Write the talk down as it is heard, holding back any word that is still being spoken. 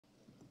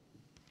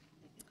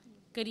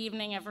Good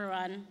evening,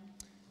 everyone.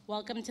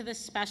 Welcome to this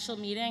special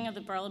meeting of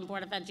the Berlin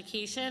Board of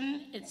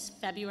Education. It's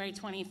February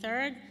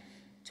 23rd,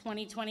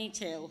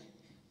 2022.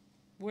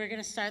 We're going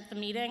to start the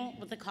meeting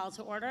with the call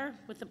to order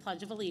with the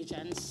Pledge of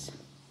Allegiance.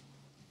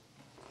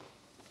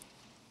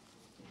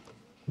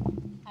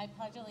 I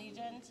pledge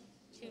allegiance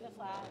to the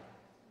flag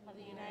of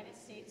the United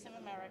States of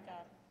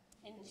America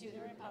and to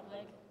the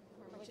republic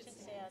for which it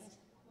stands,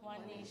 one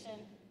nation,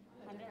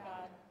 under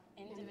God,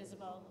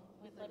 indivisible,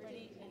 with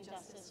liberty and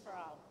justice for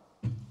all.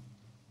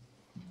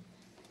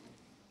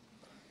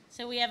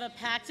 So we have a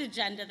packed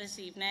agenda this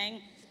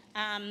evening.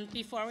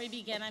 Before we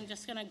begin, I'm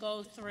just going to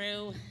go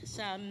through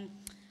some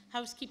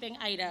housekeeping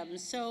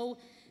items. So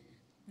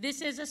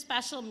this is a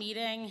special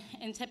meeting,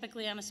 and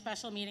typically on a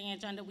special meeting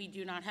agenda, we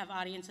do not have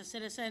audience of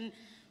citizen.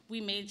 We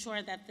made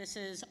sure that this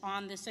is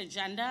on this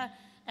agenda,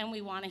 and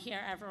we want to hear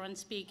everyone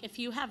speak. If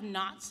you have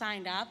not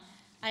signed up,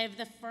 I have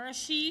the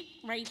first sheet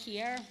right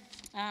here.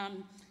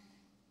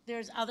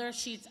 There's other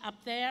sheets up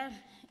there,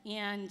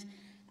 and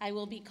I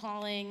will be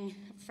calling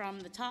from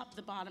the top,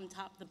 the bottom,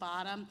 top, the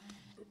bottom.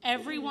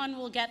 Everyone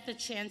will get the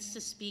chance to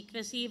speak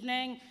this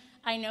evening.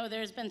 I know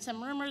there's been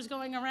some rumors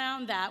going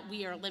around that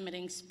we are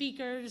limiting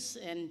speakers,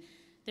 and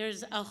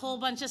there's a whole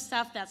bunch of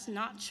stuff that's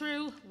not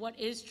true. What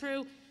is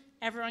true,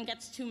 everyone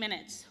gets 2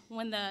 minutes.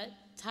 When the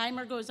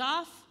timer goes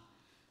off,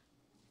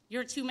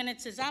 your 2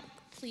 minutes is up.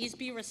 Please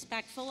be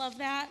respectful of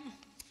that.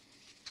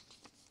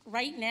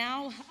 Right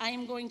now, I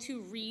am going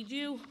to read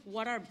you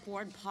what our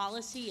board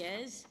policy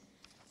is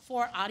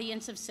for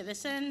audience of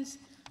citizens,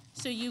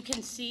 so you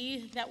can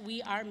see that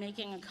we are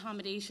making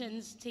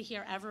accommodations to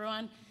hear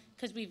everyone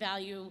because we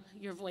value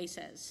your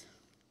voices.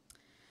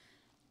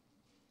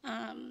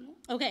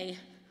 Okay.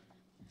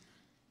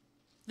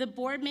 The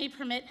board may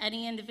permit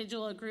any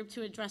individual or group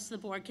to address the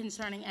board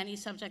concerning any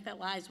subject that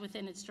lies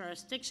within its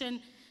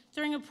jurisdiction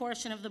during a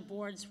portion of the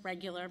board's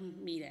regular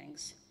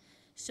meetings,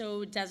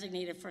 so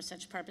designated for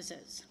such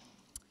purposes.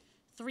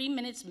 3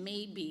 minutes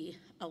may be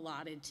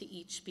allotted to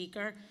each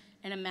speaker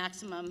and a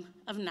maximum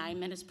of 9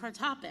 minutes per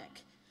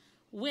topic,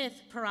 with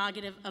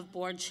prerogative of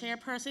board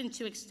chairperson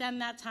to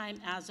extend that time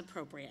as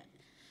appropriate.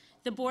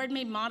 The board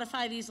may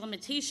modify these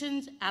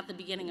limitations at the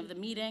beginning of the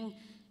meeting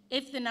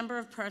if the number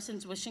of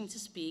persons wishing to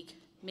speak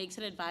makes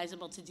it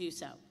advisable to do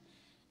so.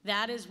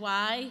 That is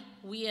why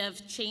we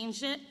have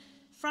changed it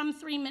from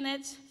 3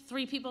 minutes,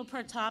 3 people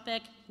per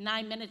topic,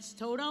 9 minutes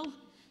total,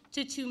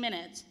 to 2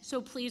 minutes.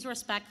 So please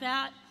respect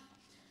that.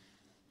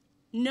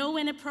 No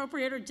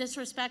inappropriate or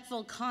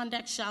disrespectful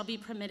conduct shall be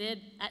permitted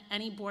at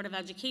any Board of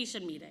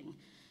Education meeting.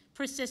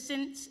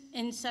 Persistence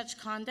in such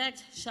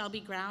conduct shall be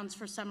grounds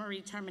for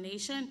summary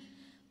termination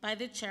by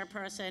the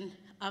chairperson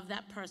of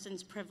that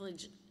person's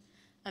privilege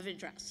of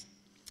address.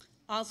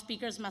 All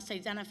speakers must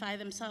identify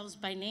themselves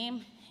by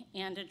name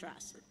and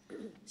address.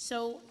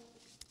 So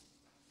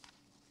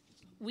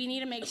we need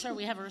to make sure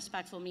we have a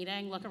respectful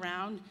meeting. Look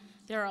around.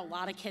 There are a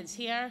lot of kids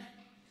here.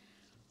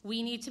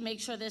 We need to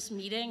make sure this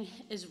meeting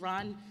is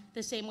run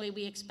the same way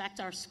we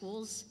expect our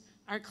schools,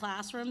 our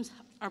classrooms,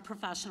 our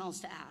professionals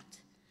to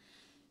act.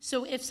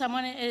 So if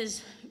someone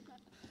is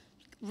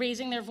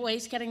raising their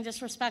voice, getting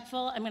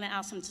disrespectful, I'm going to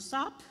ask them to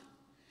stop.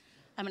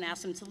 I'm going to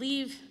ask them to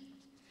leave.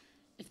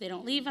 If they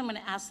don't leave, I'm going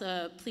to ask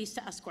the police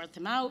to escort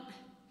them out.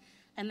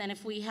 And then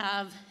if we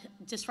have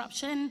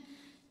disruption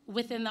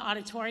within the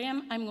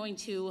auditorium, I'm going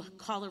to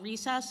call a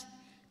recess,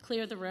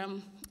 clear the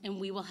room, and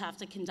we will have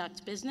to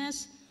conduct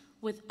business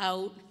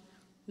without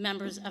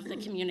members of the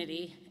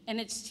community. And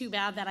it's too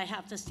bad that I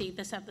have to state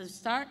this at the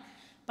start,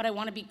 but I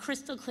want to be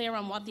crystal clear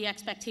on what the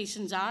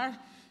expectations are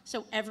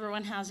so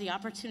everyone has the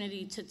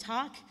opportunity to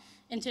talk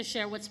and to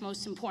share what's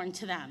most important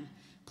to them.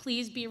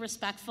 Please be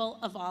respectful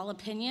of all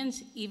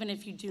opinions, even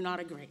if you do not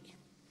agree.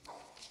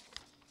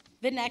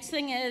 The next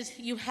thing is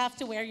you have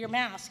to wear your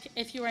mask.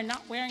 If you are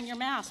not wearing your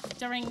mask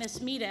during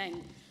this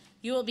meeting,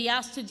 you will be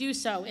asked to do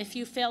so. If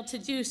you fail to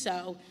do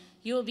so,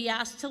 you will be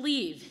asked to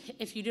leave.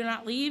 If you do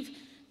not leave,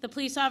 the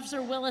police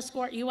officer will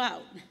escort you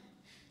out.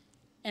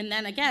 And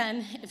then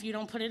again, if you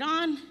don't put it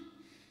on,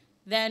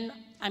 then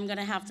I'm going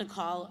to have to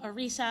call a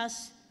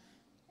recess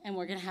and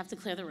we're going to have to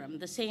clear the room.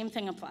 The same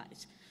thing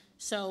applies.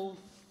 So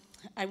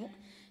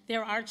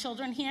there are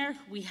children here.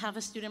 We have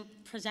a student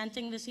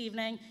presenting this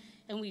evening,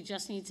 and we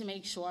just need to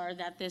make sure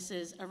that this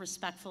is a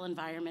respectful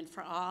environment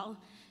for all,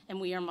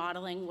 and we are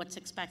modeling what's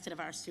expected of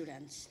our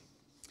students.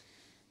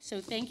 So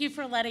thank you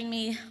for letting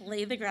me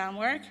lay the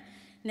groundwork.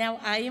 Now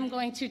I am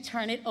going to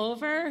turn it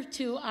over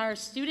to our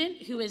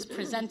student who is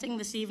presenting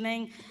this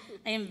evening.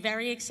 I am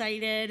very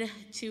excited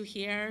to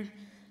hear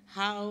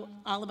all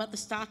about the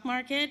stock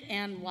market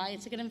and why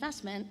it's a good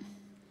investment.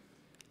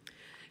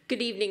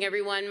 Good evening,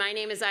 everyone. My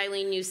name is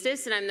Eileen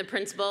Eustace, and I'm the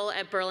principal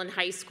at Berlin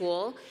High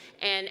School.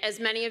 And as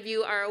many of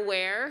you are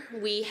aware,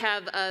 we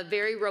have a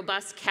very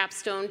robust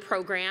capstone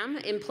program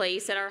in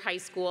place at our high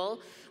school.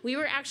 We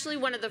were actually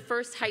one of the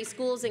first high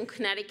schools in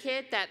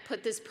Connecticut that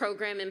put this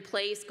program in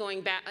place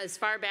going back as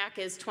far back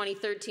as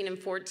 2013 and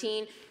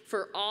 14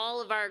 for all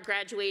of our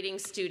graduating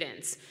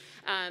students.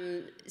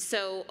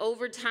 So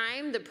over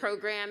time, the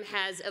program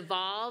has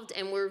evolved,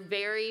 and we're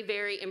very,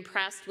 very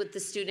impressed with the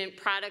student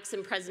products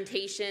and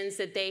presentations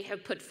that they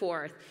have put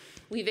forth.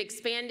 We've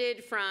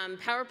expanded from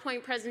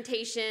PowerPoint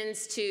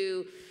presentations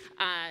to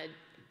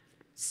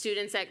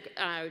students that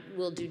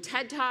will do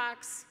TED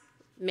Talks,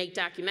 make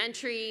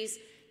documentaries,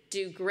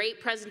 do great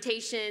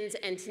presentations,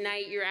 and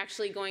tonight you're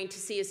actually going to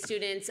see a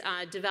student's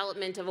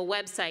development of a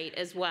website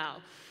as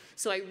well.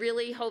 So I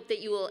really hope that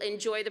you will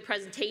enjoy the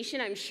presentation.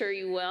 I'm sure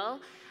you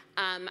will.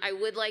 I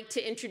would like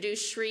to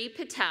introduce Shri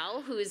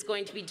Patel, who is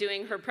going to be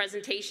doing her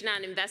presentation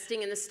on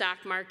investing in the stock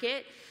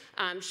market.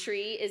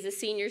 Shri is a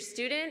senior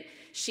student.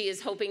 She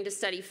is hoping to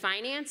study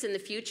finance in the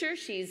future.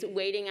 She's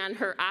waiting on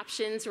her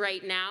options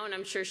right now, and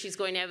I'm sure she's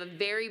going to have a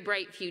very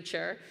bright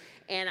future.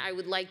 And I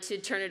would like to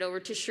turn it over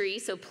to Shri,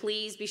 so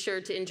please be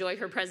sure to enjoy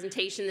her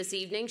presentation this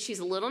evening. She's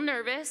a little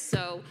nervous,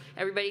 so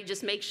everybody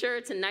just make sure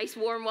it's a nice,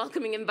 warm,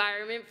 welcoming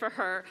environment for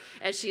her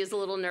as she is a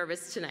little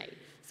nervous tonight.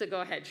 So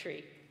go ahead,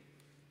 Shri.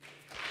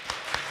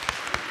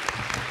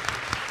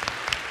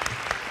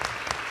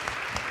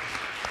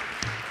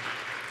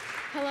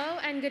 Hello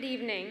and good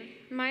evening.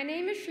 My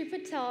name is Shri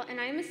Patel and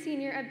I am a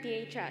senior at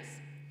BHS.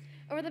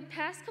 Over the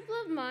past couple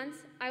of months,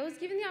 I was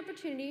given the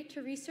opportunity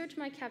to research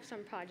my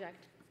capstone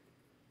project.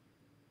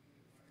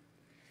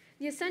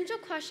 The essential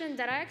question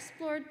that I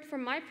explored for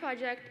my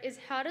project is,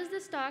 how does the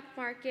stock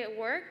market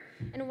work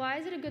and why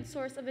is it a good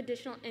source of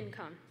additional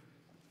income?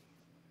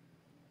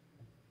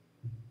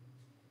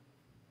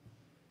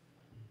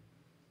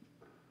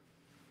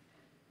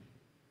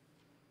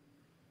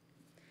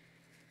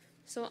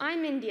 So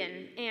I'm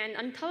Indian, and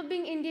on top of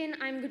being Indian,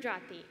 I'm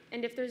Gujarati.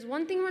 And if there's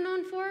one thing we're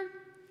known for,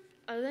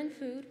 other than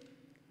food,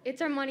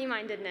 it's our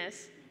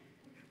money-mindedness.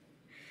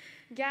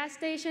 Gas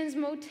stations,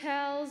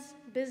 motels,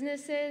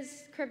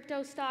 businesses,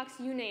 crypto stocks,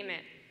 you name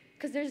it.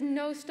 Because there's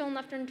no stone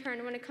left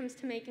unturned when it comes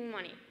to making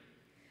money.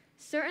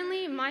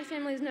 Certainly, my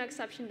family is no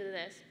exception to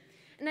this.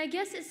 And I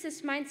guess it's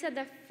this mindset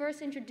that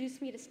first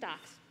introduced me to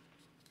stocks.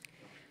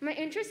 My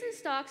interest in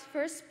stocks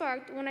first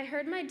sparked when I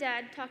heard my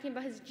dad talking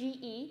about his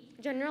GE,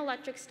 General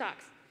Electric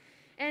stocks.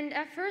 And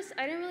at first,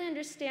 I didn't really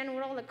understand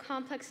what all the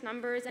complex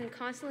numbers and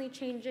constantly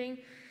changing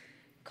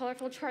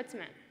colorful charts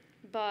meant.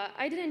 But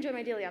I did enjoy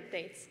my daily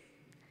updates.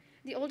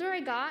 The older I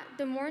got,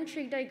 the more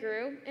intrigued I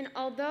grew, and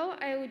although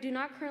I do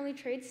not currently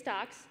trade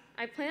stocks,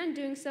 I plan on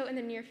doing so in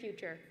the near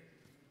future.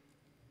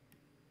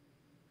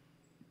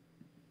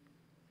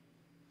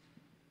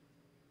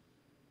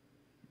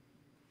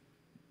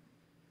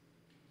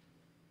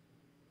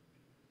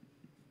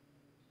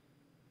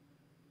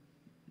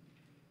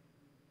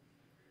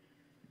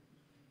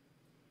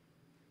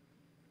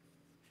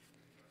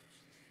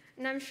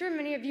 And I'm sure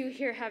many of you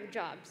here have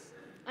jobs.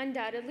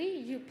 Undoubtedly,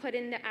 you put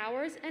in the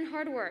hours and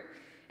hard work.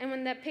 And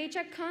when that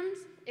paycheck comes,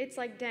 it's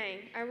like, dang,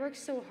 I worked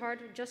so hard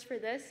just for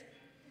this.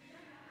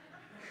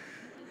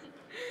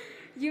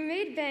 You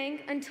made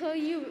bank until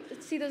you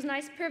see those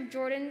nice pair of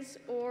Jordans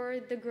or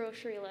the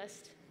grocery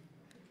list.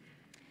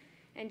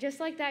 And just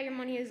like that, your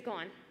money is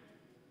gone.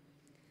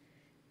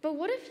 But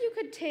what if you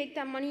could take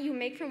that money you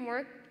make from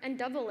work and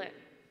double it,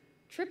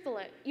 triple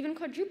it, even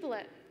quadruple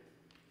it?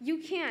 You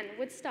can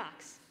with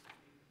stocks.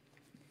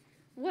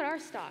 What are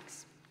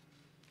stocks?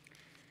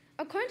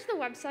 According to the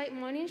website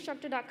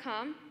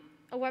moneyinstructor.com,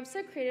 a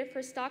website created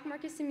for stock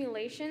market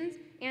simulations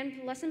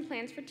and lesson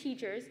plans for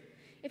teachers,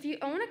 if you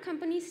own a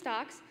company's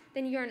stocks,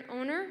 then you're an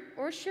owner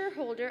or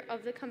shareholder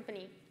of the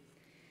company.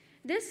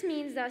 This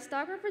means that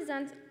stock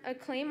represents a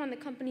claim on the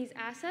company's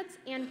assets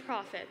and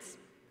profits.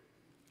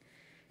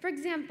 For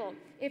example,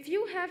 if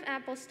you have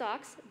Apple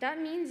stocks, that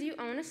means you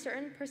own a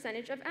certain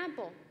percentage of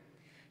Apple.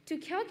 To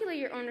calculate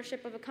your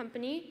ownership of a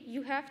company,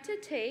 you have to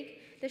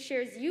take the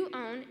shares you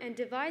own and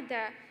divide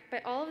that by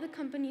all of the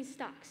company's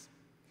stocks.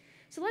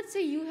 So let's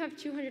say you have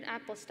 200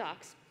 Apple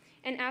stocks,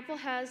 and Apple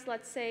has,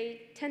 let's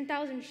say,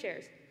 10,000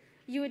 shares.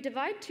 You would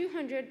divide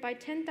 200 by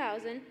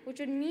 10,000, which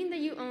would mean that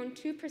you own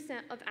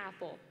 2% of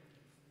Apple.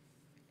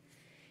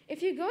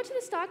 If you go to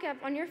the stock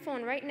app on your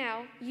phone right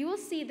now, you will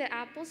see that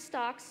Apple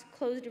stocks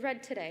closed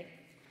red today.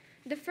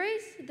 The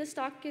phrase, the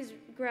stock is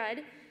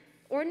red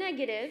or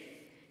negative,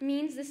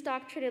 means the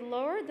stock traded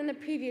lower than the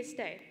previous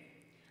day.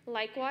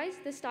 Likewise,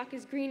 the stock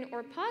is green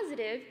or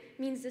positive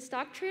means the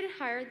stock traded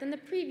higher than the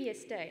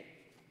previous day.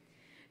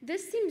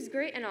 This seems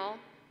great and all,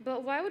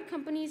 but why would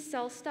companies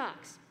sell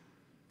stocks?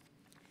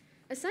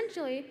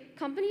 Essentially,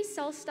 companies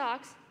sell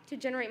stocks to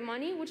generate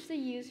money which they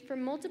use for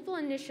multiple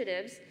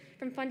initiatives,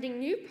 from funding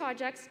new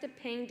projects to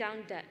paying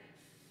down debt.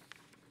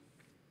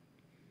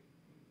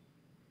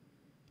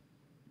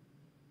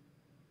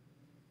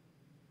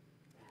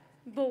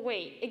 But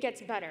wait, it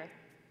gets better.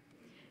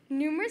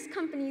 Numerous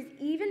companies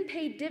even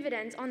pay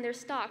dividends on their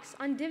stocks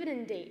on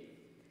dividend date.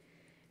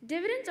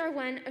 Dividends are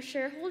when a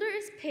shareholder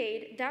is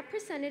paid that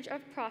percentage of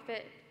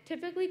profit,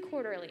 typically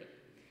quarterly,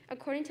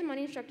 according to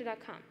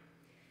moneyinstructor.com.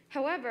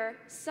 However,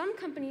 some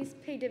companies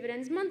pay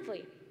dividends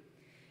monthly.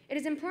 It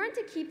is important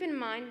to keep in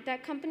mind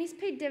that companies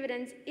pay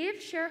dividends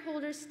if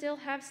shareholders still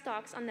have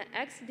stocks on the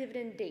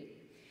ex-dividend date.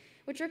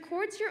 which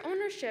records your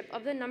ownership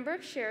of the number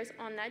of shares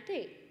on that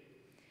date.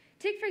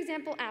 Take, for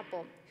example,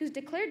 Apple, whose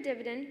declared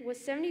dividend was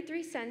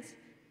 73 cents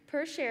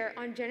per share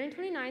on January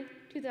 29,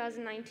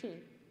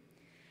 2019.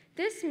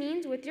 This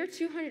means with your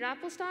 200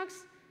 Apple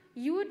stocks,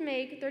 you would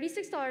make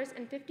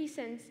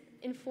 $36.50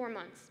 in 4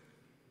 months.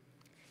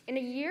 In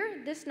a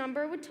year, this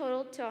number would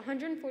total to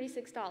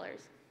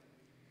 $146.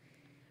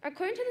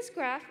 According to this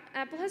graph,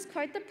 Apple has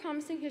quite the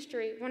promising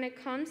history when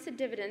it comes to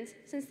dividends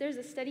since there's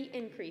a steady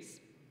increase.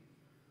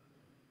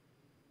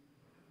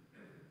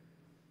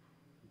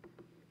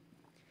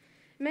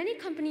 Many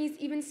companies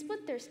even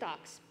split their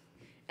stocks.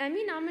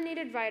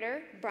 Emmy-nominated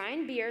writer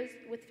Brian Beers,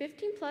 with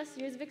 15-plus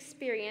years of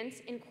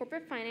experience in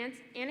corporate finance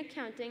and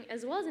accounting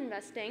as well as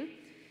investing,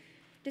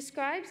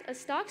 describes a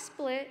stock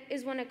split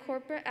is when a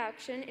corporate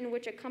action in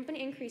which a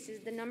company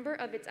increases the number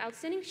of its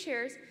outstanding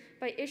shares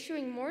by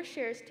issuing more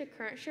shares to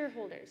current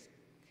shareholders.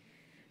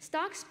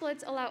 Stock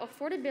splits allow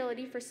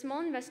affordability for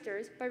small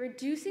investors by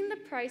reducing the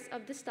price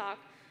of the stock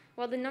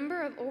while the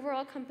number of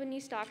overall company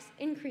stocks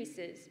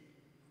increases.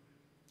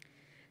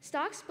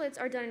 Stock splits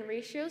are done in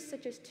ratios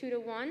such as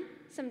 2-to-1,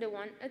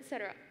 7-to-1,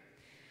 etc.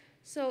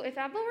 So if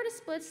Apple were to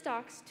split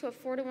stocks to a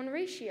 4-to-1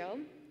 ratio,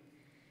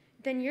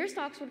 then your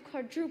stocks would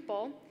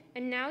quadruple,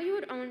 and now you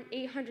would own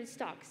 800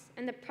 stocks,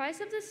 and the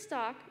price of the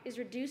stock is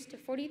reduced to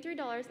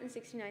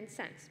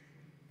 $43.69.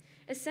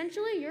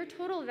 Essentially, your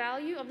total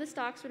value of the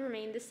stocks would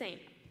remain the same.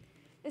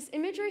 This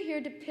image right here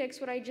depicts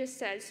what I just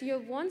said. So you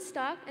have one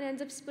stock and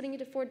ends up splitting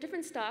into 4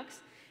 different stocks.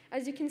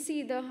 As you can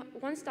see, the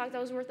one stock that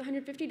was worth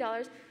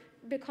 $150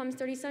 becomes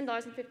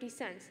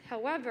 $37.50.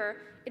 However,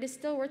 it is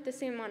still worth the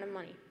same amount of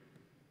money.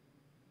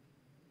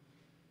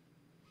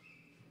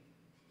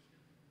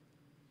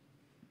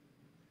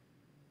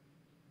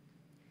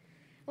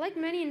 Like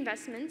many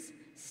investments,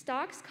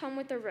 stocks come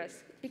with a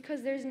risk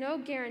because there's no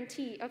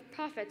guarantee of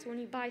profits when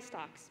you buy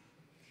stocks.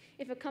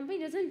 If a company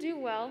doesn't do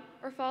well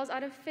or falls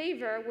out of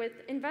favor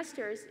with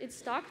investors, its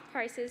stock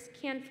prices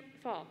can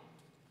fall,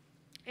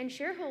 and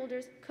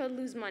shareholders could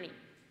lose money.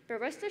 But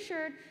rest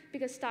assured,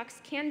 because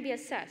stocks can be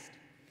assessed.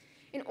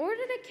 In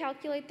order to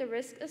calculate the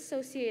risk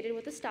associated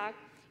with a stock,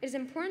 it is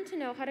important to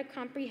know how to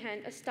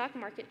comprehend a stock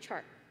market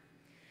chart.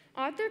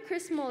 Author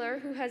Chris Muller,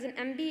 who has an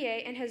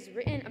MBA and has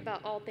written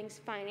about all things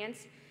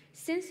finance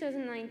since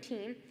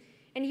 2019,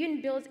 and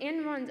even builds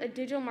and runs a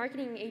digital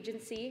marketing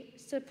agency,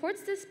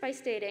 supports this by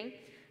stating,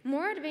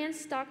 more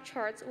advanced stock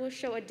charts will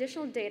show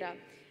additional data,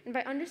 and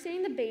by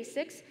understanding the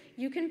basics,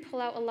 you can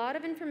pull out a lot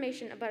of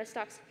information about a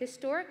stock's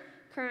historic,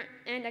 current,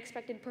 and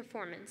expected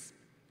performance.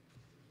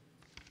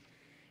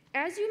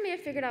 As you may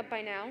have figured out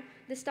by now,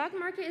 the stock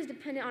market is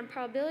dependent on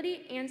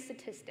probability and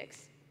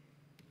statistics.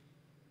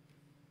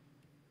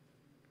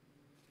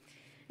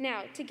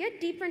 Now, to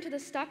get deeper into the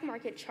stock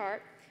market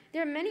chart,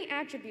 there are many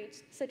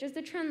attributes, such as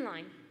the trend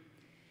line.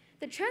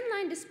 The trend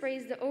line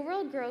displays the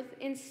overall growth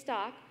in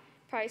stock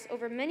price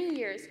over many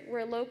years,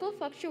 where local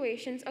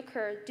fluctuations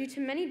occur due to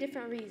many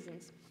different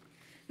reasons.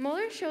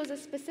 Muller shows a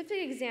specific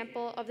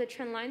example of the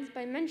trend lines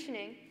by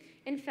mentioning,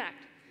 in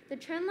fact, the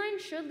trend line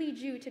should lead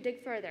you to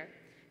dig further.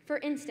 For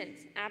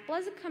instance, Apple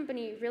as a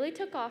company really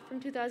took off from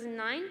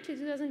 2009 to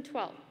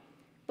 2012.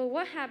 But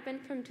what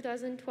happened from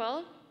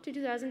 2012 to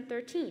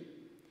 2013?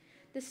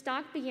 The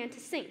stock began to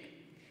sink.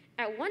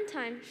 At one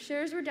time,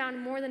 shares were down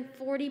more than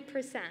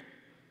 40%.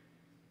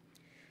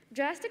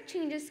 Drastic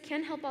changes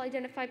can help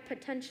identify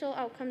potential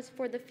outcomes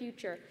for the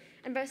future,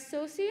 and by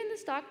associating the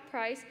stock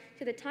price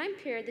to the time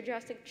period the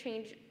drastic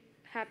change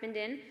happened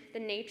in, the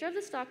nature of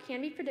the stock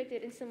can be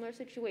predicted in similar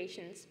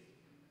situations.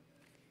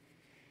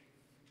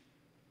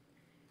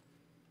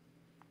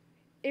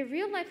 A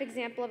real-life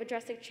example of a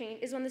drastic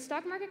change is when the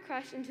stock market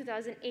crashed in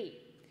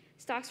 2008.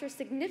 Stocks were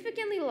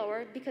significantly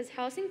lower because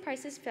housing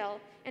prices fell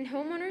and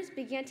homeowners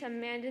began to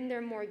abandon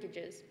their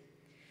mortgages.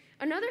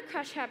 Another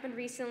crash happened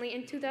recently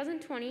in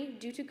 2020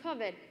 due to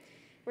COVID,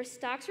 where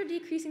stocks were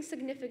decreasing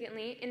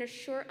significantly in a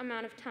short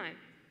amount of time.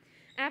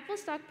 Apple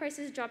stock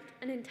prices dropped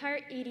an entire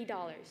 $80.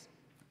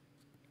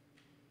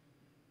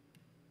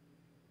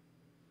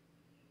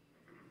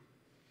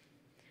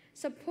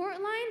 Support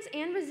lines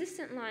and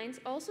resistance lines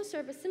also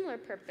serve a similar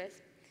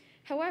purpose.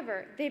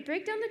 However, they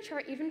break down the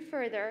chart even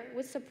further,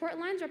 with support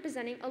lines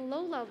representing a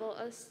low level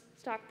of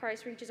stock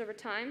price reaches over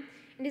time,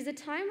 and is the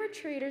time where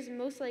traders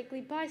most likely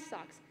buy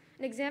stocks.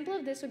 An example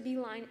of this would be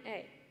line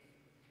A.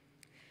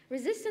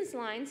 Resistance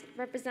lines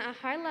represent a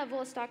high level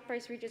of stock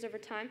price reaches over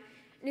time,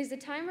 and is the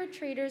time where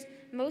traders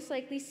most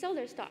likely sell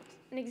their stocks.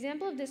 An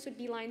example of this would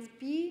be lines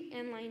B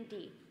and line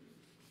D.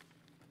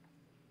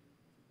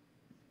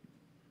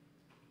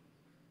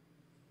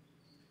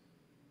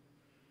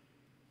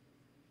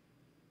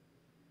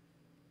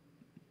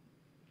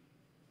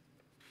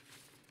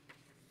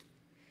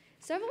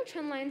 Several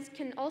trend lines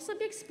can also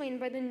be explained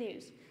by the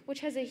news, which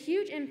has a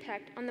huge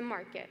impact on the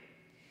market.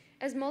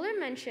 As Muller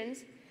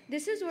mentions,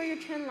 this is where your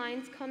trend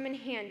lines come in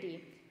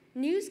handy.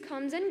 News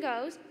comes and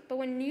goes, but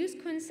when news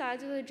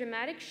coincides with a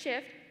dramatic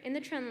shift in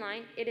the trend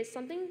line, it is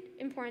something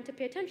important to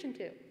pay attention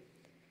to.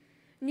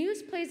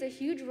 News plays a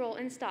huge role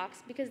in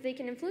stocks because they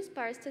can influence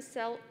buyers to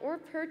sell or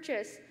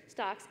purchase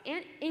stocks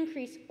and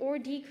increase or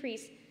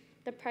decrease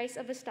the price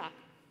of a stock.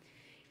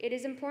 It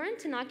is important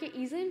to not get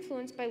easily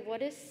influenced by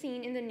what is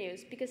seen in the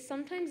news because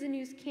sometimes the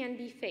news can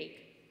be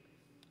fake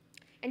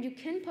and you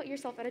can put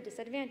yourself at a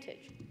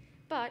disadvantage.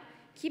 But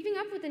keeping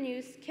up with the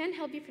news can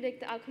help you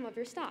predict the outcome of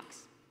your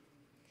stocks.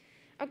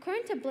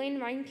 According to Blaine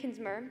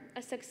Reinkinsmer,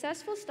 a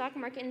successful stock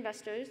market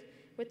investor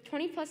with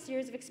 20 plus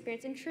years of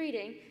experience in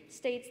trading,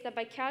 states that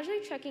by casually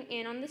checking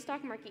in on the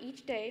stock market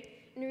each day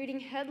and reading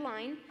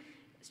headline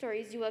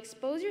stories, you will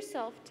expose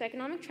yourself to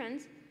economic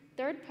trends,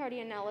 third-party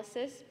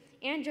analysis,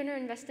 and general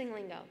investing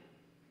lingo.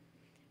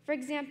 For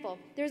example,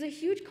 there's a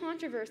huge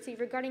controversy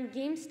regarding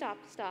GameStop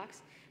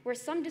stocks where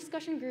some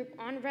discussion group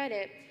on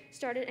Reddit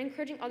started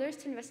encouraging others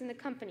to invest in the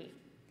company.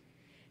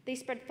 They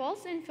spread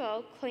false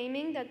info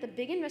claiming that the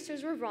big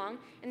investors were wrong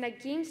and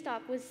that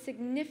GameStop was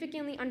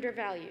significantly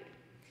undervalued.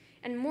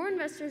 And more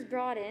investors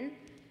brought in,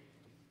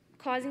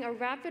 causing a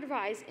rapid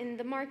rise in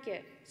the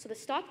market, so the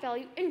stock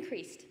value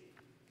increased.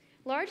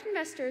 Large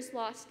investors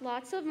lost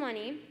lots of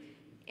money,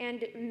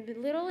 and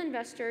little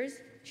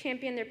investors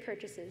championed their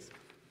purchases.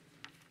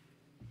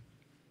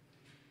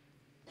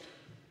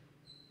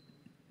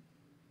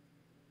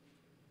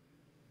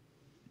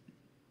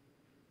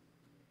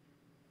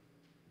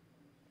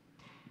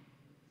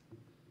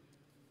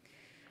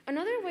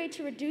 Another way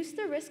to reduce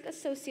the risk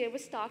associated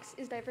with stocks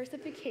is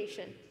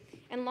diversification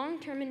and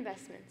long-term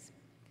investments.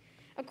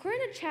 According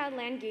to Chad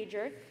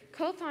Landgager,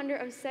 co-founder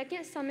of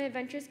Second Summit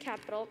Ventures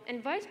Capital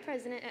and vice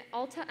president at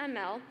Alta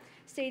ML,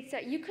 states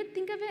that you could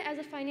think of it as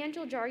a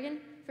financial jargon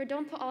for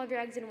don't put all of your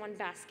eggs in one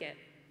basket.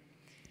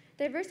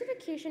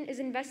 Diversification is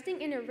investing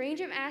in a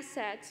range of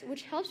assets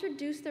which helps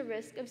reduce the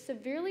risk of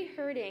severely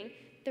hurting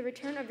the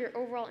return of your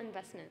overall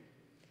investment.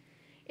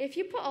 If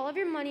you put all of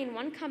your money in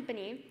one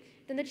company,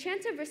 then the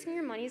chance of risking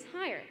your money is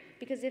higher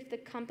because if the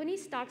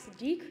company's stocks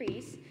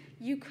decrease,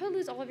 you could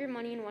lose all of your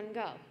money in one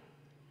go.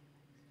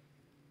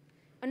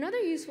 Another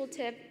useful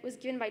tip was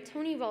given by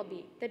Tony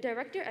Welby, the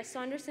director at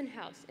Saunderson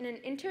House, in an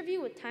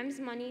interview with Times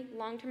Money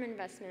Long-Term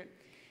Investment,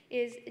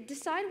 is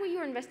decide what you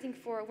are investing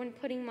for when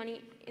putting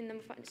money in the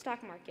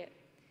stock market.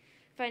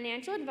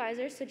 Financial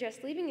advisors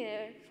suggest leaving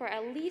it for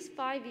at least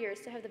 5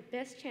 years to have the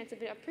best chance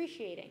of it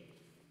appreciating.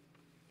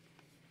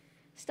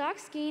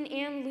 Stocks gain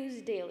and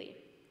lose daily.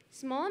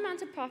 Small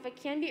amounts of profit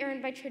can be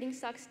earned by trading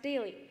stocks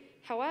daily.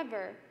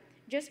 However,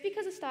 just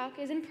because a stock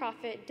is in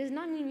profit does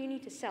not mean you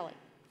need to sell it.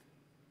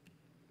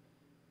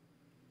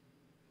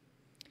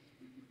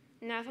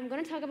 Now, if I'm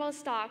going to talk about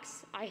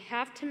stocks, I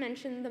have to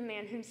mention the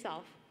man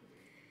himself.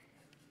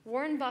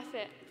 Warren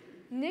Buffett,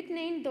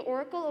 nicknamed the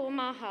Oracle of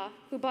Omaha,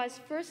 who bought his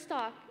first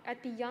stock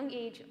at the young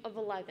age of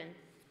 11.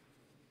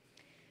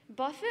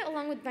 Buffett,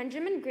 along with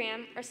Benjamin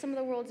Graham, are some of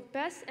the world's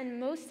best and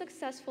most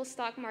successful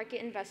stock market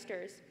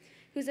investors,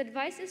 whose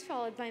advice is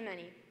followed by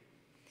many.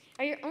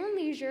 At your own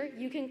leisure,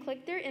 you can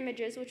click their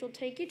images, which will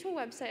take you to a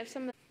website of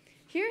some of the.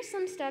 Here are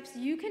some steps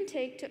you can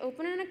take to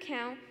open an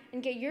account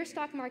and get your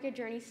stock market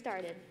journey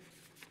started.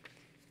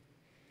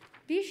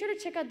 Be sure to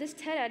check out this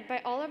TED Ed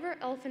by Oliver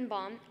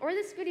Elfenbaum or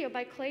this video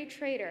by Clay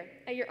Trader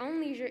at your own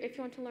leisure if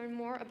you want to learn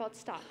more about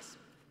stocks.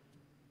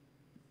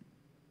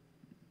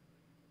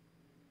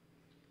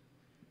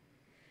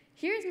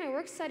 Here is my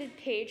works cited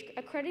page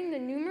accrediting the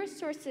numerous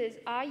sources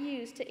I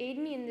used to aid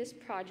me in this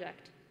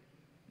project.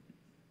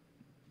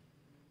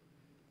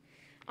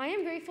 I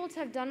am grateful to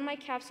have done my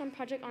capstone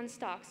project on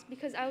stocks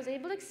because I was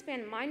able to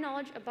expand my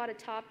knowledge about a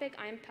topic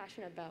I am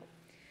passionate about.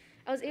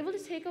 I was able to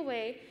take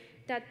away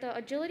that the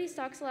agility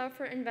stocks allow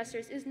for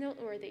investors is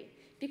noteworthy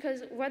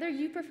because whether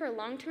you prefer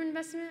long-term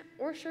investment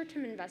or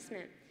short-term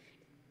investment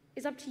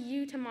is up to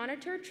you to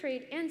monitor,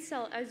 trade, and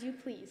sell as you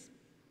please.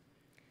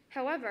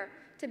 However,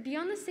 to be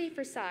on the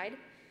safer side,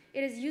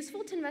 it is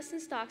useful to invest in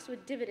stocks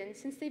with dividends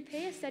since they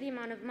pay a steady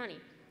amount of money.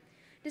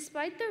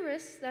 Despite the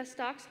risks that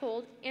stocks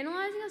hold,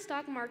 analyzing a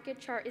stock market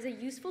chart is a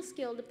useful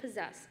skill to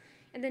possess,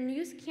 and the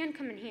news can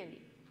come in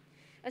handy.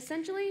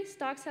 Essentially,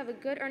 stocks have a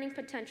good earning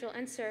potential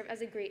and serve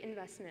as a great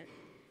investment.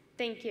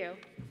 Thank you.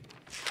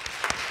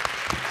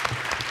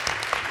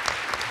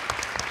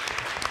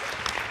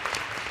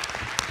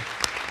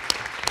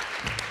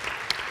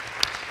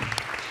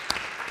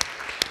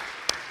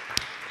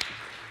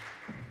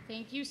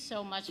 Thank you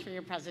so much for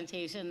your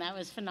presentation. That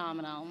was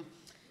phenomenal.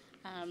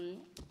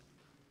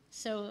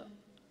 So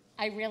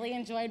I really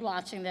enjoyed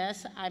watching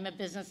this. I'm a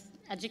business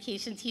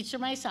education teacher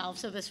myself,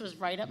 so this was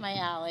right up my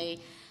alley.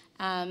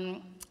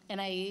 And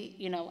I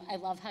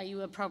love how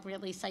you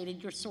appropriately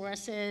cited your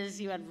sources.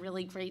 You had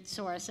really great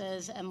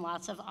sources and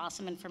lots of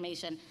awesome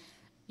information.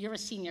 You're a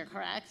senior,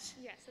 correct?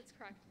 Yes, that's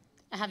correct.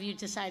 Have you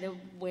decided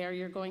where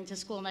you're going to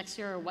school next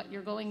year or what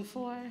you're going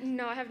for?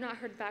 No, I have not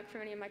heard back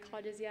from any of my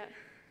colleges yet.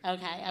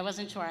 Okay, I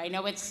wasn't sure. I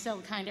know it's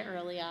still kind of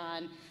early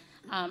on.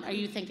 Are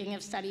you thinking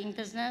of studying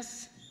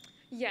business?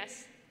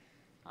 Yes.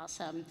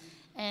 Awesome.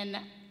 And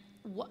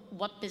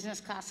what business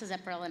classes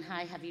at Berlin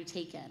High have you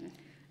taken?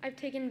 I've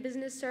taken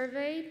business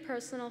survey,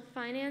 personal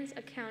finance,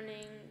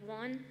 accounting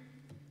 1.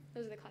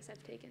 Those are the classes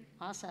I've taken.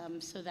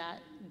 Awesome. So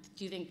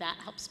do you think that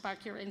helps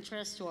spark your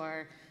interest,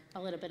 or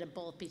a little bit of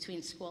both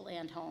between school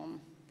and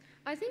home?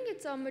 I think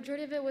it's a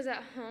majority of it was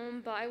at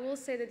home, but I will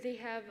say that they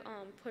have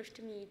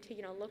pushed me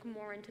to, look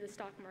more into the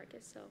stock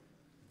market, so.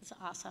 That's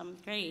awesome.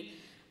 Great.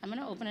 I'm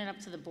going to open it up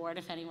to the board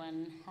if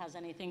anyone has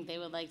anything they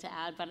would like to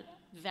add, but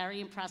very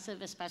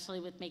impressive,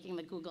 especially with making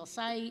the Google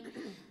site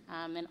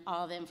and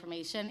all the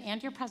information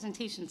and your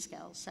presentation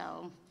skills.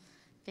 So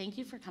thank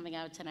you for coming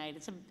out tonight.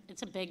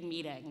 It's a big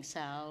meeting,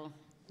 so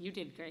you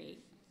did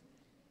great.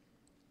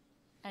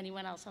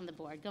 Anyone else on the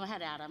board? Go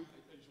ahead, Adam.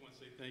 I just want to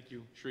say thank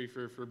you,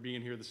 Sheree, for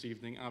being here this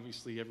evening.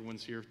 Obviously,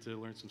 everyone's here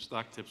to learn some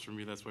stock tips from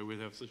you. That's why we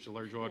have such a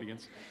large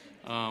audience.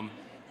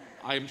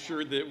 I'm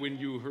sure that when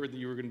you heard that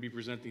you were going to be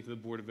presenting to the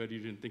Board of Ed, you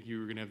didn't think you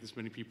were going to have this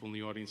many people in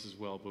the audience as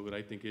well, but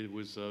I think it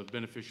was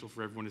beneficial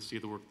for everyone to see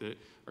the work that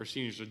our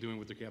seniors are doing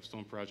with their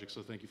capstone project,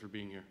 so thank you for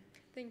being here.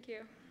 Thank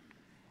you.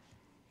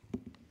 I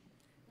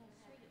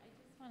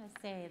just want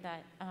to say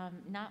that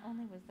not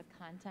only was the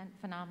content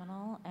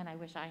phenomenal, and I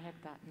wish I had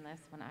gotten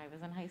this when I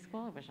was in high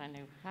school, I wish I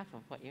knew half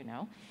of what you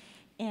know,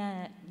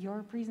 and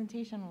your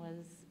presentation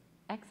was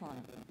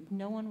excellent.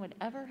 No one would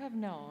ever have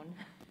known,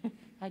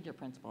 had your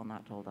principal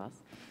not told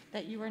us,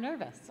 that you were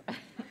nervous. It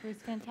was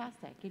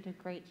fantastic. You did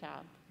a great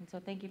job, and so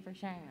thank you for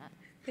sharing that.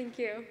 Thank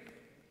you.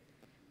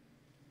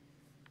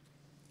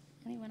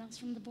 Anyone else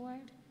from the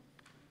board?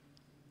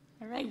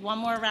 All right, one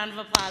more round of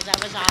applause.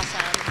 That was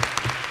awesome.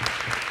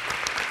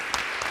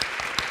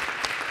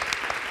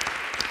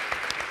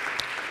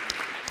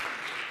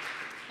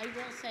 I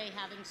will say,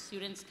 having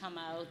students come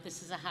out,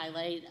 this is a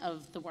highlight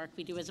of the work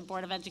we do as a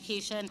Board of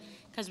Education,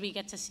 because we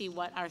get to see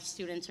what our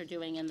students are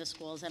doing in the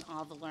schools and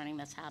all the learning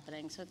that's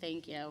happening, so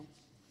thank you.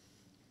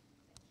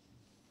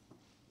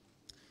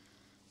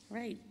 All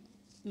right,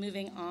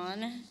 moving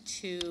on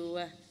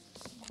to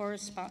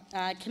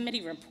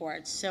committee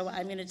reports. So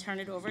I'm going to turn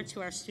it over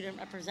to our student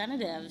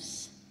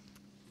representatives.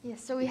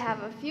 Yes, so we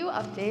have a few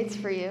updates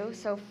for you.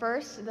 So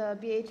first, the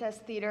BHS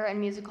Theater and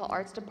Musical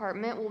Arts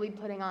Department will be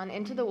putting on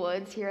Into the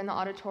Woods here in the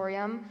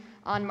auditorium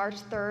on March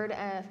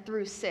 3rd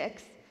through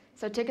 6th.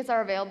 So tickets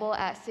are available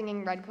at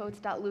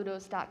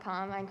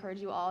singingredcoats.ludos.com. I encourage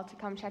you all to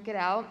come check it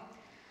out.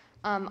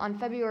 On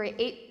February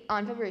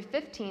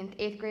 15th,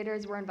 8th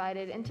graders were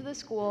invited into the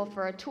school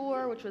for a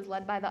tour, which was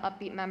led by the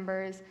Upbeat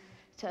members,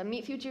 to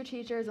meet future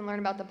teachers and learn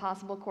about the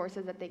possible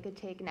courses that they could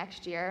take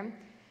next year.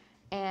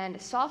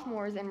 And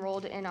sophomores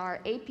enrolled in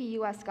our AP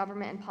US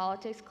Government and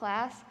Politics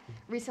class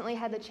recently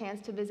had the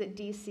chance to visit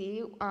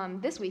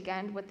DC this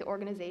weekend with the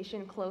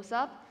organization Close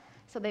Up.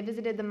 So they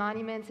visited the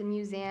monuments and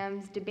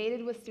museums,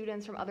 debated with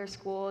students from other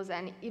schools,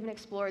 and even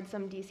explored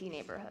some DC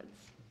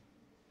neighborhoods.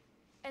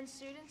 And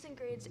students in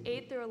grades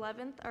 8 through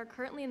 11th are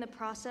currently in the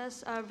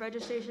process of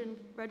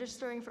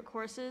registering for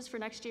courses for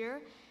next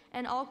year,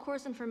 and all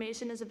course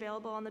information is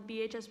available on the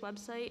BHS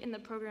website in the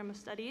Program of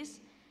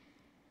Studies.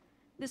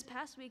 This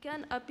past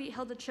weekend, Upbeat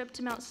held a trip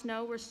to Mount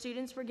Snow where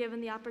students were given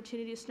the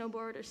opportunity to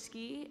snowboard or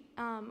ski.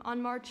 On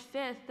March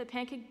 5th, the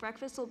pancake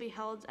breakfast will be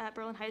held at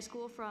Berlin High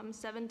School from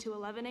 7 to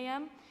 11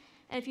 a.m.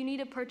 And if you need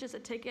to purchase a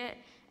ticket,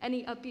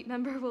 any Upbeat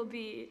member will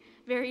be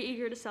very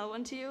eager to sell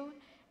one to you.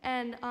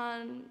 And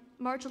on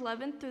March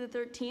 11th through the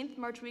 13th,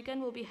 March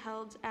weekend will be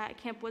held at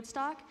Camp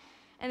Woodstock.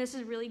 And this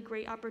is a really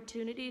great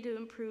opportunity to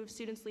improve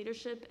students'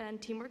 leadership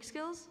and teamwork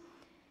skills.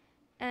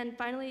 And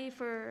finally,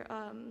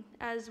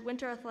 as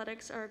winter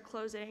athletics are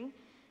closing,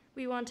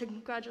 we want to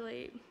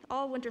congratulate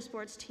all winter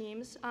sports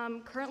teams.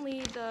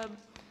 Currently, the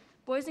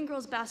boys and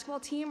girls basketball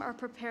team are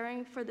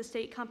preparing for the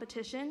state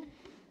competition.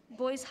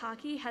 Boys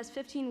hockey has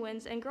 15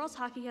 wins and girls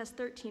hockey has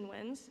 13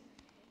 wins.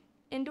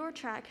 Indoor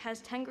track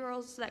has 10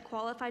 girls that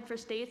qualified for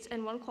states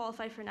and 1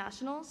 qualified for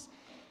nationals.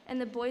 And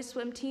the boys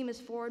swim team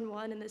is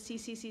 4-1 in the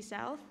CCC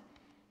South.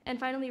 And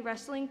finally,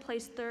 wrestling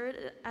placed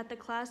 3rd at the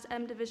Class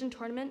M Division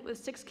tournament with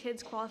 6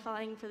 kids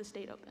qualifying for the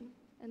State Open.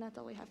 And that's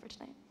all we have for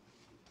tonight.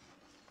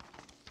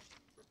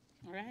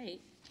 All right.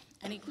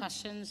 Any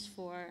questions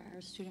for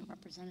our student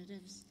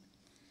representatives?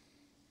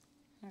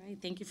 All right,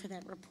 thank you for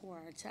that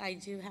report. I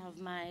do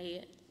have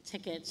my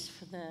tickets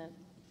for the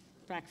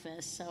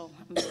breakfast, so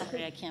I'm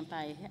sorry I can't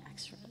buy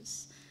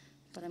extras,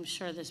 but I'm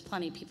sure there's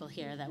plenty of people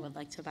here that would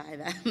like to buy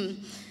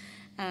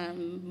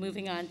them.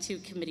 Moving on to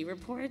committee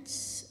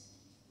reports.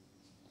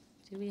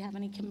 Do we have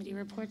any committee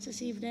reports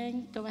this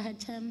evening? Go ahead,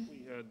 Tim.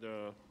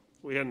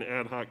 We had an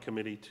ad hoc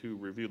committee to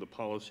review the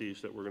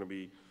policies that we're going to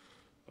be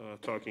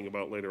talking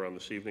about later on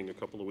this evening. A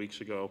couple of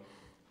weeks ago,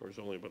 or it was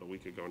only about a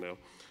week ago now.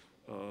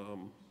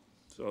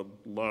 So a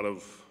lot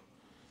of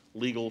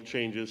legal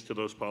changes to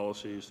those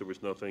policies. There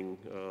was nothing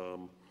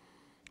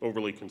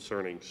overly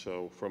concerning.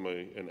 So from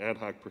an ad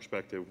hoc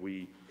perspective,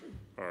 we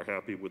are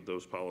happy with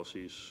those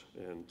policies,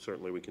 and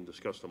certainly we can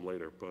discuss them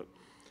later, but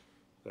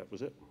that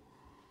was it.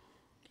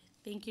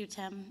 Thank you,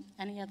 Tim.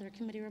 Any other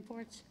committee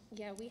reports?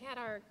 Yeah, we had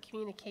our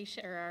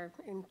communication or our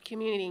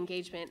community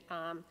engagement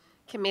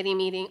committee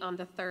meeting on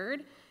the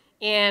 3rd.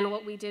 And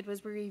what we did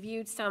was we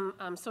reviewed some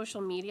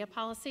social media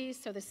policies.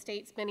 So the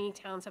states, many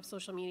towns have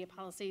social media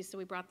policies. So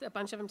we brought a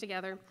bunch of them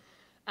together.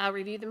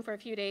 reviewed them for a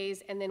few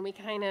days, and then we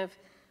kind of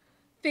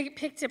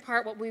picked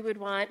apart what we would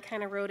want,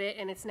 kind of wrote it,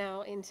 and it's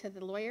now into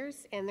the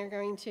lawyers, and they're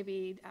going to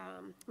be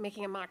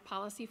making a mock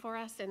policy for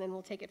us, and then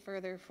we'll take it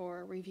further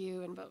for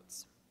review and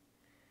votes.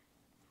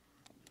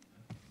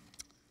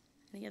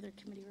 Any other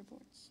committee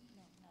reports?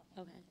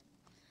 No. Okay.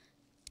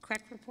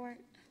 Crack report?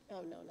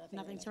 Oh, no, nothing.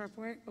 Nothing to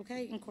report?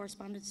 Okay, and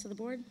correspondence to the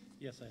board?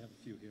 Yes, I have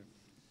a few here.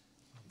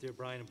 Dear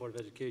Brian and Board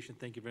of Education,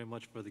 thank you very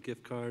much for the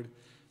gift card.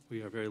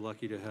 We are very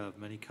lucky to have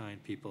many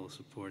kind people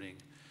supporting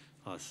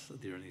us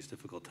during these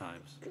difficult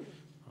times.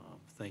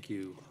 Thank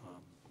you,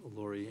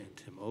 Lori and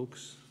Tim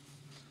Oakes.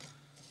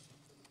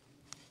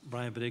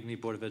 Brian Benigni,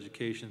 Board of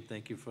Education,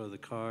 thank you for the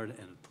card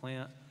and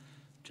plant.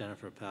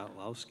 Jennifer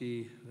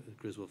Patlowski,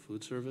 Griswold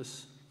Food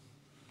Service.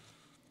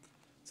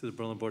 To the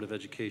Berlin Board of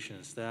Education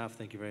and staff,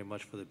 thank you very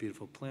much for the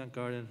beautiful plant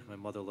garden. My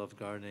mother loved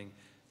gardening.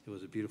 It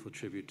was a beautiful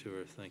tribute to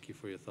her. Thank you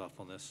for your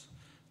thoughtfulness.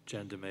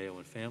 Jen DeMeo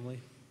and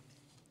family.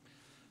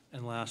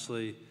 And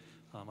lastly,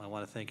 I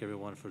want to thank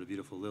everyone for the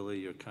beautiful lily.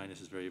 Your kindness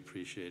is very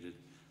appreciated.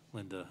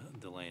 Linda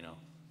Delano.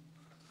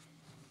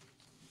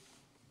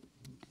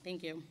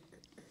 Thank you.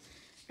 All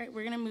right,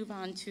 we're going to move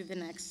on to the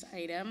next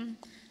item,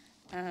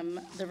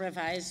 the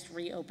revised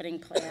reopening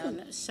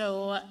plan.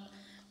 So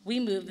we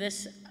moved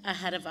this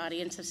ahead of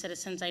audience of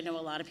citizens. I know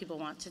a lot of people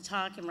want to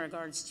talk in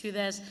regards to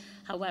this.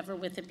 However,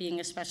 with it being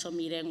a special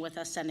meeting, with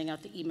us sending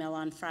out the email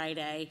on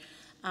Friday,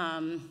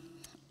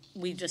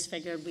 we just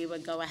figured we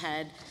would go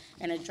ahead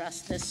and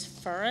address this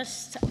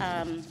first.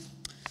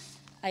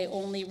 I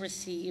only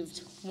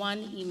received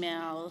one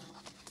email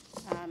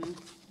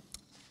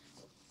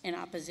in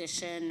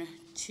opposition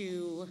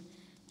to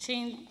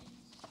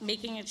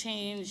making a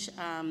change,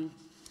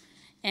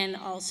 and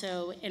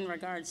also in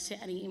regards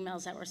to any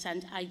emails that were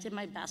sent. I did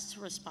my best to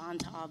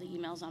respond to all the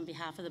emails on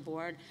behalf of the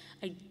board.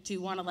 I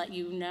do want to let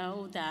you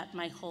know that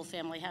my whole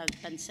family has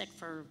been sick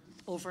for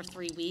over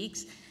 3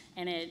 weeks,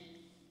 and it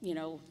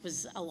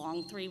was a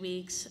long 3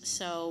 weeks.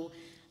 So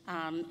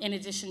in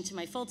addition to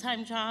my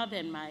full-time job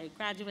and my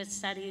graduate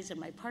studies and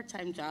my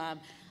part-time job,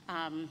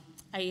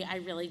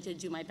 I really did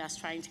do my best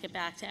trying to get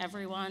back to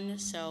everyone.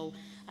 So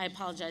I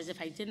apologize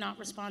if I did not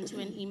respond to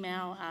an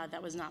email.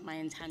 That was not my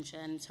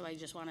intention. So I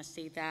just want to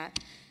state that.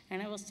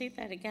 And I will state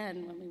that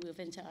again when we move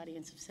into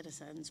audience of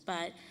citizens.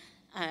 But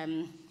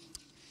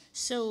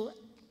so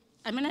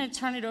I'm going to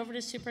turn it over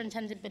to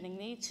Superintendent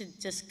Benigni to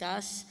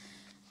discuss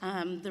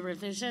the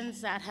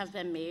revisions that have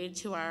been made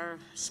to our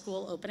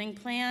school opening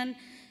plan.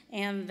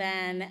 And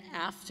then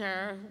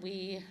after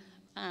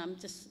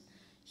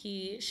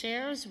he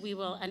shares, we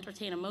will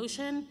entertain a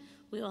motion.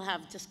 We will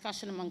have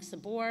discussion amongst the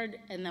board,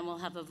 and then we'll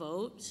have a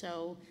vote.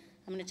 So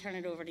I'm going to turn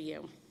it over to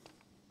you.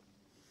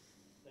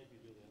 Thank you,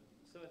 Julia.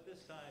 So at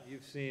this time,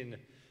 you've seen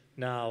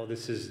now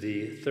this is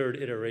the third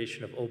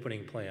iteration of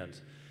opening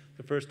plans.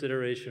 The first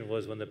iteration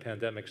was when the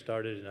pandemic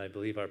started, and I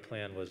believe our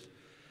plan was,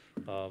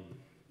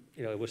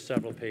 it was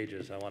several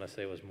pages. I want to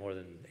say it was more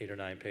than 8 or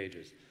 9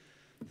 pages.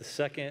 The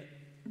second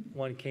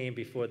one came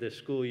before this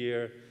school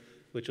year,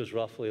 which was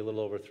roughly a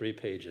little over 3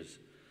 pages.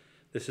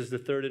 This is the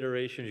third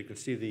iteration. You can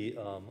see the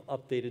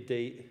updated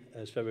date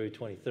as February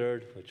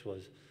 23rd, which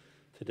was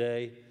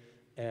today.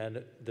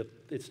 And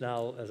it's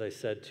now, as I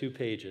said, 2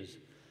 pages.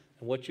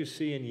 And what you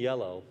see in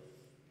yellow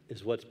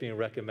is what's being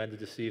recommended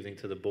this evening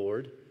to the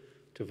board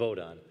to vote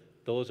on.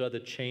 Those are the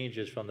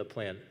changes from the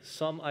plan.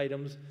 Some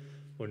items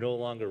were no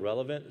longer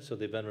relevant, so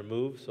they've been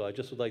removed. So I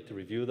just would like to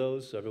review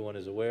those so everyone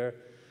is aware.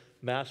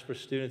 Mask for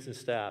students and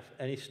staff.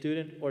 Any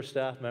student or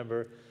staff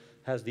member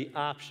has the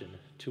option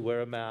to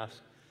wear a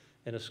mask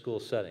in a school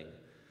setting.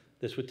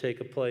 This would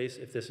take place,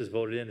 if this is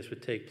voted in, this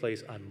would take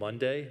place on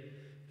Monday.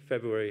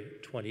 February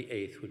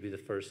 28th would be the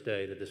first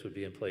day that this would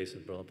be in place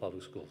in Berlin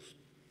Public Schools.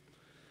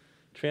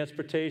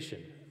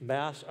 Transportation.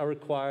 Masks are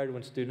required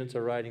when students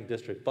are riding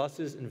district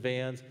buses and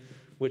vans,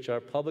 which are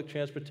public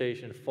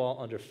transportation, fall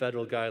under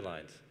federal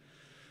guidelines.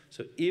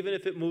 So even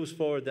if it moves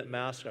forward that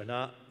masks are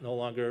no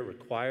longer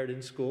required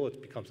in school,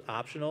 it becomes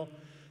optional,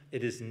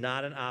 it is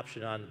not an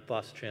option on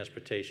bus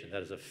transportation.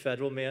 That is a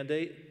federal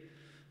mandate.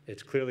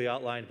 It's clearly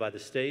outlined by the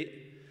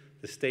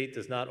state. The state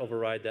does not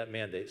override that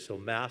mandate. So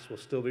masks will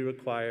still be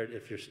required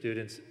if your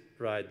students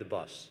ride the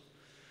bus.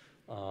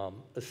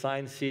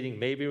 Assigned seating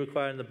may be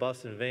required in the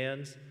bus and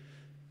vans.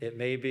 It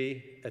may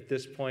be. At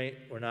this point,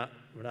 we're not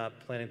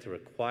planning to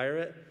require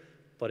it,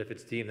 but if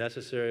it's deemed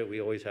necessary,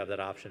 we always have that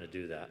option to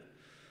do that.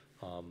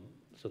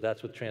 So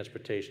that's with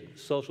transportation.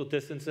 Social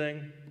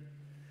distancing.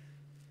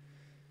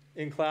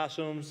 In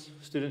classrooms,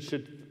 students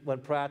should, when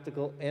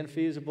practical and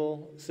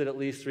feasible, sit at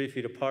least 3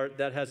 feet apart.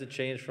 That hasn't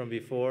changed from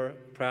before.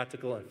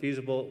 Practical and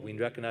feasible, we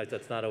recognize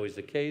that's not always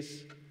the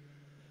case.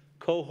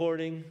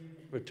 Cohorting,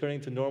 returning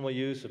to normal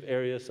use of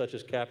areas such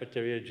as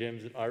cafeteria,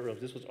 gyms, and art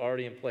rooms. This was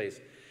already in place.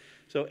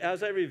 So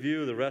as I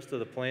review the rest of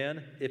the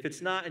plan, if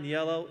it's not in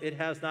yellow, it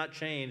has not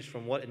changed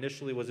from what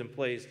initially was in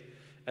place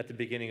at the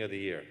beginning of the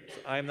year. So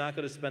I'm not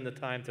going to spend the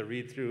time to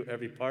read through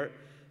every part.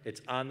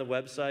 It's on the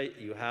website.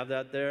 You have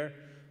that there.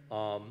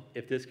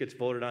 If this gets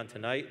voted on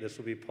tonight, this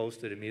will be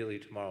posted immediately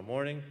tomorrow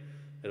morning.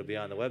 It'll be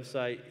on the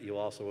website. You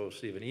also will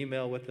receive an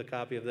email with a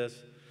copy of this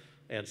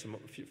and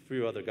a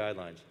few other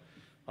guidelines.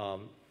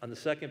 On the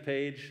second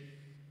page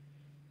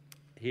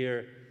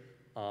here,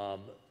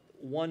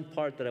 one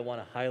part that I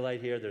want to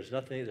highlight here, there's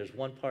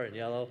one part in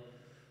yellow.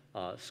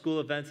 School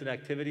events and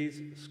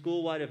activities.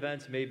 School-wide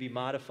events may be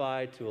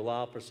modified to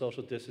allow for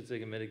social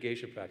distancing and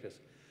mitigation practice.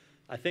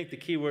 I think the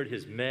key word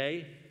is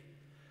may.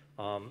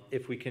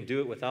 If we can do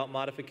it without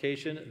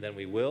modification, then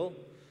we will.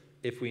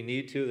 If we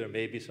need to, there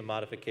may be some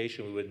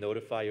modification. We would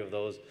notify you of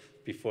those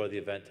before the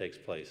event takes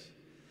place.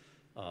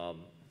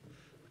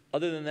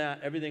 Other than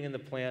that, everything in the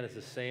plan is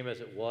the same as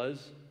it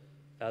was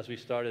as we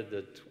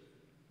started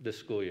this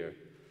school year.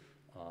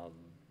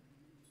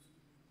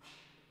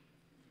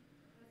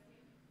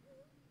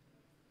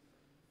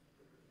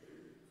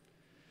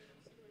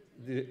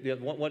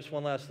 Just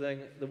one last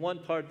thing. The one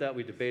part that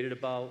we debated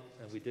about,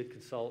 and we did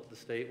consult the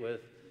state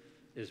with,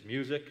 is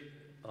music.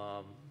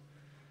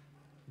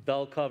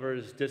 Bell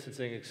covers,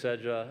 distancing, et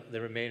cetera, they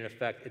remain in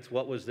effect. It's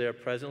what was there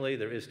presently.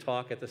 There is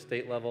talk at the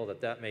state level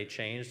that may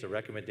change. The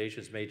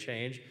recommendations may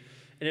change.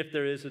 And if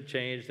there is a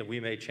change, then we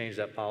may change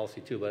that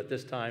policy too. But at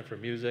this time, for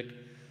music,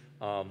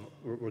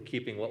 we're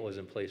keeping what was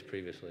in place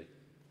previously.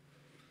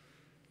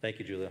 Thank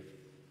you, Julia.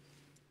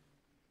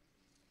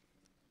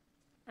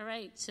 All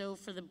right, so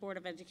for the Board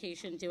of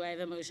Education, do I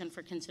have a motion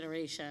for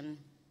consideration?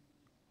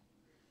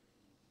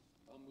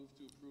 I'll move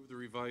to approve the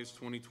revised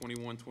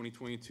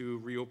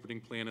 2021-2022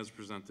 reopening plan as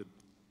presented.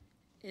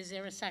 Is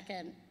there a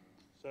second?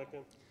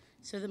 Second.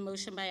 So the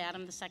motion by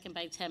Adam, the second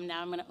by Tim.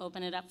 Now I'm going to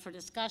open it up for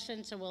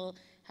discussion. So we'll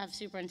have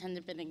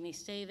Superintendent Benigni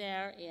stay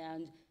there,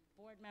 and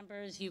board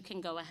members, you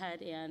can go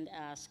ahead and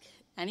ask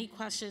any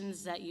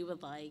questions that you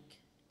would like.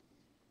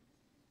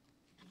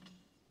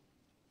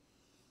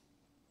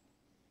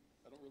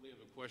 I don't really have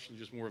a question,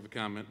 just more of a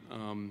comment.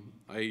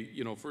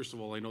 First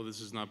of all, I know this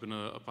has not been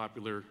a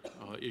popular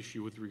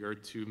issue with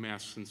regard to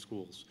masks in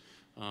schools.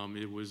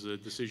 It was a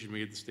decision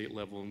made at the state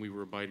level, and we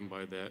were abiding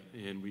by that,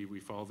 and we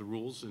follow the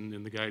rules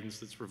and the guidance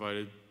that's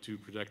provided to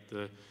protect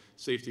the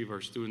safety of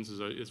our students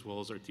as well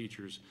as our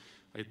teachers.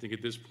 I think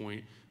at this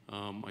point,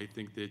 I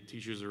think that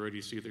teachers are ready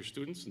to see their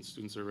students, and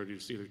students are ready to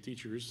see their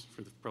teachers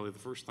for probably the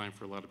first time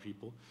for a lot of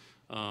people.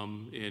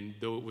 And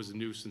though it was a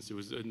nuisance, it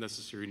was a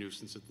necessary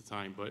nuisance at the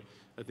time. But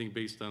I think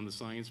based on the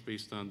science,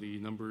 based on the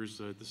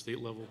numbers at the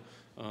state level,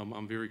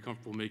 I'm very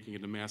comfortable making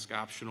it a mask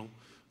optional.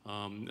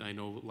 I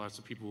know lots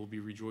of people will be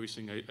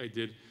rejoicing. I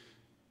did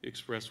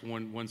express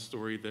one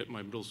story that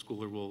my middle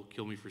schooler will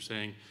kill me for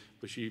saying,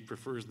 but she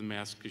prefers the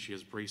mask because she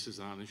has braces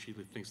on and she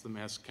thinks the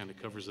mask kind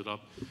of covers it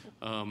up.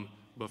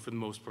 But for the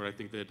most part, I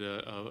think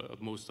that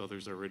most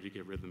others are ready to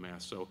get rid of the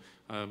mask. So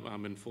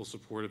I'm in full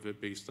support of it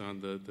based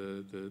on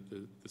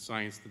the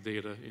science, the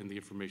data, and the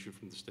information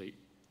from the state.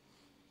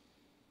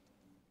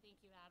 Thank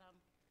you, Adam.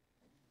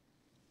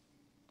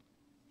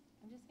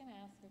 I'm just going to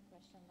ask a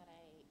question that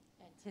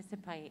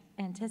I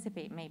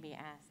anticipate may be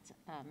asked,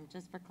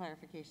 just for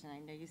clarification. I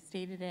know you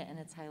stated it and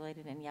it's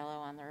highlighted in yellow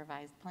on the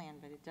revised plan,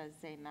 but it does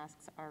say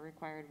masks are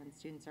required when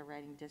students are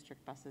riding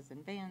district buses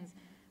and vans,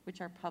 which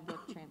are public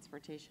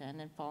transportation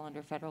and fall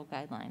under federal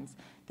guidelines.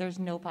 There's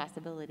no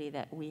possibility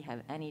that we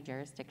have any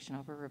jurisdiction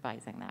over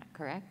revising that,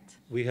 correct?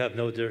 We have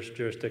no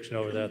jurisdiction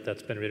over that.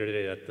 That's been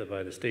reiterated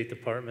by the State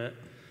Department,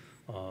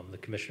 the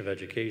Commissioner of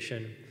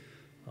Education.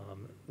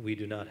 We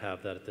do not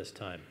have that at this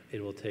time.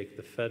 It will take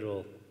the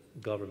federal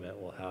government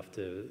will have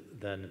to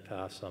then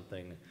pass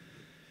something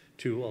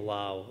to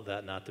allow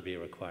that not to be a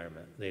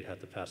requirement. They'd have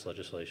to pass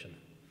legislation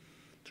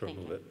to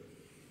remove it.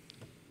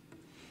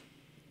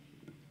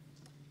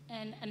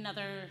 And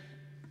another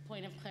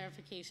point of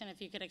clarification, if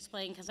you could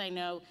explain, because I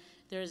know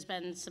there's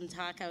been some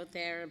talk out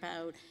there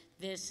about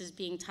this is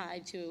being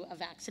tied to a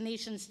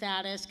vaccination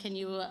status. Can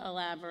you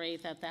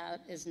elaborate that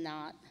that is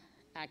not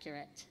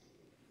accurate?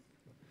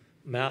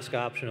 Mask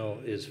optional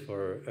is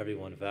for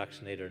everyone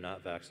vaccinated or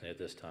not vaccinated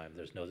this time.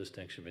 There's no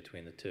distinction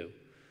between the two.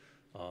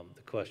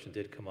 The question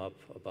did come up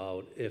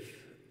about if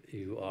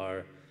you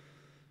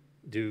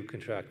do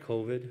contract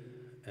COVID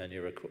and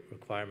your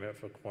requirement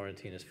for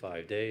quarantine is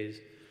 5 days.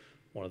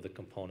 One of the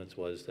components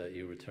was that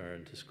you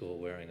return to school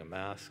wearing a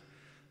mask.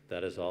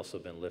 That has also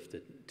been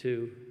lifted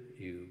too.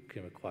 You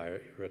can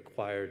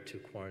required to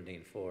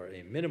quarantine for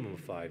a minimum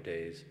of 5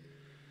 days,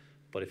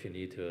 but if you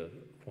need to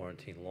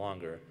quarantine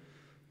longer,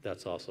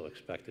 that's also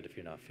expected if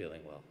you're not feeling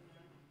well.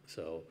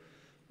 So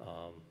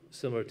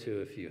similar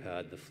to if you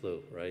had the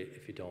flu, right?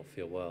 If you don't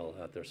feel well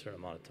after a certain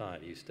amount of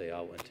time, you stay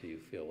out until you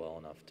feel well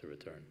enough to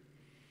return.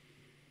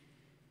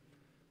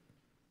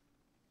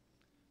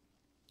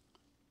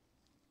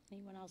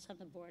 Anyone else on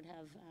the board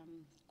have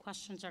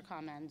questions or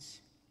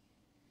comments?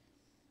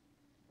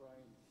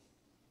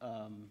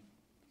 Brian,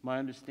 my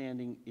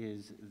understanding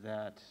is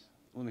that,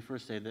 let me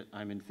first say that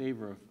I'm in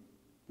favor of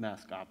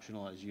mask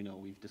optional. As you know,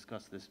 we've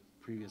discussed this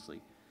previously.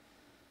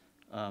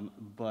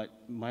 But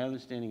my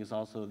understanding is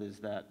also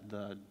that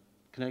the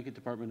Connecticut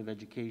Department of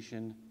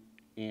Education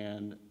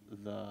and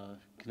the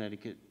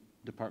Connecticut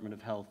Department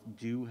of Health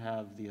do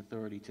have the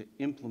authority to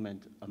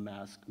implement a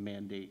mask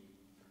mandate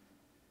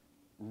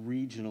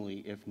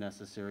regionally if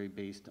necessary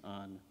based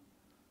on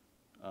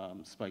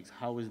spikes.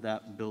 How is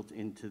that built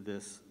into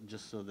this,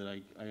 just so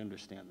that I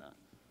understand that?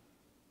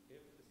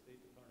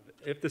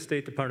 If the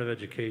State Department of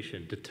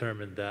Education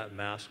determined that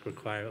mask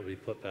requirement would be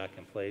put back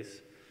in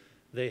place,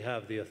 they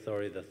have the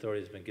authority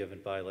has been given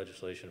by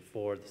legislation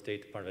for the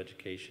State Department of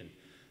Education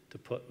to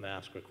put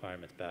mask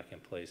requirements back in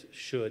place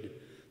should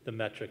the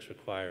metrics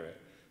require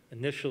it.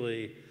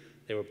 Initially,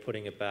 they were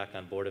putting it back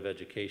on Board of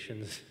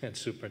Educations and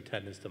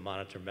superintendents to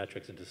monitor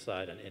metrics and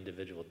decide on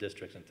individual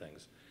districts and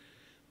things.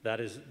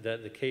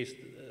 The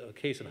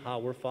case and how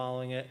we're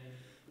following it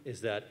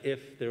is that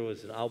if there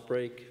was an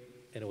outbreak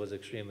and it was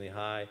extremely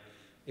high,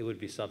 it would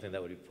be something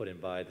that would be put in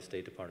by the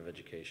State Department of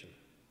Education.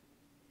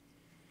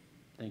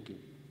 Thank you.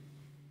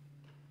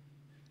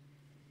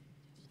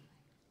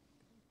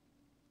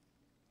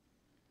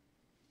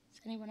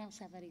 Does anyone else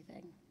have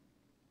anything?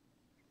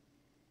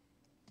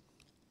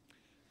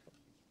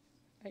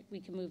 All right,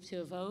 we can move to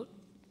a vote.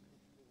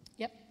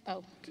 Yep.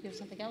 Oh, do you have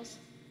something else?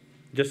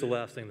 Just the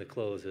last thing to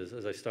close is,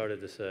 as I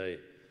started to say,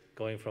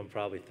 going from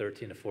probably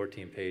 13 to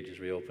 14 pages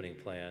reopening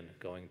plan,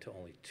 going to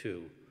only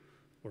 2,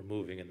 we're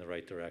moving in the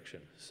right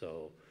direction.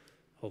 So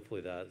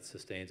hopefully that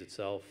sustains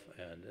itself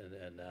and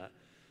that,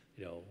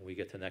 you know, when we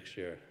get to next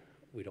year,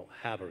 we don't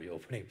have a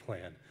reopening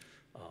plan.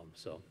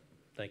 So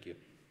thank you.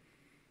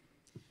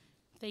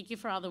 Thank you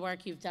for all the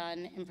work you've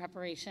done in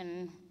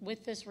preparation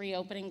with this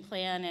reopening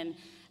plan and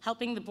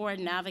helping the board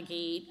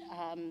navigate,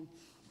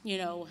 you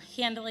know,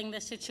 handling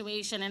this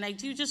situation. And I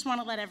do just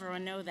want to let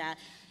everyone know that,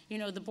 you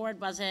know, the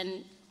board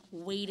wasn't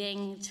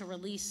waiting to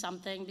release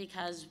something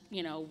because,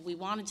 you know, we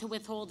wanted to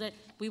withhold it.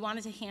 We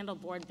wanted to handle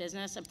board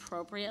business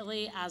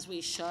appropriately as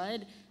we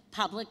should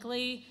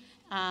publicly.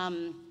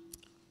 And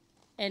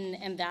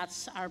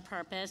that's our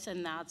purpose,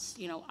 and that's,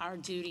 you know, our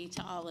duty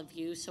to all of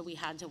you. So we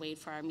had to wait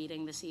for our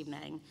meeting this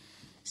evening.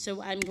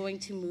 So I'm going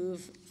to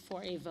move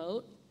for a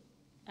vote.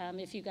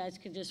 If you guys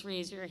could just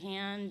raise your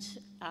hand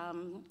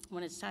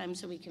when it's time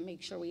so we can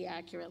make sure we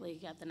accurately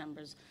get the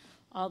numbers.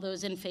 All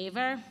those in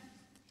favor?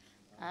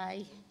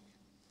 Aye.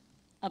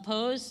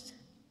 Opposed?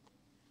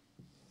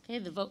 Okay,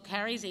 the vote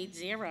carries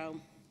 8-0.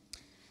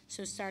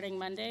 So starting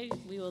Monday,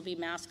 we will be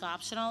mask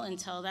optional.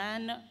 Until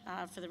then,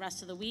 for the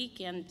rest of the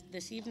week and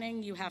this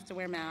evening, you have to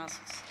wear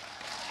masks.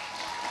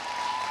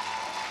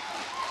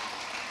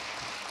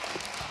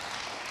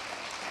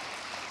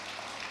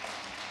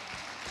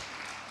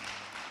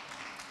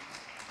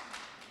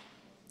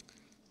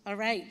 All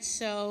right,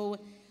 so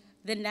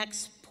the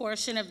next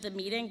portion of the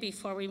meeting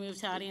before we move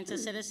to audience of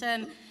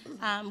citizen,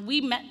 we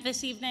met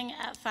this evening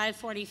at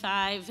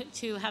 5:45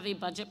 to have a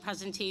budget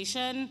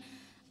presentation.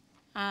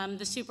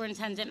 The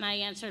superintendent and I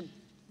answered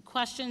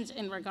questions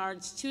in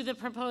regards to the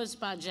proposed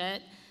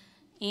budget,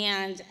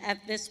 and at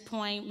this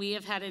point we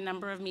have had a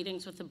number of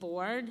meetings with the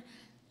board,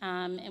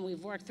 and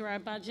we've worked through our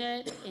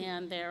budget,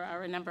 and there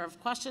are a number of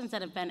questions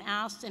that have been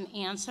asked and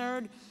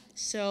answered.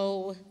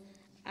 So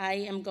I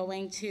am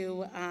going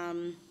to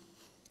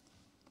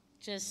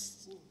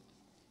just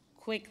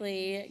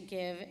quickly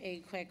give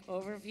a quick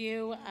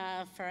overview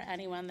for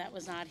anyone that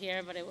was not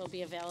here, but it will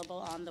be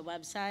available on the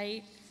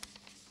website.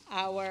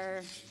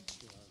 Our,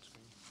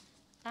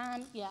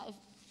 yeah,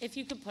 if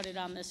you could put it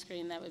on the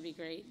screen, that would be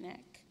great,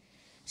 Nick.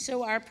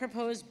 So our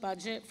proposed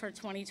budget for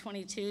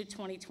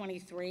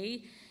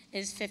 2022-2023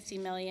 is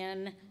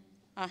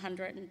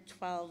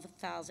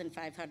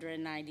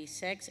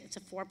 $50,112,596. It's a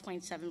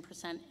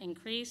 4.7%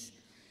 increase.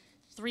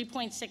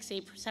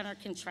 3.68% are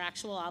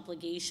contractual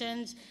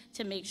obligations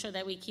to make sure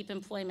that we keep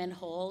employment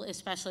whole,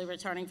 especially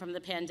returning from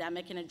the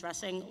pandemic and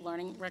addressing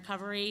learning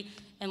recovery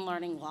and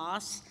learning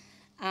loss.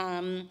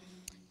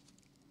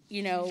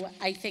 You know,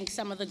 I think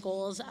some of the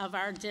goals of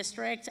our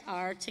district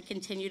are to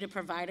continue to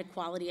provide a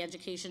quality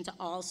education to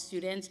all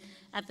students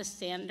at the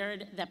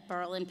standard that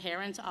Berlin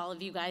parents, all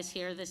of you guys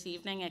here this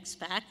evening,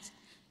 expect.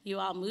 You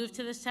all moved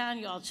to this town,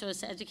 you all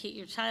chose to educate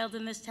your child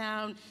in this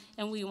town,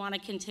 and we want to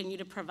continue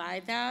to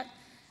provide that.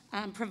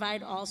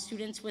 Provide all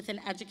students with an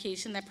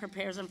education that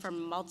prepares them for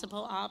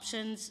multiple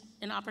options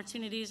and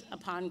opportunities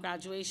upon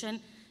graduation.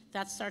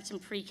 That starts in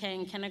pre-K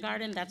and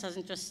kindergarten. That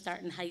doesn't just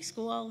start in high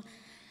school.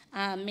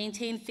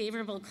 Maintain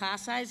favorable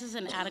class sizes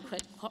and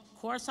adequate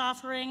course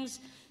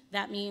offerings.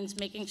 That means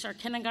making sure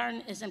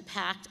kindergarten isn't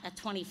packed at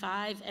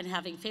 25 and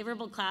having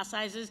favorable class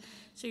sizes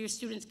so your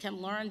students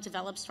can learn,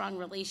 develop strong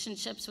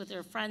relationships with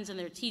their friends and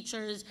their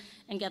teachers,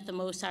 and get the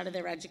most out of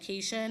their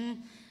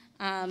education.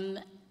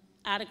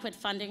 Adequate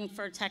funding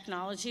for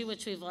technology,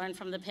 which we've learned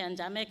from the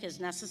pandemic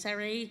is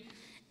necessary,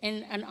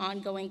 and an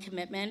ongoing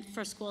commitment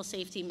for school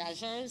safety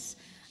measures.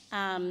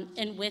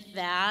 And with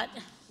that,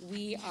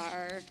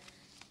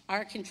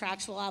 our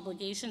contractual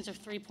obligations are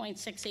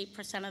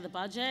 3.68% of the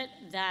budget.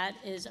 That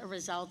is a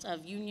result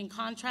of union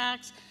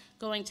contracts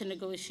going to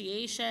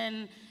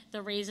negotiation.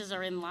 The raises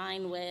are in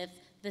line with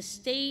the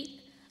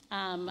state.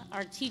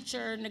 Our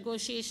teacher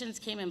negotiations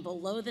came in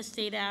below the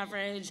state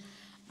average.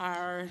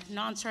 Our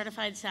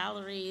non-certified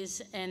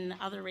salaries and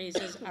other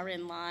raises are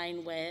in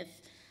line with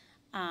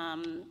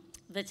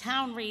the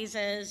town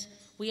raises.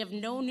 We have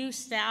no new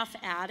staff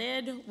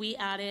added. We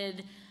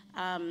added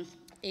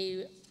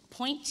a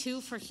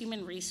 .2 for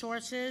human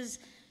resources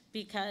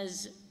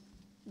because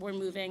we're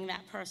moving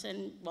that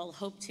person, we'll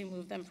hope to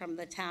move them from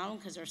the town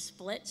because they're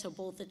split, so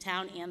both the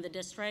town and the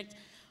district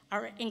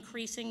are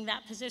increasing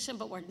that position,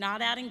 but we're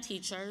not adding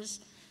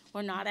teachers,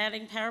 we're not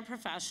adding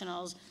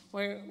paraprofessionals,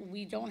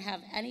 we don't have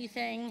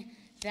anything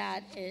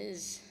that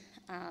is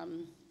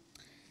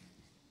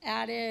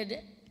added,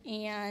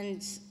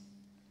 and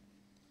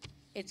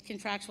it's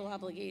contractual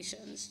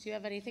obligations. Do you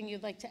have anything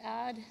you'd like to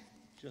add?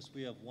 Just,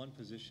 we have one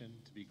position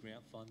to be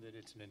grant funded.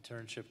 It's an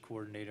internship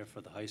coordinator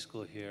for the high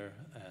school here,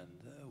 and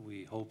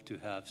we hope to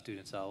have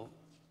students out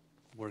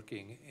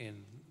working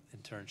in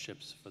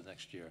internships for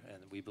next year,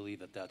 and we believe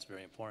that that's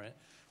very important.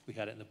 We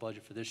had it in the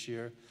budget for this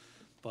year,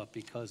 but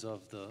because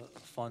of the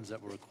funds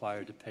that were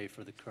required to pay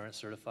for the current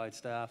certified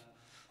staff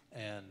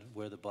and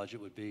where the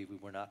budget would be, we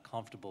were not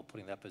comfortable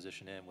putting that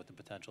position in with the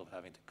potential of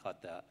having to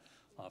cut that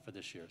for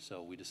this year.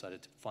 So we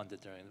decided to fund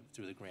it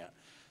through the grant.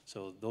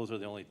 So those are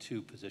the only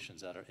two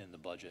positions that are in the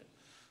budget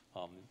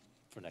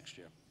for next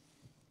year.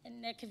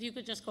 And Nick, if you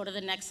could just go to the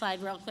next slide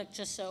real quick,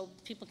 just so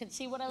people can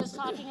see what I was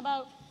talking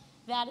about.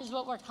 That is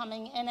what we're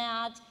coming in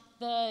at.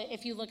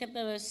 If you look at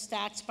the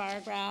stacked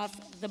bar graph,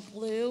 the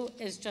blue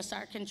is just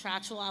our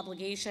contractual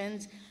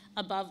obligations.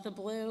 Above the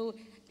blue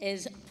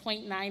is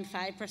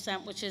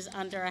 0.95%, which is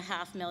under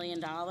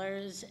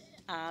 $500,000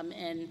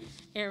 in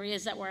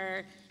areas that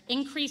we're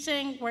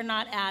increasing. We're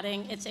not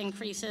adding, it's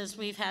increases.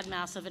 We've had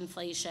massive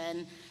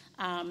inflation.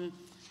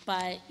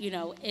 But, you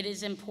know, it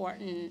is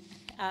important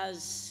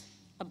as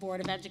a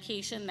Board of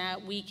Education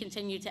that we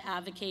continue to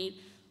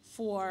advocate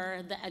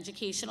for the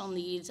educational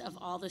needs of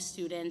all the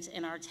students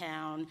in our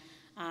town.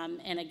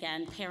 And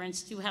again,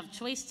 parents do have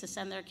choice to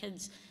send their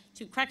kids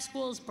to CREC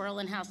schools.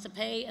 Berlin has to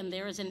pay, and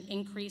there is an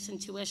increase in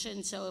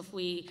tuition. So if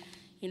we,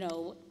 you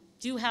know,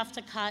 do have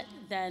to cut,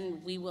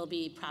 then we will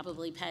be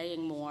probably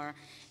paying more,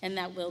 and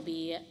that will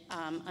be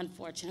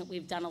unfortunate.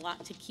 We've done a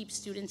lot to keep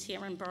students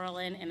here in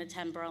Berlin and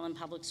attend Berlin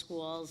public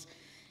schools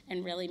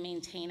and really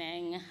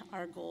maintaining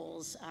our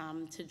goals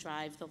to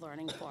drive the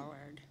learning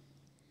forward.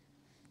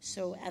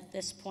 So at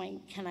this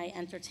point, can I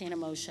entertain a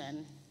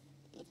motion?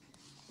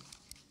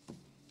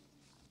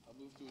 I'll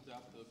move to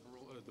adopt the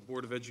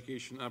Board of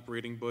Education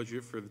operating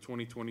budget for the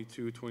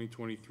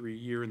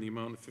 2022-2023 year in the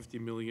amount of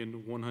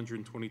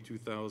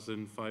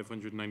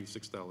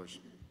 $50,122,596.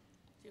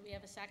 Do we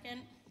have a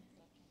second?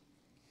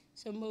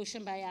 So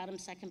motion by Adam,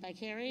 second by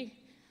Carrie.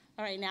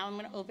 All right, now I'm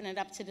going to open it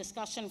up to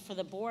discussion for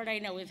the board. I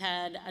know we've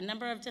had a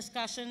number of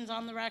discussions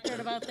on the record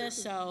about this,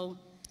 so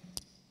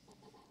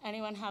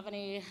anyone have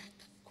any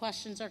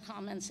questions or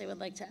comments they would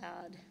like to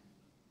add?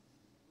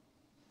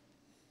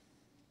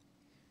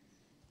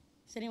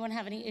 Does anyone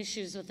have any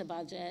issues with the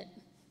budget?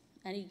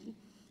 Any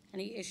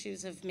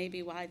issues of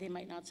maybe why they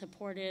might not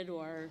support it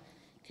or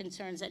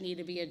concerns that need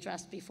to be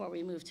addressed before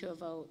we move to a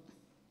vote?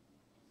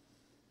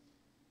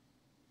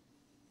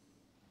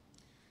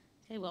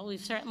 Okay, well,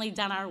 we've certainly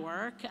done our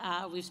work.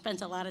 We've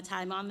spent a lot of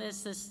time on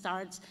this. This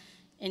starts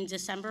in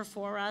December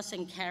for us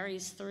and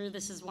carries through.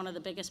 This is one of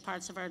the biggest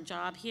parts of our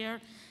job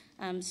here.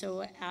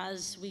 So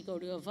as we go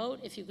to a vote,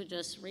 if you could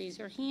just raise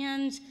your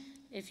hand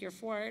if you're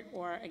for it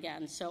or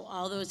against. So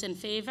all those in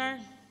favor?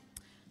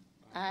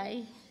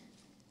 Aye.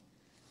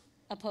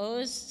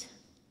 Opposed?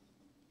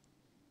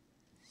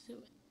 So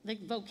the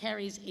vote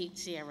carries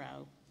 8-0.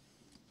 All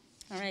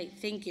right,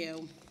 thank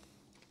you.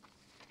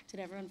 Did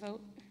everyone vote?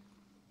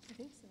 I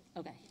think so.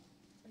 Okay.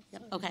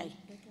 Yep, okay.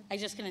 I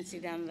just couldn't see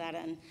down to that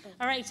end.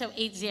 All right, so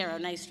 8-0,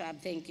 nice job,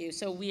 thank you.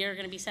 So we are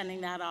gonna be sending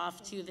that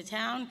off to the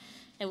town.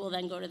 It will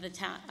then go to the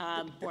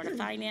town, Board of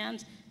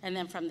Finance, and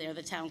then from there,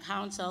 the Town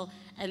Council.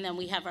 And then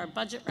we have our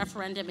budget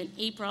referendum in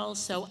April,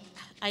 so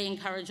I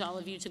encourage all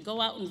of you to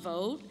go out and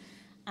vote.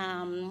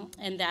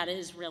 And that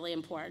is really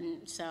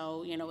important.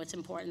 So, you know, it's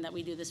important that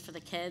we do this for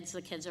the kids.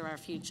 The kids are our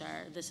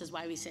future. This is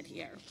why we sit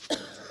here.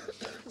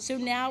 So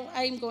now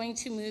I'm going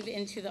to move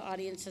into the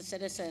audience of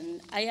citizen.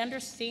 I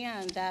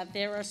understand that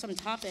there are some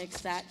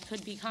topics that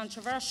could be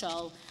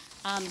controversial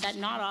that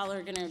not all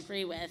are going to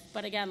agree with.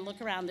 But again, look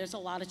around. There's a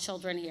lot of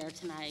children here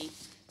tonight.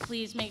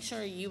 Please make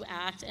sure you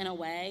act in a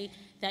way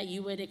that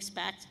you would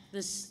expect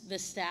the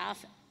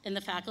staff and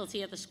the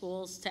faculty at the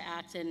schools to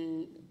act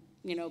and,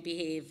 you know,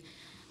 behave.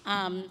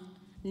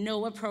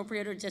 No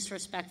appropriate or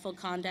disrespectful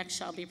conduct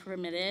shall be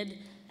permitted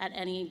at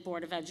any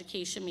Board of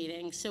Education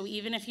meeting. So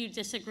even if you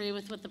disagree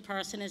with what the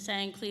person is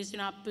saying, please do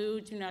not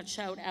boo, do not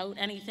shout out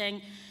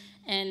anything.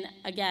 And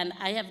again,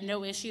 I have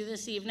no issue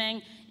this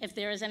evening. If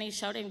there is any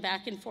shouting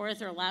back and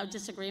forth or loud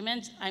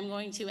disagreement, I'm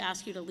going to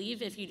ask you to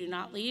leave. If you do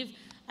not leave,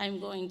 I'm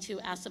going to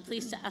ask the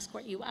police to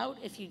escort you out.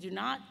 If you do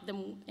not,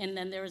 and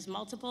then there is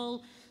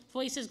multiple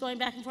voices going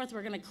back and forth,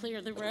 we're going to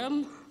clear the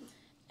room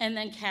and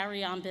then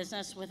carry on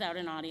business without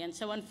an audience.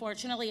 So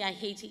unfortunately, I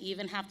hate to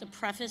even have to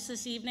preface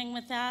this evening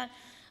with that.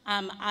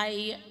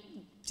 I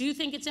do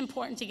think it's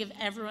important to give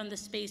everyone the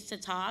space to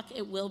talk.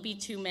 It will be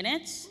 2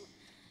 minutes.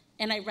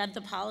 and I read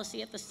the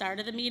policy at the start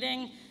of the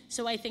meeting,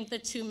 so I think the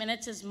 2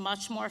 minutes is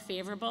much more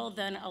favorable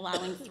than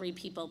allowing 3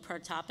 people per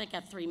topic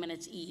at 3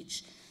 minutes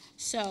each.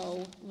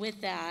 So with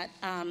that,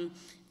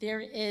 there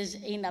is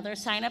another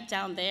sign up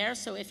down there,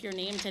 so if your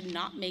name did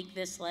not make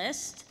this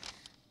list,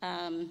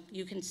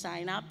 you can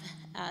sign up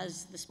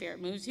as the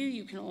Spirit moves you.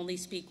 You can only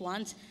speak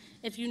once.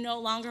 If you no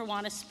longer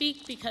want to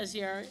speak because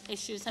your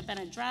issues have been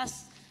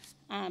addressed,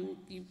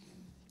 you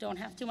don't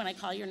have to when I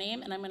call your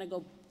name, and I'm going to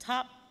go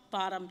top,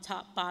 bottom,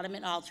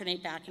 and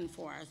alternate back and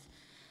forth.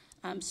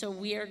 So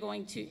we are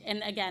going to,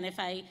 and again, if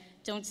I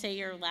don't say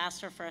your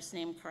last or first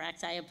name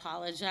correct, I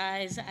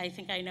apologize. I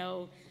think I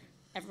know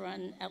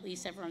everyone, at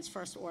least everyone's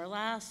first or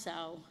last,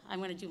 so I'm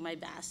going to do my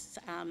best.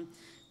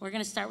 We're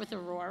going to start with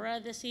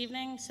Aurora this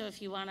evening, so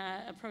if you want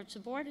to approach the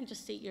board and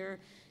just state your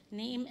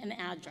name and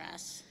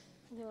address.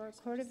 Aurora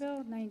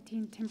Cordoville,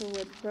 19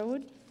 Timberwood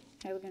Road.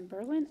 I live in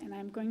Berlin, and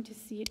I'm going to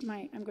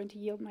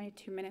yield my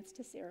 2 minutes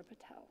to Sarah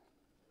Patel.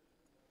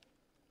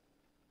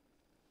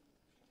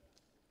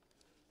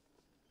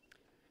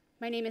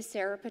 My name is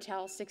Sarah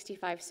Patel,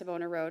 65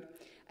 Sabona Road.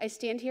 I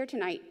stand here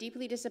tonight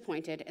deeply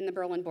disappointed in the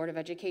Berlin Board of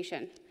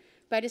Education.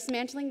 By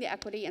dismantling the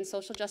Equity and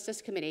Social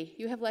Justice Committee,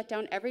 you have let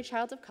down every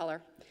child of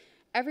color,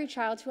 every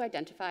child who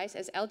identifies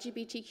as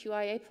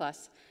LGBTQIA+,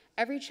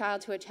 every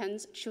child who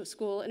attends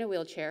school in a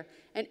wheelchair,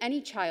 and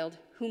any child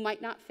who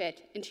might not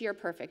fit into your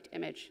perfect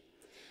image.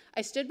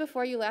 I stood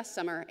before you last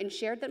summer and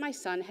shared that my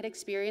son had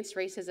experienced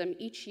racism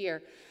each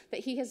year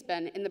that he has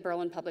been in the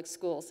Berlin Public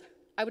Schools.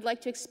 I would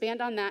like to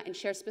expand on that and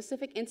share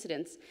specific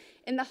incidents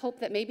in the hope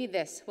that maybe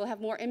this will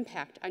have more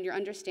impact on your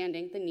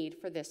understanding the need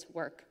for this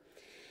work.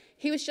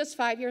 He was just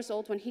 5 years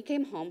old when he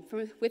came home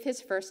with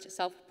his first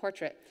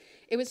self-portrait.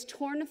 It was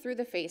torn through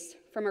the face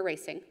from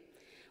erasing.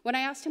 When I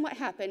asked him what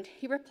happened,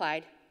 he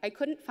replied, "I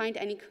couldn't find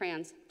any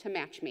crayons to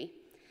match me."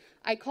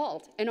 I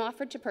called and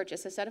offered to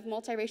purchase a set of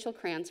multiracial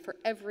crayons for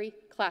every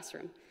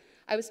classroom.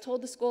 I was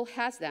told the school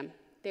has them.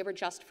 They were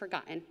just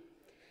forgotten.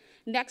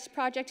 Next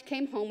project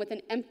came home with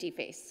an empty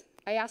face.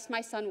 I asked my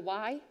son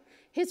why.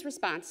 His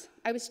response,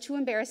 "I was too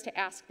embarrassed to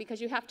ask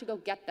because you have to go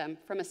get them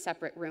from a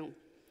separate room."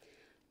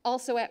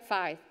 Also at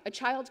 5, a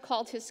child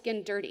called his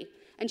skin dirty,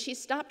 and she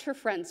stopped her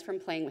friends from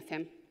playing with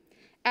him.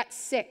 At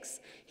 6,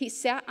 he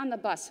sat on the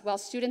bus while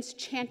students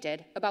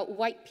chanted about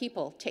white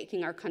people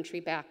taking our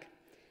country back.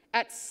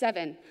 At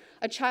 7,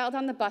 a child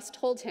on the bus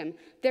told him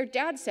their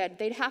dad said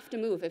they'd have to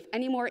move if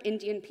any more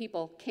Indian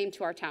people came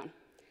to our town.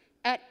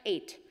 At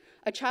 8,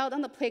 a child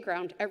on the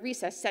playground at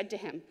recess said to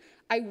him,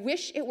 "I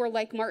wish it were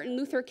like Martin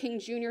Luther King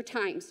Jr.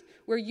 times,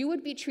 where you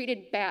would be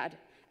treated bad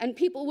and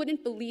people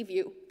wouldn't believe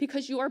you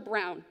because you are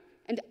brown,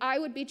 and I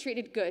would be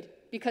treated good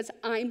because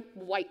I'm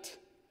white."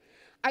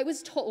 I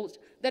was told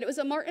that it was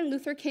a Martin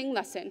Luther King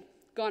lesson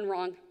gone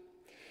wrong.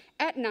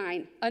 At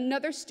 9,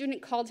 another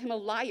student called him a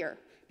liar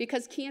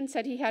because Kian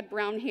said he had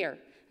brown hair,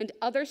 and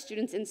other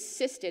students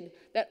insisted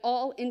that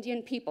all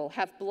Indian people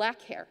have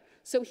black hair,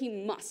 so he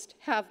must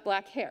have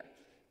black hair.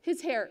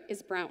 His hair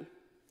is brown.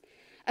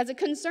 As a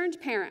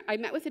concerned parent, I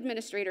met with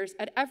administrators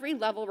at every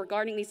level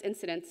regarding these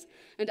incidents,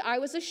 and I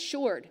was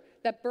assured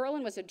that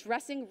Berlin was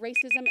addressing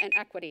racism and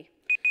equity.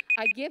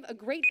 I give a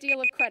great deal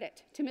of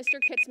credit to Mr.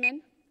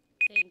 Kitzman.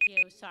 Thank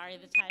you. Sorry,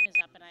 the time is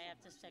up and I have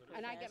to stick with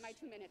And this. I get my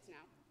 2 minutes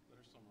now.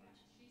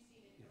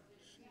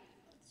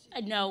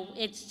 No,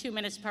 it's 2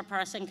 minutes per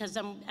person because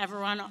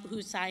everyone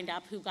who signed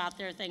up, who got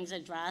their things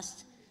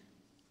addressed.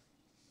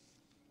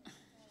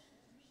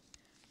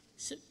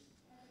 So,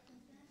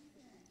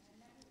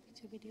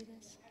 did we do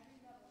this?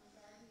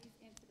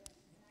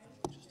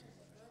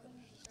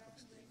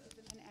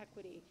 And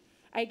equity.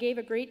 I gave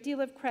a great deal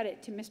of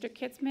credit to Mr.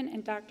 Kitzman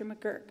and Dr.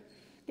 McGurk.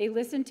 They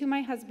listened to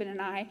my husband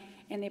and I,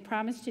 and they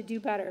promised to do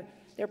better.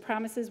 Their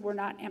promises were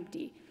not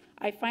empty.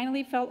 I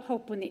finally felt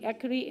hope when the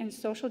Equity and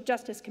Social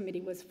Justice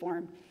Committee was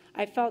formed.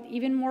 I felt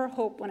even more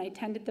hope when I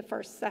attended the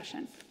first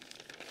session.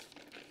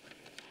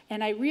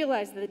 And I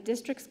realized that the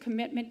district's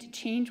commitment to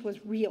change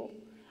was real.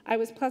 I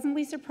was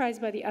pleasantly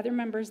surprised by the other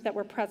members that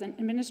were present: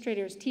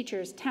 administrators,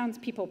 teachers,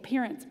 townspeople,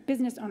 parents,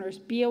 business owners,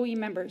 BOE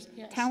members,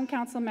 Yes. town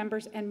council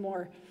members, and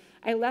more.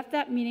 I left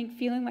that meeting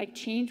feeling like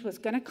change was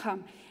going to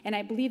come, and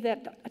I believe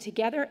that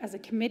together as a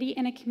committee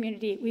and a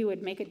community, we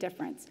would make a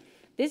difference.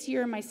 This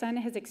year, my son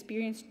has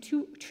experienced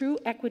true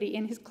equity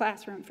in his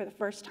classroom for the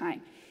first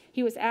time.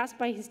 He was asked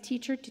by his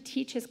teacher to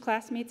teach his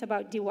classmates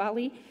about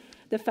Diwali,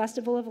 the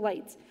Festival of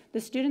Lights.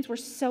 The students were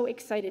so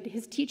excited.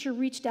 His teacher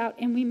reached out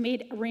and we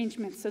made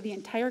arrangements so the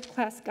entire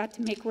class got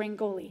to make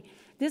rangoli.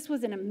 This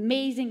was an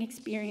amazing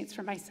experience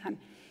for my son.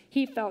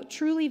 He felt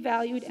truly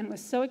valued and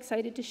was so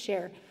excited to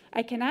share.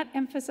 I cannot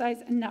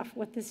emphasize enough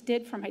what this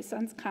did for my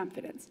son's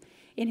confidence.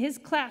 In his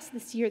class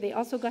this year, they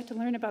also got to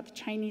learn about the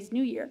Chinese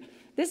New Year.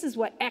 This is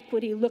what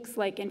equity looks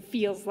like and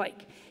feels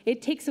like.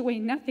 It takes away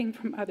nothing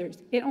from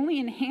others. It only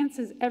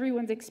enhances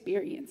everyone's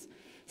experience.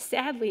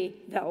 Sadly,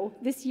 though,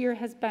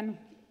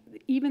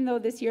 even though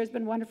this year has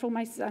been wonderful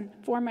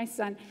for my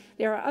son,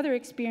 there are other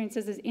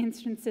experiences as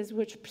instances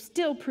which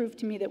still prove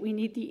to me that we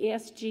need the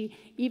ESG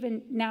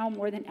even now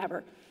more than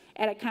ever.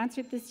 At a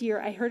concert this year,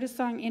 I heard a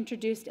song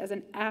introduced as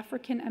an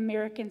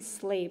African-American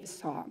slave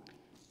song.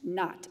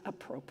 Not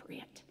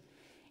appropriate.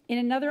 In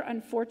another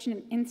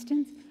unfortunate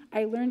instance,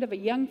 I learned of a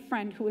young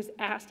friend who was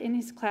asked in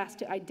his class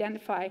to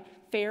identify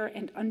fair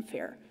and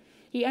unfair.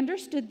 He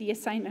understood the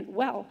assignment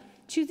well,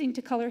 choosing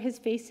to color his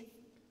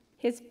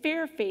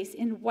fair face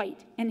in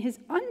white and his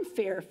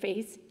unfair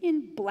face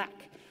in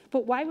black.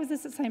 But why was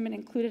this assignment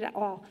included at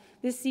all?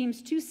 This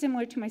seems too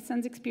similar to my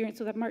son's experience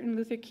with a Martin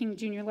Luther King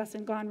Jr.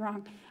 lesson gone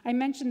wrong. I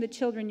mentioned the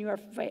children you are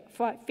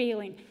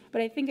failing,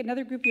 but I think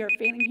another group you are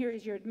failing here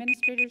is your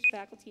administrators,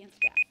 faculty, and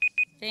staff.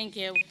 Thank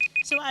you.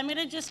 So I'm going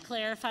to just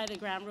clarify the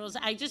ground rules.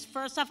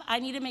 First off, I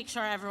need to make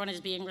sure everyone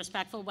is being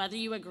respectful, whether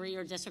you agree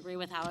or disagree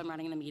with how I'm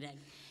running the meeting,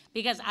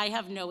 because I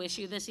have no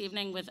issue this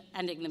evening with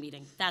ending the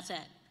meeting. That's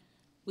it.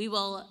 We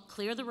will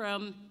clear the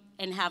room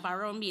and have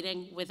our own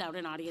meeting without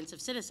an audience of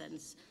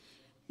citizens.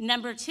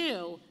 Number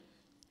two,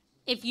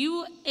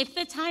 if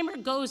the timer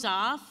goes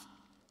off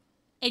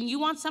and you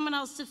want someone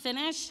else to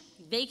finish,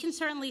 they can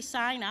certainly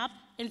sign up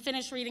and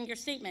finish reading your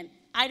statement.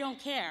 I don't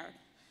care.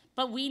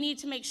 But we need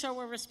to make sure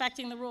we're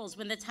respecting the rules.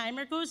 When the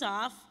timer goes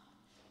off,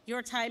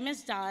 your time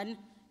is done.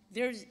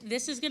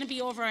 This is going to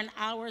be over an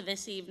hour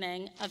this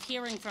evening of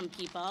hearing from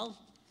people.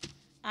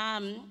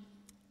 And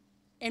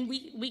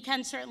we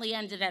can certainly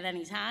end it at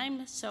any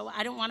time, so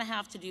I don't want to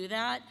have to do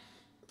that.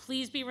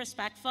 Please be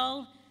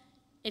respectful.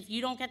 If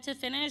you don't get to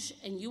finish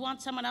and you want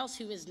someone else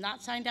who is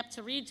not signed up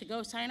to read to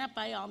go sign up,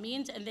 by all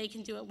means, and they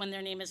can do it when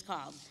their name is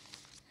called.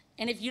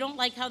 And if you don't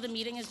like how the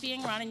meeting is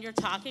being run and you're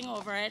talking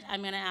over it,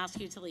 I'm going to ask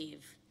you to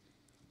leave.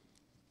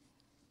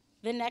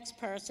 The next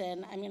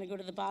person, I'm going to go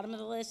to the bottom of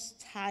the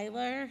list,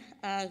 Tyler,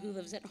 who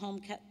lives at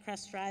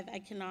Homecrest Drive. I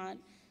cannot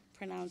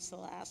pronounce the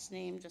last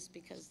name just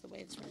because the way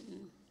it's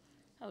written.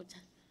 Oh,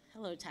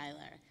 hello,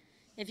 Tyler.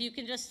 If you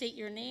can just state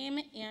your name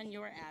and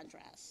your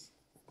address.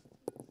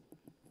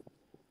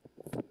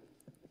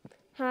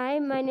 Hi,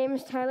 my name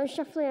is Tyler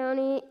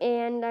Schiafleoni,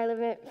 and I live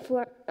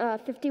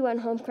at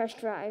 51 Homecrest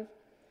Drive.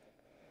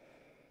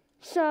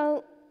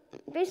 So,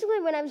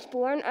 basically, when I was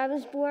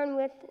born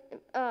with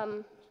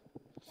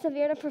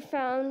severe to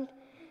profound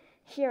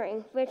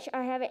hearing, which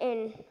I have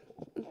in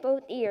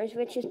both ears,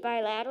 which is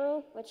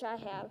bilateral, which I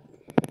have.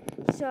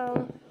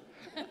 So,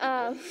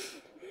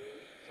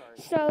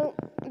 so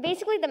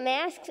basically, the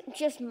mask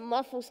just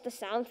muffles the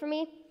sound for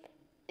me,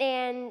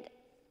 and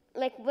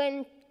like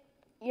when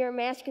your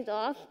mask is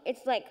off,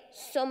 it's like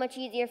so much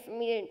easier for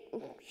me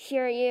to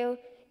hear you,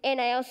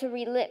 and I also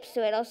read lips,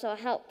 so it also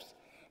helps.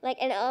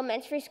 Like in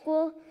elementary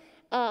school,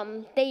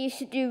 they used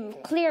to do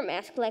clear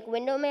masks, like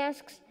window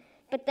masks,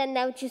 but then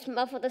that would just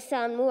muffle the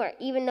sound more,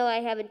 even though I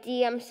have a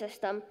DM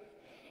system,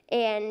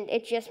 and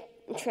it just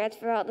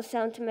transfers all the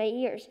sound to my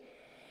ears.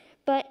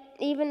 But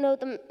even though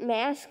the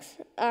masks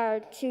are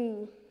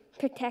to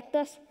protect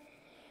us,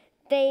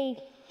 they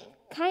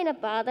kind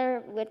of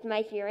bother with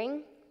my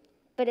hearing,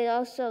 but it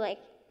also like,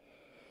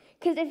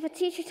 because if a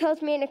teacher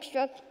tells me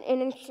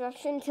an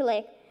instruction to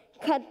like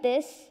cut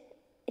this,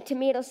 to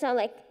me it'll sound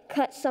like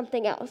cut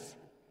something else.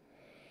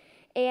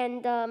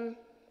 And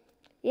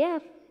yeah,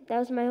 that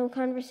was my whole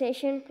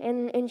conversation,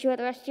 and enjoy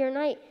the rest of your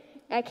night.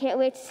 I can't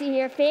wait to see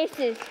your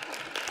faces.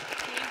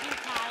 Thank you,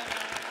 Tyler.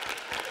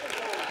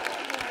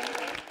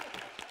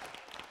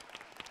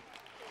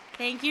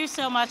 Thank you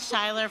so much,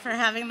 Tyler, for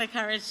having the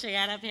courage to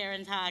get up here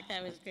and talk.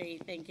 That was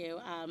great. Thank you.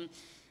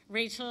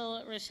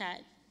 Rachel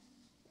Rochette.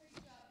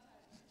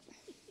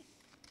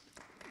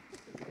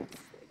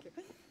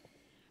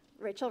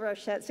 Rachel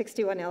Rochette,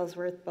 61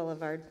 Ellsworth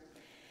Boulevard.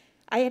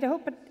 I had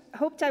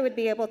hoped I would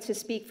be able to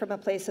speak from a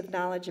place of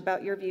knowledge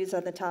about your views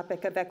on the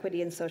topic of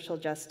equity and social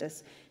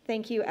justice.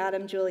 Thank you,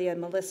 Adam, Julia, and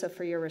Melissa,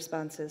 for your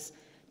responses.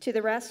 To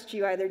the rest,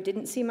 you either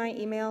didn't see my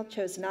email,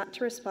 chose not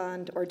to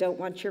respond, or don't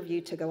want your view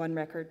to go on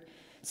record.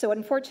 So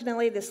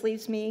unfortunately, this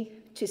leaves me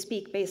to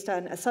speak based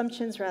on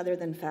assumptions rather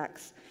than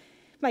facts.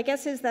 My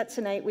guess is that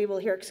tonight we will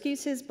hear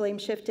excuses, blame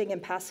shifting,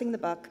 and passing the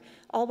buck,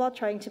 all while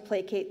trying to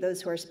placate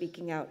those who are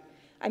speaking out.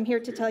 I'm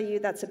here to tell you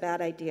that's a bad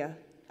idea.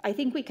 I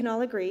think we can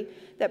all agree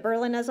that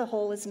Berlin as a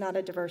whole is not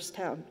a diverse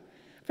town.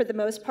 For the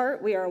most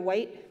part, we are a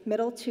white,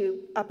 middle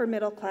to upper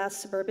middle class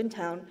suburban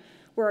town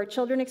where our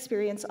children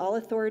experience all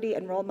authority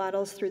and role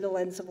models through the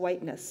lens of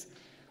whiteness.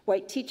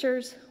 White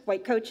teachers,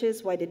 white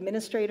coaches, white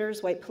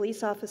administrators, white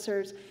police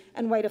officers,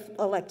 and white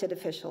elected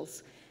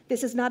officials.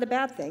 This is not a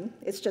bad thing,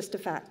 it's just a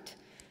fact.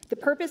 The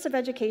purpose of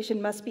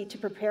education must be to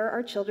prepare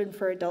our children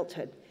for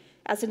adulthood.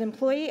 As an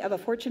employee of a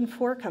Fortune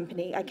 4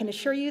 company, I can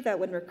assure you that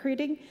when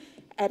recruiting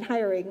and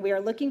hiring, we are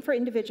looking for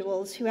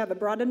individuals who have a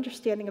broad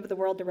understanding of the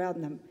world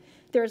around them.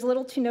 There is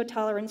little to no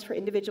tolerance for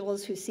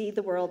individuals who see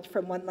the world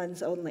from one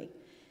lens only.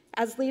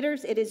 As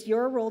leaders, it is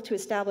your role to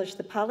establish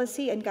the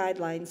policy and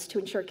guidelines to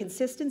ensure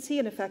consistency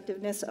and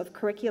effectiveness of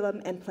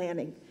curriculum and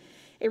planning.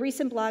 A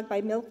recent blog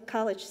by Milk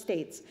College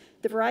states,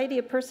 "The variety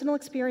of personal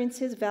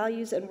experiences,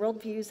 values, and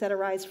worldviews that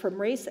arise from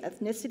race,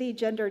 ethnicity,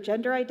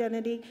 gender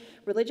identity,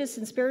 religious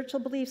and spiritual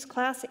beliefs,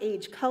 class,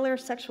 age, color,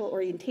 sexual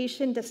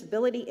orientation,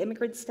 disability,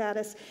 immigrant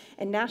status,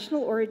 and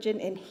national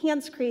origin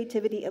enhance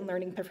creativity and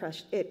learning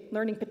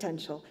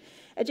potential.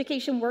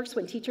 Education works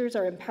when teachers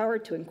are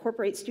empowered to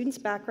incorporate students'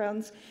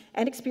 backgrounds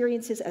and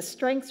experiences as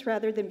strengths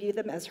rather than view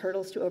them as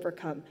hurdles to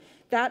overcome.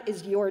 That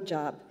is your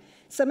job."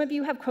 Some of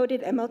you have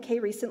quoted MLK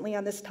recently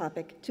on this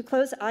topic. To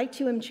close, I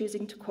too am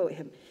choosing to quote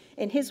him.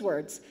 In his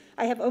words,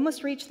 "I have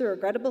almost reached the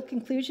regrettable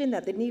conclusion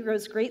that the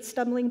Negro's great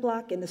stumbling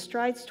block in the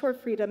strides toward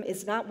freedom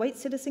is not white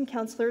citizen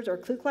counselors or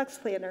Ku Klux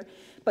Klaner,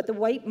 but the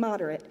white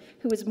moderate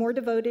who is more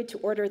devoted to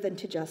order than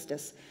to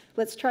justice.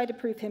 Let's try to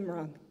prove him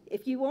wrong.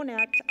 If you won't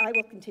act, I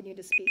will continue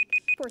to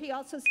speak." For he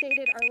also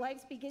stated, "Our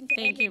lives begin to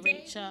Thank end you, the day."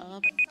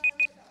 Rachel.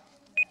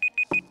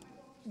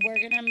 We're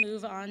gonna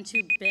move on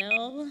to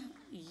Bill.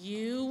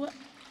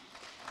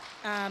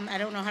 I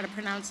don't know how to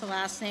pronounce the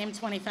last name,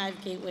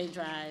 25 Gateway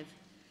Drive.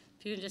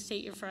 If you can just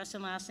state your first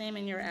and last name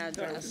and your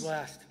address.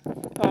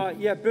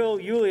 Yeah, Bill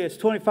Julius,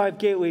 25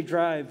 Gateway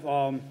Drive.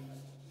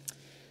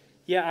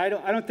 Yeah, I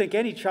don't think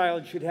any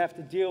child should have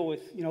to deal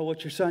with,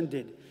 what your son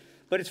did.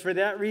 But it's for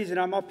that reason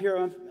I'm up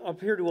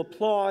here to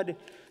applaud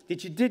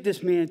that you did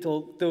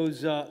dismantle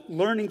those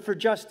learning for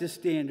justice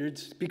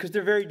standards, because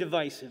they're very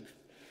divisive.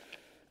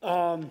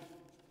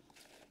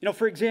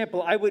 For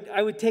example, I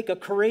would take a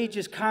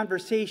courageous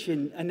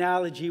conversation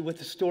analogy with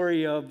the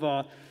story of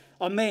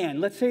a man.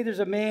 Let's say there's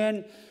a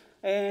man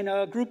and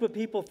a group of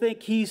people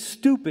think he's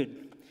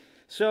stupid.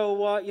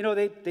 So,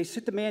 they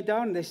sit the man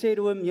down and they say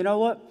to him, "You know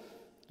what?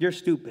 You're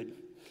stupid."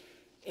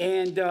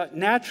 And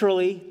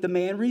naturally, the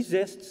man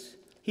resists.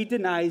 He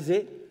denies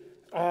it.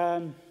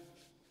 Who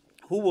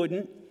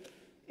wouldn't?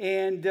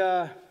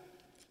 And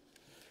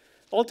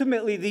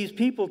ultimately, these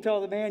people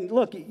tell the man,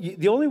 "Look,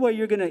 the only way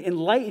you're going to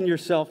enlighten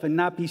yourself and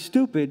not be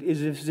stupid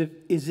is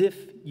if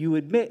you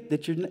admit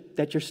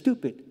that you're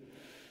stupid,"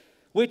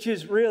 which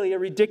is really a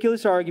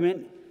ridiculous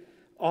argument.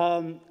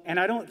 And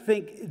I don't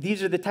think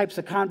these are the types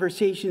of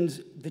conversations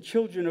the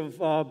children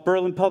of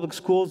Berlin Public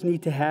Schools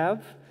need to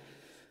have.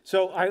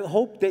 So I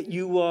hope that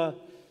you,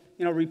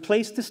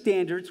 replace the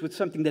standards with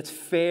something that's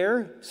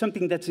fair,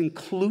 something that's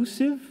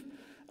inclusive.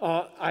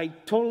 I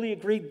totally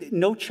agree that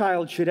no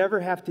child should ever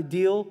have to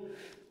deal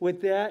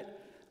with that.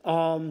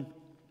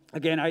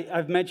 Again,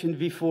 I've mentioned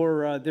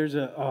before, there's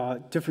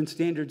different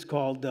standards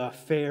called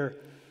FAIR.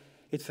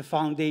 It's the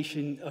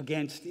Foundation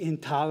Against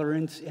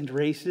Intolerance and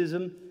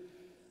Racism.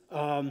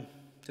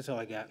 That's all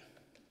I got.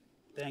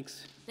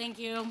 Thanks. Thank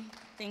you.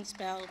 Thanks,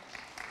 Bill.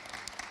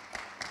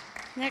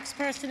 Next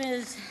person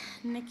is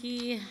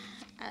Nikki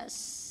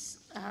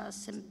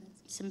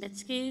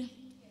Simbitsky.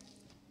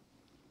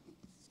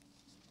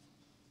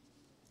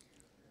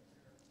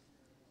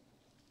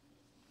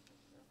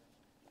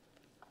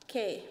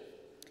 Okay.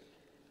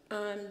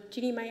 Do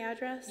you need my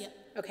address? Yep.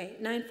 Okay,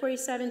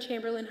 947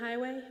 Chamberlain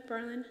Highway,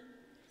 Berlin.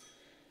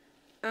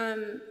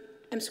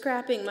 I'm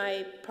scrapping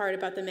my part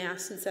about the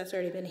mask since that's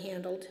already been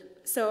handled.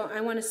 So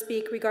I want to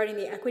speak regarding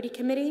the Equity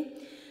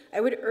Committee. I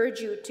would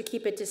urge you to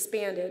keep it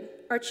disbanded.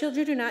 Our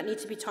children do not need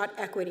to be taught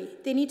equity.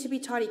 They need to be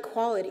taught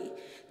equality.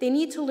 They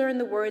need to learn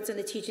the words and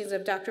the teachings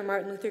of Dr.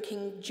 Martin Luther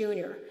King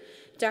Jr.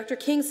 Dr.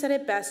 King said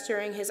it best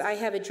during his I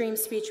Have a Dream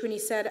speech when he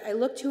said, "I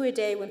look to a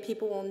day when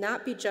people will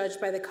not be judged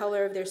by the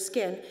color of their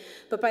skin,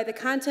 but by the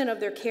content of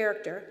their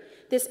character."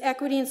 This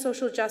Equity and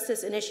Social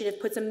Justice Initiative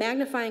puts a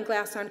magnifying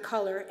glass on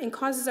color and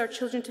causes our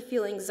children to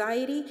feel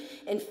anxiety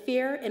and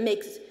fear and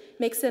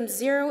makes them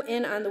zero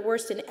in on the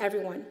worst in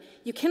everyone.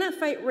 You cannot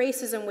fight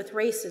racism with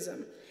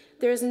racism.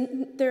 This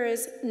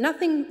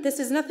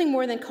is nothing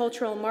more than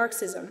cultural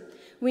Marxism.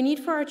 We need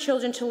for our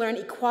children to learn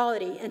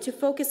equality and to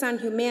focus on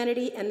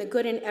humanity and the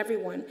good in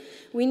everyone.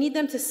 We need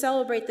them to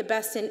celebrate the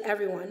best in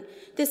everyone.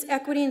 This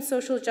Equity and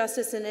Social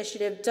Justice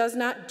Initiative does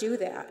not do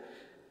that.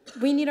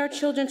 We need our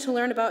children to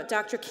learn about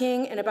Dr.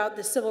 King and about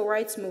the Civil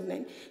Rights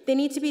Movement. They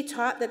need to be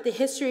taught that the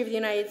history of the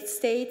United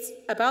States,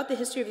 about the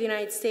history of the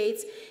United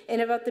States,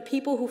 and about the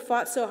people who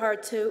fought so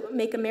hard to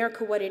make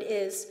America what it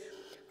is.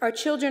 Our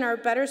children are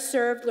better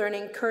served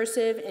learning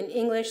cursive and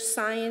English,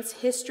 science,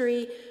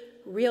 history,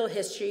 real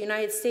history,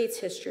 United States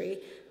history,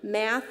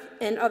 math,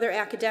 and other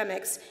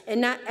academics, and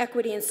not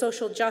equity and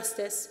social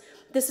justice.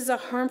 This is a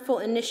harmful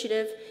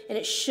initiative, and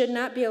it should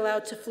not be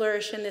allowed to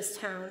flourish in this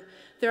town.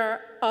 There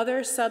are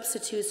other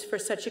substitutes for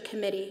such a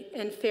committee,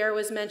 and FAIR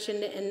was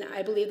mentioned, and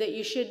I believe that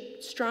you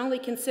should strongly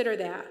consider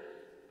that.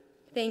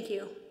 Thank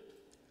you.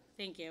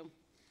 Thank you.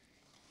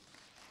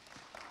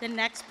 The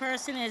next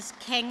person is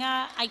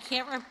Kenga. I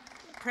can't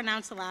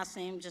pronounce the last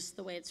name just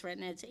the way it's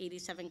written. It's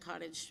 87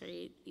 Cottage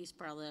Street, East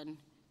Berlin.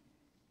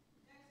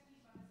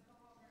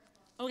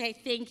 Okay,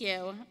 thank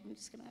you. I'm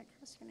just going to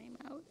cross your name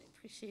out. I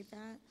appreciate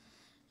that.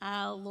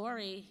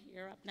 Lori,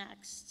 you're up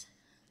next.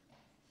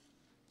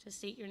 Just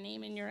state your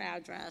name and your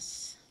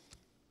address.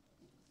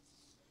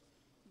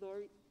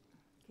 Lori,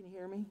 can you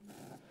hear me?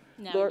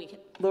 No, we can.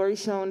 Lori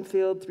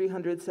Schoenfield,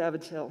 300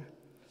 Savage Hill.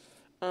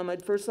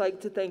 I'd first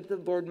like to thank the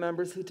board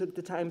members who took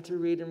the time to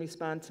read and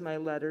respond to my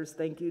letters.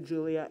 Thank you,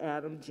 Julia,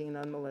 Adam,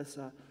 Gina, and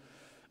Melissa.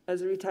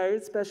 As a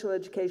retired special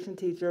education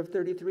teacher of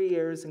 33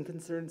 years and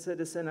concerned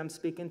citizen, I'm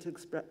speaking to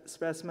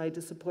express my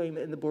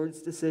disappointment in the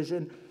board's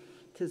decision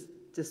to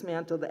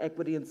dismantle the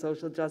Equity and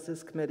Social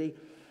Justice Committee,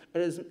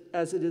 as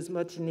it is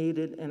much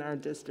needed in our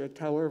district,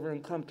 however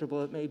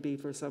uncomfortable it may be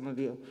for some of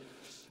you.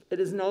 It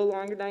is no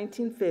longer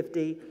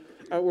 1950.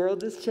 Our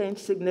world has changed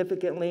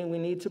significantly, and we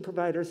need to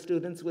provide our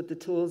students with the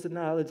tools and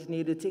knowledge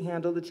needed to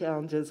handle the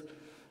challenges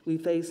we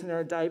face in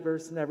our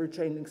diverse and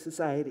ever-changing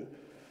society.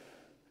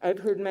 I've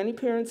heard many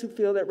parents who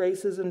feel that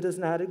racism does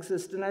not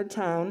exist in our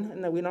town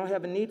and that we don't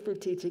have a need for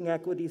teaching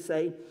equity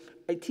say,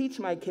 I teach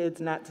my kids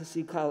not to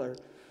see color.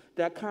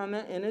 That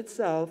comment in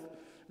itself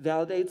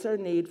validates our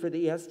need for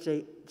the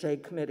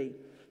ESJ committee.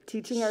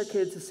 Teaching our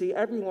kids to see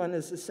everyone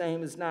as the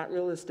same is not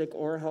realistic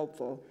or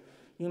helpful.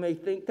 You may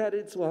think that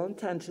it's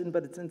well-intentioned,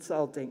 but it's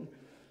insulting.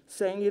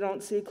 Saying you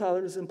don't see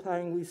color is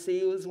implying we see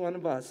you as one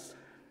of us.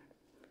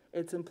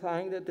 It's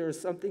implying that there is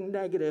something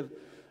negative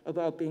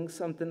about being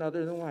something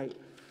other than white.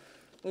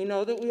 We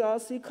know that we all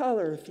see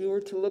color. If you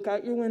were to look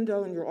out your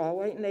window in your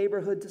all-white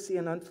neighborhood to see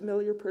an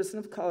unfamiliar person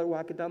of color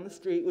walking down the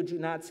street, would you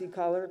not see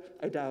color?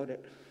 I doubt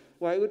it.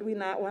 Why would we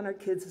not want our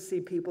kids to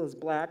see people as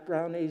black,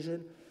 brown,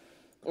 Asian,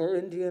 or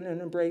Indian and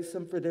embrace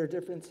them for their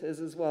differences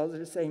as well as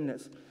their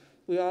sameness?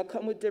 We all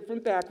come with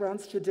different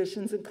backgrounds,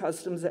 traditions, and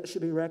customs that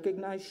should be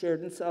recognized,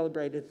 shared, and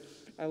celebrated.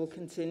 I will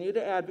continue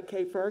to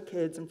advocate for our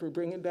kids and for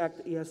bringing back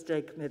the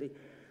ESJ committee.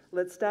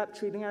 Let's stop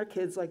treating our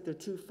kids like they're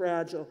too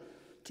fragile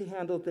to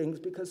handle things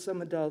because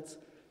some adults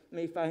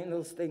may find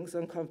those things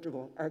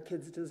uncomfortable. Our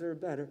kids deserve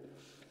better.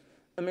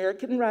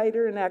 American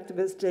writer and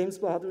activist James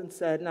Baldwin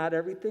said, not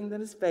everything that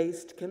is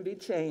faced can be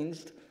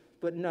changed,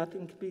 but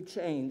nothing can be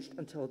changed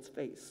until it's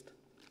faced.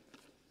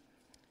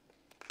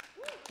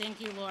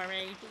 Thank you,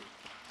 Lori.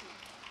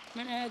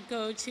 I'm going to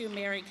go to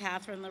Mary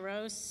Catherine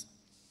LaRose.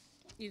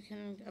 You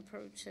can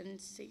approach and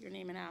state your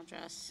name and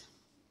address.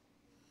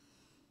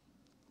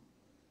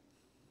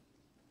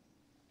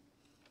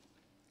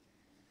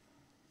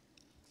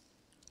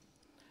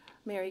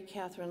 Mary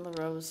Catherine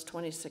LaRose,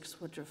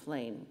 26 Woodruff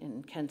Lane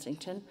in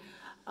Kensington.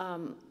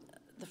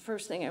 The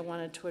first thing I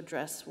wanted to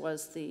address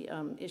was the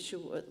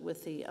issue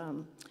with the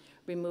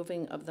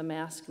removing of the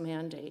mask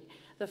mandate.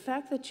 The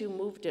fact that you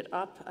moved it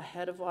up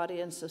ahead of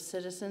audience of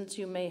citizens,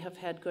 you may have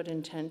had good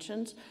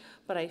intentions,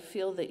 but I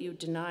feel that you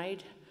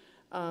denied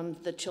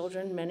the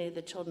children, many of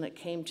the children that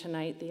came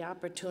tonight, the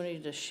opportunity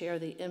to share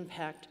the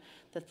impact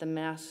that the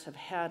masks have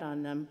had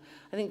on them.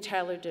 I think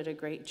Tyler did a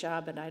great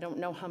job, and I don't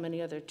know how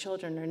many other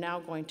children are now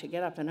going to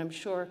get up, and I'm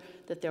sure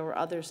that there were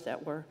others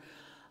that were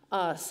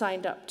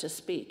signed up to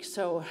speak,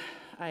 so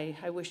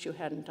I wish you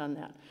hadn't done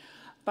that.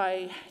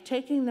 By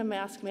taking the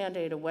mask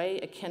mandate away,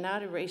 it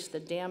cannot erase the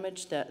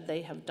damage that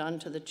they have done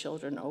to the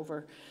children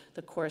over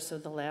the course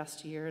of the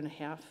last year and a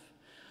half.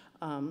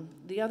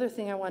 The other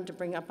thing I wanted to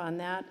bring up on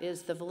that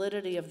is the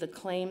validity of the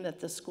claim that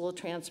the school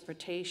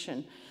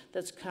transportation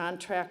that's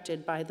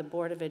contracted by the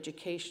Board of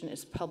Education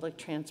is public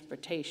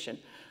transportation.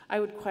 I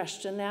would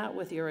question that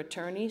with your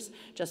attorneys.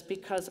 Just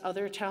because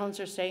other towns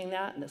are saying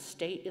that and the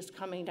state is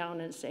coming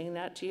down and saying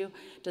that to you,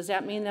 does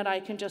that mean that I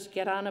can just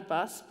get on a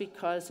bus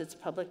because it's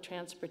public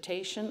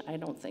transportation? I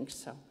don't think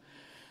so.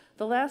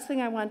 The last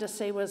thing I wanted to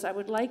say was I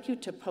would like you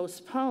to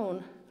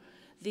postpone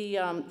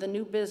the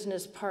new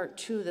business part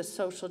 2, the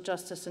Social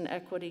Justice and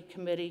Equity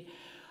Committee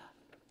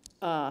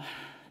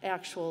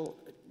actual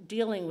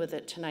dealing with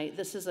it tonight.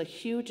 This is a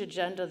huge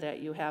agenda that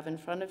you have in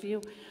front of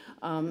you,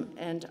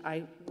 and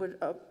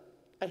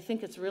I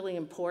think it's really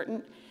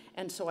important,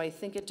 and so I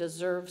think it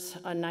deserves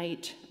a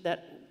night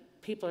that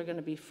people are going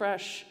to be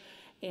fresh,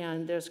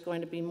 and there's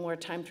going to be more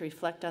time to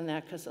reflect on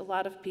that, because a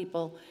lot of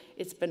people,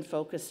 it's been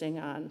focusing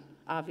on,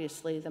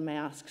 obviously, the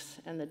masks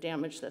and the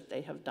damage that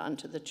they have done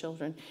to the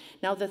children.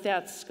 Now that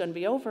that's going to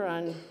be over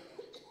on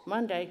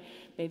Monday,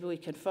 maybe we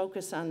could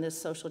focus on this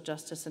social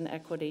justice and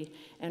equity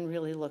and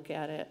really look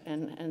at it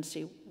and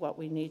see what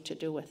we need to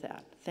do with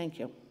that. Thank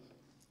you.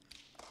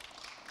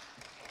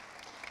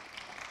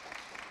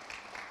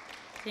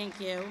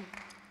 Thank you.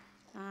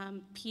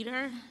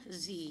 Peter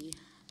Z.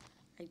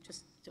 I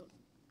just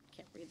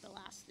can't read the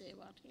last name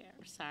out here.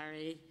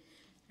 Sorry.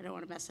 I don't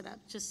want to mess it up.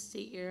 Just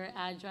state your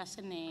address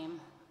and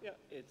name. Yeah,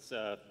 it's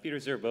Peter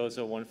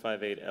Zerbozo,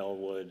 158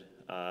 Elwood.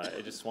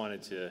 I just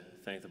wanted to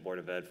thank the Board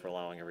of Ed for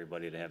allowing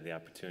everybody to have the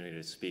opportunity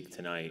to speak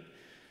tonight.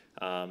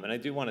 And I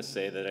do want to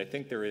say that I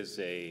think there is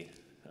a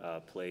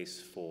place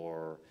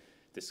for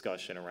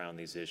discussion around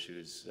these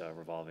issues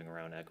revolving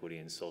around equity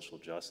and social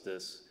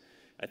justice.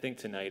 I think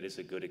tonight is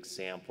a good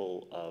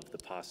example of the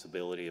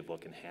possibility of what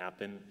can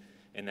happen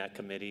in that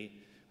committee.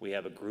 We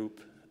have a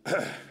group,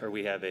 or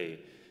we have a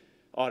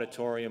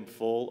auditorium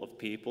full of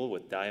people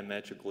with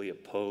diametrically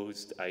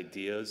opposed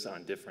ideas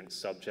on different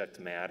subject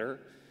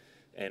matter,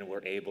 and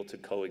we're able to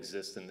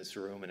coexist in this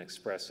room and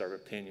express our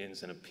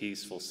opinions in a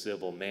peaceful,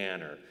 civil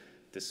manner,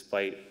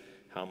 despite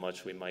how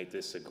much we might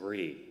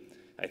disagree.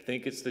 I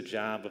think it's the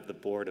job of the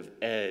Board of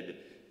Ed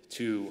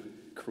to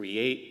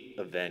create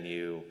a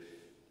venue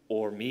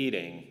or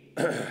meeting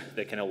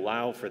that can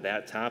allow for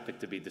that topic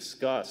to be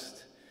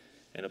discussed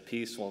in a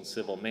peaceful and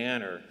civil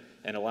manner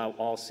and allow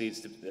all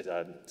sides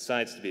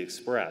to be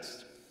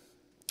expressed.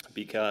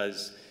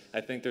 Because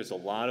I think there's a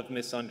lot of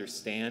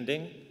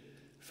misunderstanding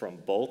from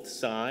both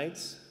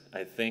sides.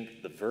 I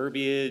think the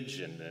verbiage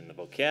and the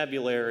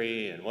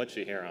vocabulary and what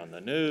you hear on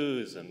the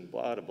news and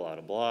blah, blah,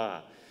 blah,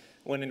 blah,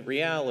 when in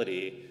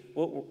reality,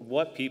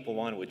 what people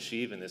want to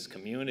achieve in this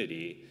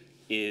community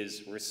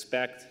is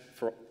respect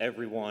for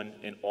everyone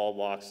in all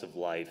walks of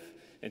life,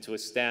 and to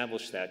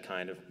establish that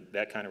kind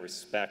of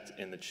respect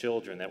in the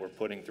children that we're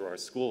putting through our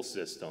school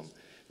system,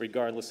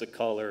 regardless of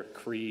color,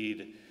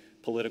 creed,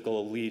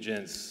 political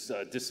allegiance,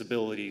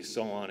 disability,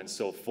 so on and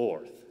so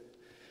forth.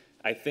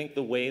 I think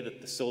the way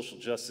that the Social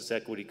Justice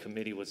Equity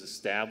Committee was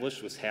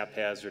established was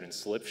haphazard and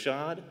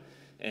slipshod,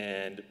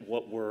 and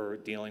what we're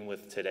dealing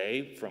with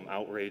today from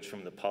outrage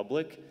from the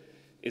public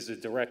is a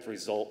direct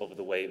result of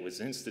the way it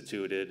was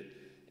instituted,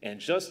 and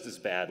just as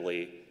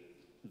badly,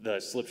 the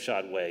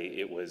slipshod way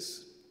it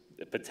was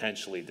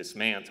potentially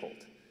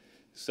dismantled.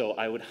 So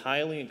I would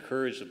highly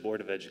encourage the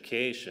Board of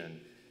Education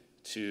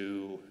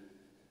to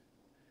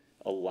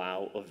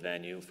allow a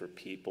venue for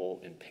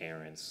people and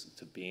parents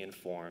to be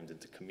informed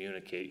and to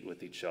communicate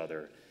with each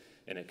other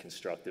in a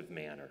constructive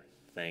manner.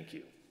 Thank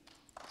you.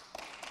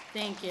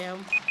 Thank you.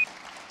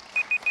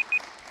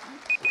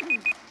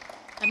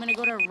 I'm going to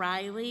go to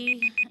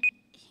Riley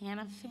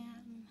Hannafin.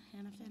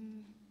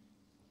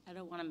 I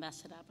don't want to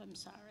mess it up, I'm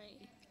sorry.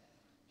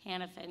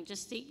 Hannafin,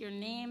 just state your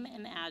name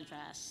and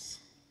address.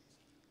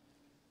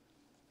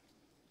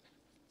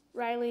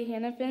 Riley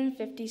Hannafin,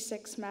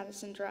 56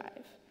 Madison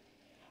Drive.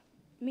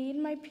 Me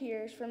and my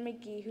peers from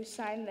McGee who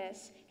signed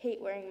this hate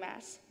wearing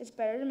masks. It's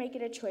better to make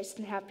it a choice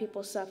than have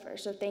people suffer,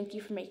 so thank you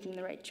for making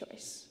the right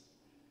choice.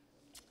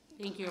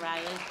 Thank you,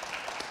 Riley.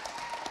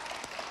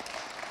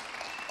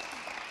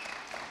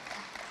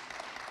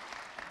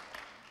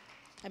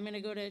 I'm going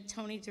to go to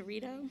Tony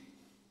Dorito.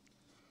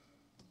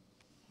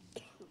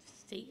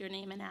 State your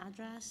name and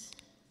address.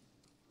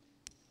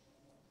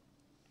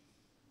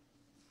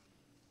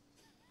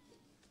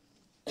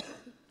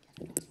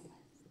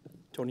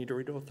 Tony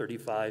Dorito,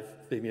 35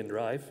 Vivian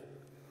Drive.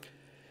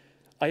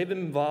 I have been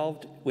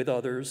involved with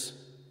others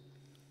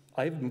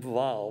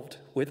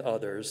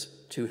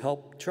to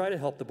try to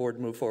help the board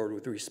move forward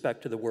with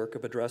respect to the work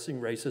of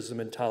addressing racism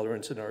and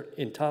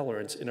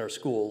intolerance in our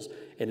schools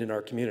and in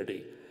our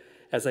community.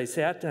 As I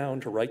sat down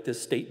to write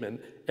this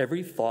statement,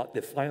 every thought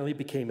that finally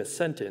became a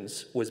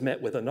sentence was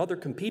met with another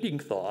competing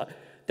thought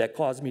that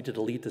caused me to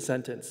delete the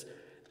sentence.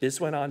 This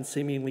went on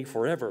seemingly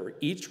forever,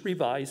 each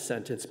revised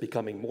sentence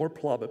becoming more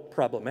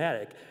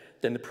problematic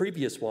than the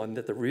previous one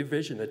that the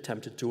revision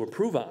attempted to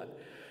improve on.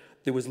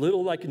 There was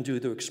little I can do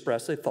to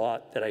express a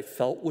thought that I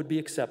felt would be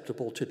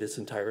acceptable to this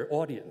entire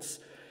audience.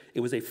 It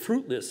was a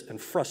fruitless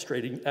and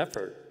frustrating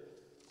effort.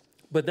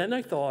 But then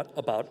I thought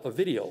about a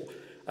video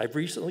I've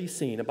recently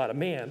seen about a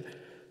man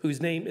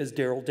whose name is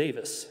Daryl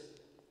Davis.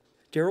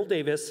 Daryl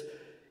Davis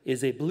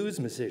is a blues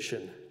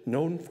musician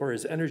known for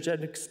his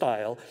energetic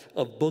style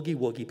of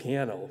boogie-woogie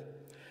piano.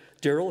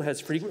 Daryl has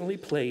frequently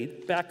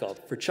played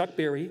backup for Chuck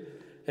Berry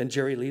and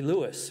Jerry Lee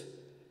Lewis.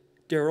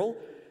 Daryl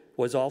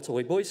was also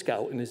a Boy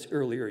Scout in his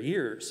earlier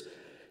years.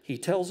 He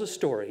tells a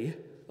story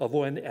of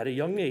when, at a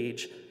young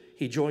age,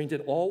 he joined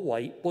an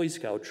all-white Boy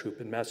Scout troop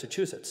in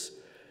Massachusetts.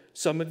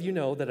 Some of you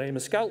know that I am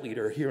a Scout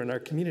leader here in our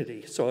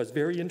community, so I was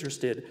very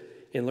interested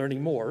in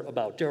learning more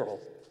about Daryl.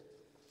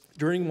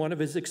 During one of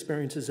his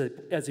experiences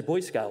as a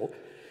Boy Scout,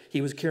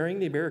 he was carrying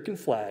the American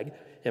flag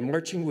and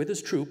marching with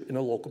his troop in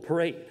a local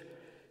parade.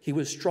 He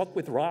was struck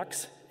with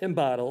rocks and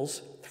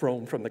bottles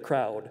thrown from the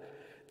crowd.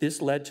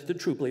 This led to the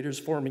troop leaders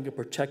forming a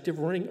protective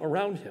ring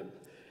around him.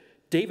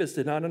 Davis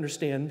did not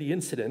understand the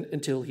incident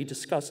until he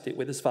discussed it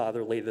with his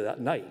father later that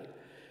night.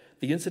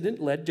 The incident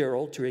led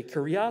Daryl to a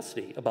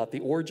curiosity about the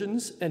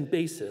origins and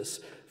basis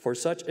for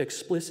such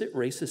explicit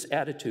racist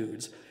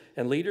attitudes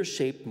and later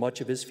shaped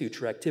much of his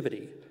future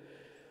activity.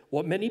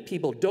 What many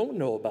people don't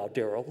know about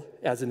Daryl,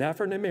 as an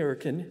African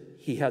American,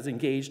 he has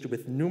engaged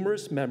with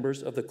numerous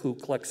members of the Ku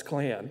Klux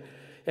Klan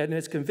and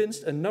has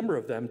convinced a number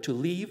of them to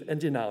leave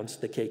and denounce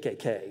the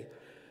KKK.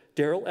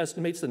 Daryl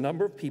estimates the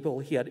number of people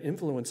he had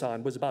influence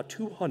on was about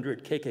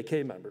 200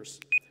 KKK members.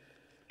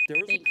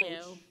 Thank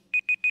you.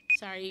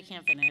 Sorry, you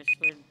can't finish.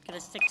 We're going to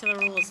stick to the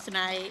rules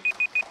tonight.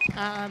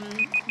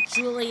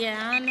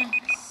 Julianne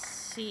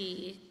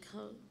C.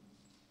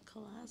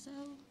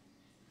 Colazzo?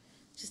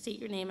 Just state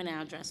your name and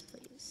address,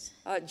 please.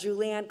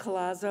 Julianne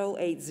Colazzo,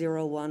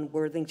 801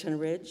 Worthington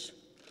Ridge.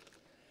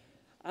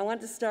 I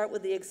want to start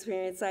with the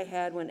experience I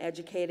had when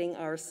educating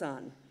our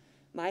son.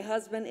 My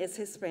husband is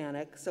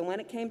Hispanic, so when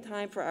it came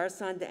time for our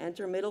son to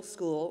enter middle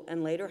school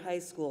and later high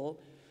school,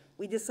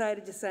 we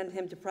decided to send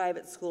him to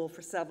private school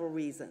for several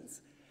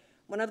reasons.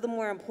 One of the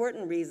more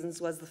important reasons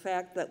was the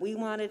fact that we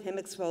wanted him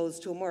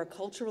exposed to a more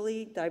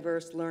culturally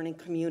diverse learning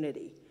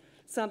community,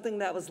 something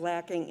that was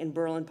lacking in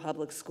Berlin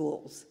public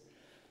schools.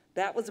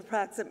 That was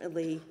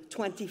approximately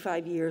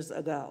 25 years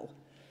ago.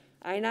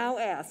 I now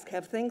ask,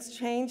 have things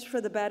changed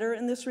for the better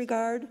in this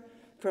regard?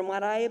 From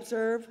what I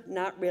observe,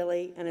 not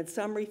really, and in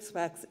some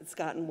respects, it's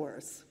gotten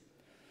worse.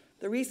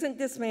 The recent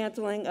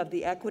dismantling of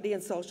the Equity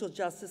and Social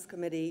Justice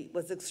Committee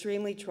was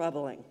extremely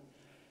troubling.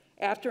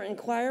 After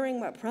inquiring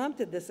what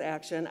prompted this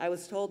action, I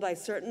was told by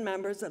certain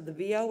members of the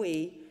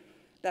BOE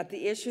that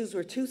the issues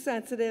were too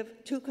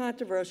sensitive, too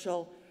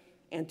controversial,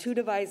 and too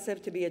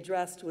divisive to be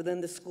addressed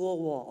within the school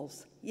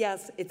walls.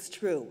 Yes, it's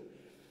true.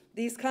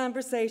 These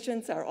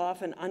conversations are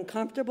often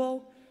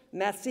uncomfortable,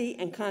 messy,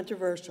 and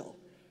controversial.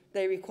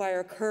 They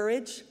require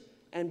courage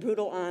and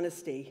brutal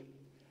honesty.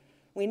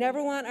 We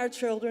never want our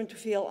children to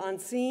feel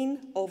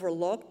unseen,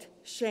 overlooked,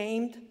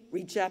 shamed,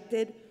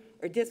 rejected,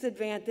 or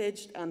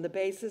disadvantaged on the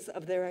basis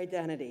of their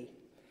identity.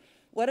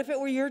 What if it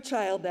were your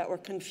child that were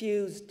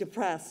confused,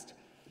 depressed,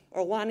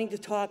 or wanting to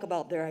talk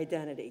about their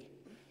identity?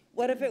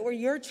 What if it were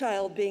your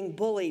child being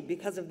bullied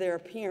because of their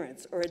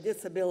appearance or a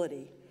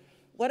disability?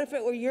 What if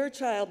it were your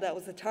child that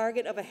was the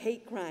target of a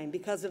hate crime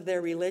because of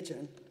their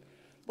religion?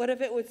 What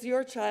if it was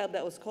your child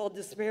that was called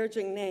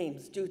disparaging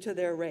names due to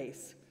their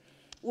race?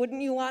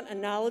 Wouldn't you want a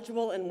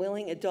knowledgeable and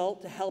willing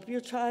adult to help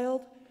your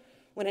child?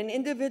 When an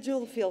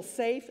individual feels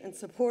safe and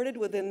supported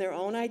within their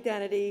own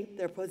identity,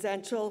 their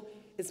potential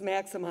is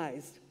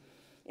maximized.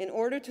 In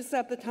order to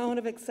set the tone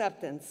of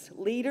acceptance,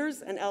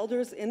 leaders and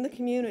elders in the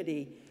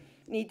community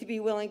need to be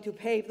willing to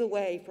pave the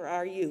way for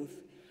our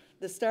youth.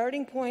 The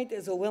starting point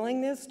is a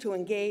willingness to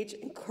engage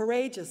in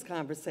courageous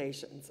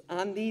conversations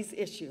on these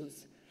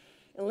issues.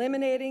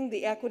 Eliminating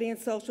the Equity and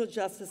Social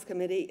Justice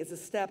Committee is a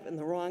step in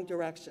the wrong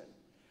direction.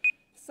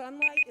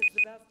 Sunlight is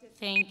the best.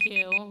 Thank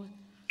you.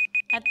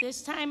 At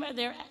this time, are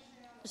there,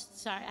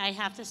 sorry, I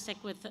have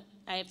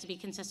to be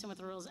consistent with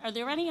the rules. Are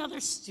there any other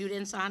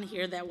students on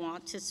here that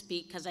want to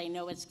speak? Because I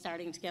know it's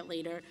starting to get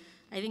later.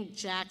 I think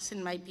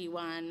Jackson might be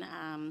one.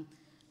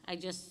 I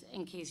just,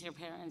 in case your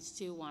parents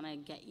do want to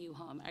get you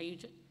home. Are you,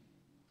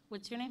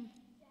 what's your name?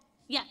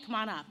 Yeah, come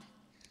on up.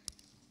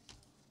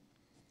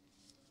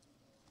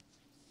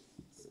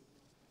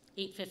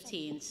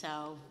 8:15,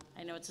 so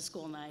I know it's a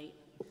school night.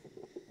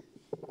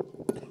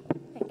 Thank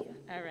you.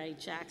 All right,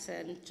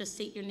 Jackson, just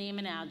state your name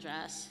and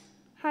address.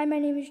 Hi, my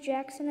name is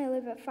Jackson. I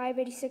live at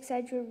 586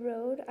 Edgewood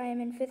Road. I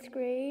am in 5th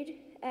grade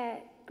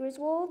at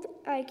Griswold.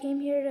 I came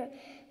here to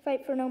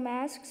fight for no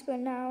masks, but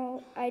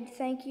now I'd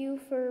thank you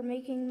for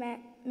making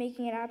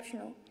it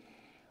optional.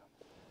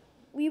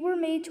 We were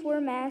made to wear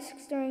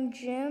masks during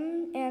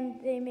gym,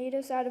 and they made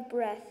us out of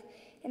breath.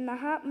 In the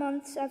hot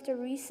months after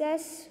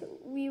recess,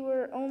 we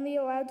were only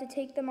allowed to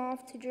take them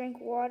off to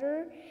drink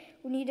water.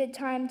 We needed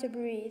time to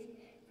breathe.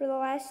 For the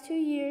last 2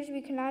 years,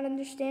 we could not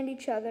understand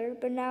each other,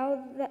 but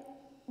now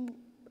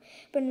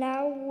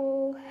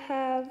we'll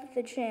have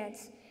the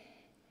chance.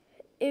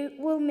 It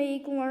will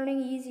make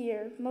learning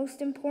easier.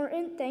 Most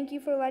important, thank you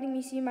for letting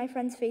me see my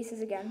friends'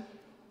 faces again.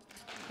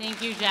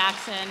 Thank you,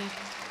 Jackson.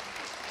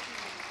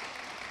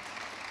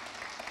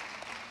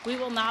 We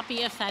will not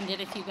be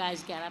offended if you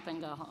guys get up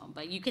and go home,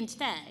 but you can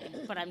stay,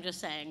 but I'm just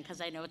saying,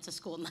 because I know it's a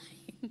school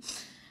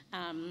night.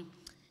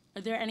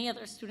 Are there any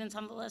other students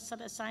on the list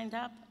that have signed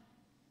up?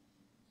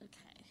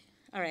 Okay.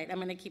 All right, I'm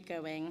going to keep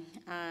going.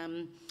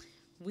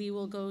 We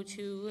will go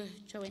to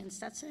Joanne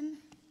Stetson.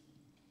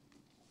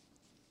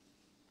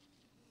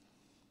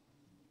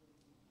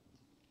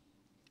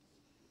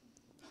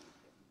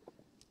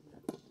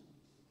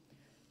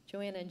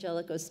 Joanne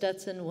Angelico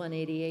Stetson,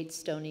 188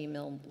 Stony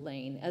Mill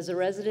Lane. As a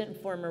resident and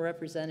former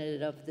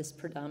representative of this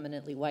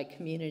predominantly white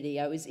community,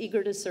 I was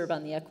eager to serve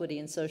on the Equity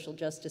and Social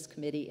Justice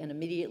Committee and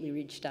immediately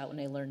reached out when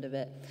I learned of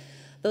it.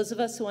 Those of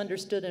us who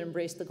understood and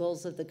embraced the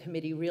goals of the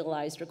committee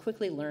realized or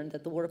quickly learned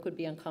that the work would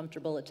be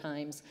uncomfortable at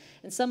times,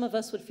 and some of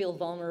us would feel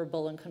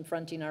vulnerable in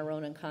confronting our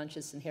own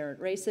unconscious inherent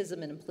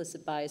racism and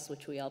implicit bias,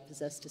 which we all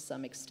possess to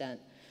some extent.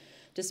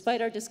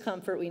 Despite our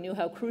discomfort, we knew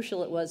how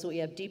crucial it was that we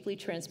have deeply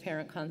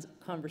transparent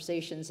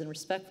conversations and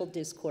respectful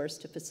discourse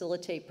to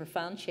facilitate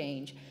profound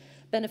change,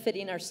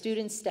 benefiting our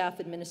students, staff,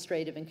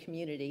 administrative, and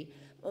community,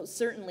 most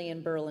certainly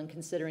in Berlin,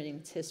 considering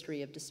its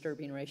history of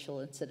disturbing racial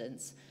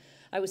incidents.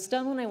 I was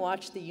stunned when I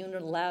watched the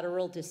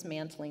unilateral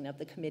dismantling of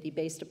the committee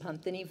based upon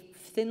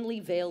thinly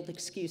veiled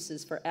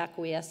excuses for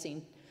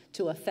acquiescing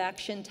to a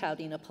faction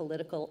touting a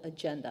political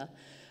agenda.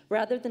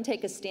 Rather than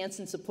take a stance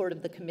in support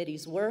of the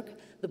committee's work,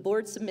 the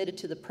board submitted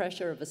to the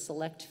pressure of a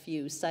select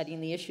few,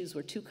 citing the issues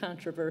were too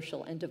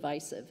controversial and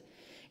divisive.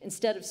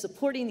 Instead of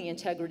supporting the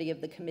integrity of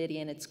the committee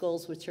and its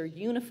goals, which are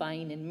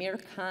unifying in mere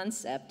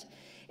concept,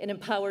 it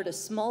empowered a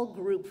small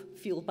group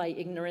fueled by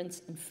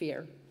ignorance and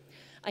fear.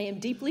 I am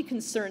deeply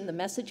concerned the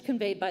message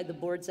conveyed by the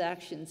board's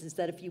actions is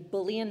that if you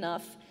bully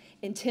enough,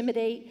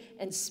 intimidate,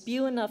 and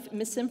spew enough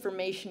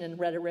misinformation and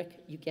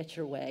rhetoric, you get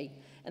your way.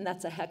 And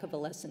that's a heck of a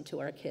lesson to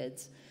our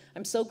kids.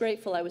 I'm so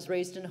grateful I was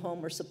raised in a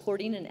home where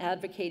supporting and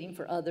advocating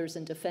for others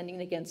and defending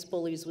against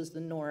bullies was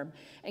the norm,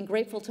 and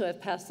grateful to have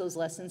passed those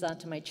lessons on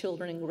to my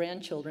children and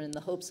grandchildren in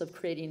the hopes of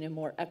creating a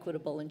more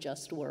equitable and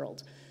just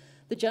world.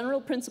 The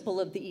general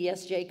principle of the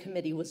ESJ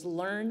committee was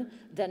learn,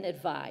 then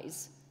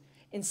advise.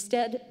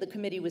 Instead, the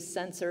committee was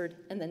censored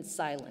and then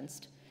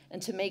silenced.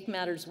 And to make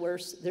matters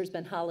worse, there's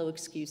been hollow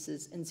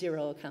excuses and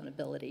zero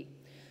accountability.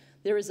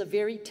 There is a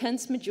very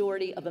tense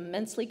majority of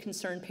immensely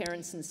concerned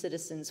parents and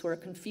citizens who are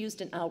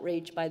confused and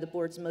outraged by the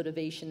board's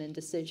motivation and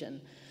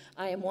decision.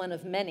 I am one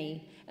of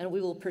many, and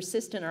we will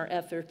persist in our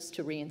efforts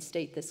to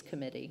reinstate this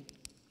committee.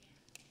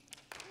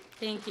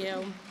 Thank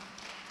you.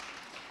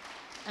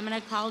 I'm going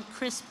to call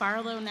Chris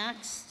Barlow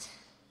next.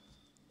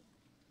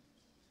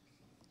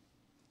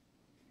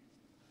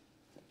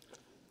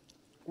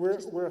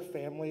 We're a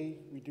family.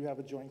 We do have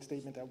a joint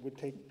statement that would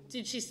take.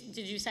 Did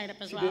you sign up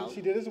as well?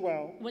 She did as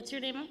well. What's your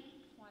name?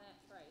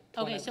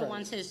 Okay, so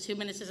once his 2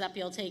 minutes is up,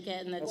 you'll take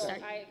it and then start.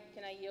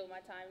 Can I yield my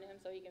time to him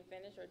so he can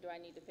finish, or do I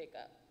need to pick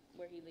up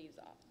where he leaves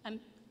off?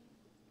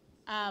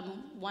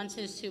 Once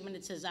his 2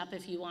 minutes is up,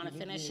 if you want to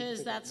finish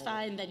his, that's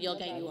fine, then you'll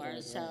get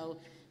yours. So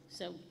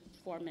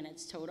 4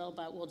 minutes total,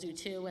 but we'll do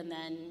 2, and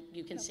then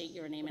you can state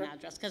your name and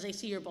address, because I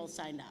see you're both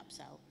signed up,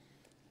 so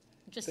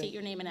just state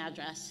your name and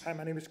address. Hi,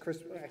 my name is Chris.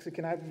 Actually,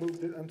 can I move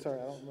I'm sorry,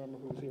 I don't remember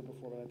who was here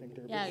before, but I think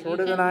they're a Yeah, bit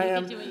shorter than I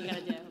am. You can do what you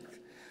gotta do.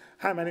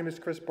 Hi, my name is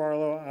Chris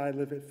Barlow. I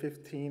live at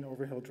 15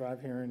 Overhill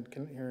Drive here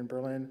in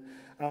Berlin.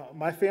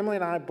 My family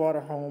and I bought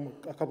a home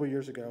a couple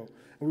years ago,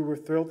 and we were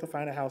thrilled to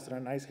find a house in a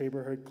nice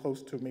neighborhood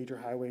close to major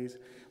highways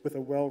with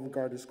a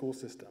well-regarded school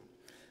system.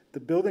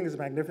 The building is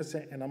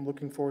magnificent, and I'm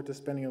looking forward to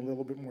spending a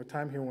little bit more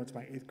time here once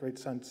my 8th grade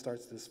son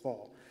starts this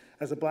fall.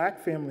 As a black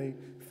family,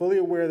 fully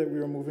aware that we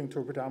were moving to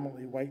a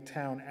predominantly white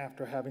town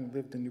after having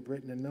lived in New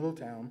Britain and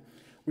Middletown,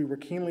 we were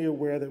keenly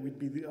aware that we'd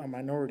be a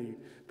minority,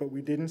 but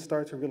we didn't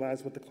start to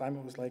realize what the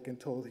climate was like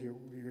until we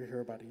were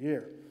here about a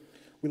year.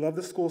 We love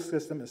the school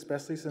system,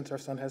 especially since our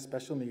son has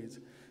special needs.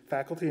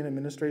 Faculty and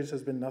administrators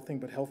has been nothing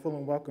but helpful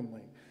and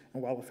welcoming,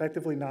 and while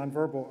effectively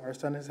nonverbal, our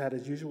son has had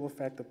his usual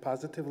effect of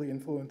positively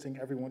influencing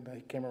everyone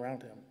that came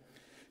around him.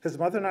 His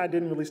mother and I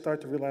didn't really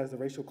start to realize the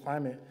racial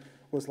climate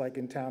was like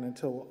in town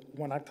until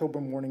one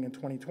October morning in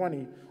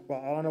 2020,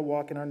 while out on a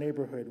walk in our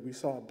neighborhood, we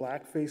saw a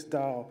black-faced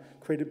doll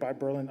created by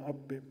Berlin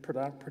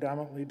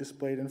predominantly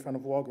displayed in front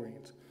of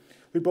Walgreens.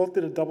 We both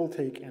did a double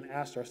take and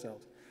asked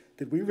ourselves,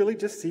 did we really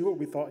just see what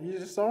we thought you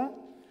just saw?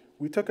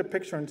 We took a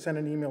picture and sent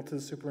an email to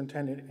the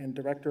superintendent and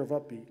director of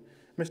Upbeat.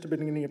 Mr.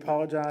 Benignini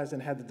apologized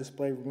and had the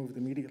display removed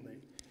immediately.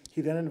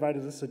 He then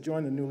invited us to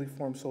join the newly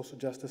formed Social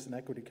Justice and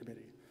Equity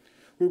Committee.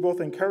 We were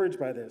both encouraged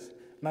by this.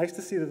 Nice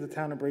to see that the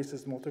town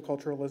embraces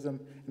multiculturalism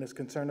and is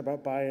concerned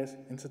about bias,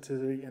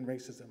 insensitivity, and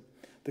racism.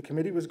 The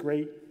committee was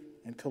great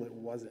until it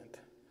wasn't.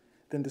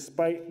 Then,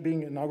 despite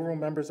being inaugural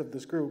members of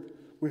this group,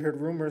 we heard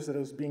rumors that it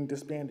was being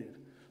disbanded.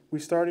 We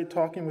started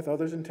talking with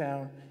others in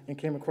town and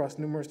came across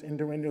numerous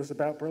innuendos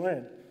about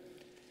Berlin.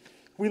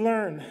 We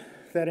learned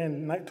that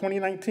in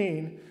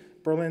 2019,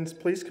 Berlin's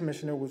police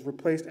commissioner was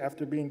replaced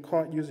after being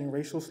caught using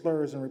racial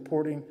slurs and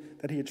reporting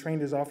that he had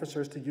trained his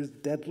officers to use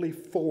deadly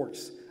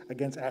force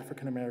against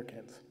African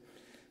Americans.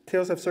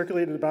 Tales have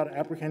circulated about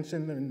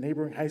apprehension in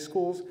neighboring high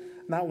schools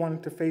not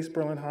wanting to face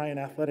Berlin High in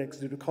athletics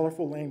due to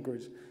colorful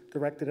language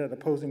directed at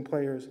opposing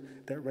players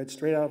that read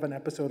straight out of an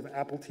episode of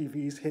Apple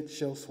TV's hit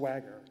show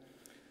Swagger.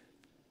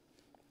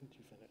 Did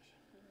you finish?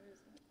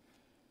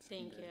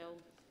 Thank you.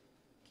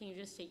 Can you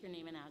just state your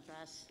name and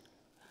address?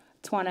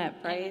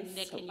 Twanette Price. And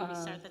Nick, can you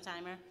restart the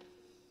timer?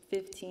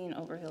 15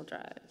 Overhill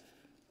Drive.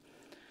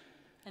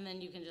 And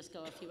then you can just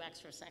go a few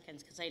extra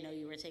seconds, because I know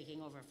you were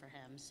taking over for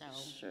him, so.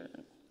 Sure.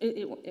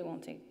 It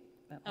won't take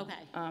that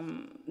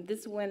long. Okay.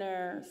 This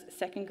winter's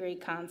second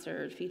grade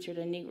concert featured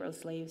a Negro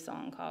slave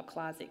song called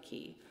Closet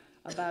Key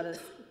about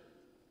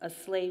a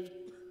slave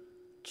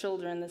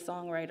children the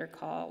songwriter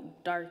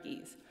called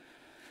darkies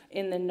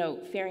in the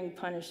note, fearing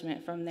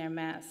punishment from their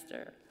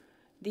master.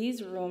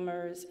 These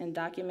rumors and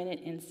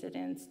documented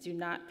incidents do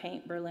not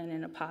paint Berlin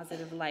in a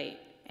positive light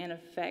and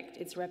affect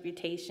its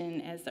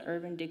reputation as the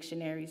Urban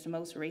Dictionary's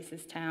most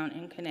racist town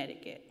in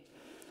Connecticut.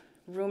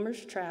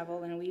 Rumors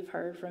travel, and we've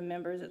heard from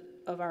members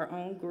of our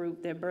own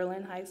group that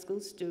Berlin High School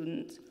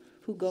students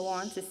who go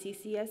on to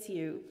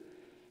CCSU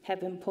have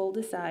been pulled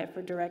aside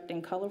for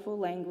directing colorful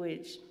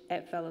language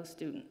at fellow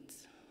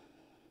students.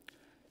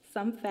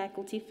 Some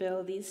faculty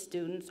feel these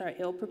students are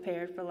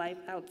ill-prepared for life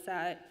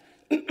outside,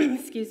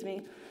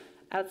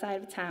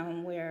 outside of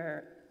town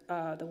where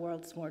the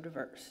world's more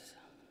diverse.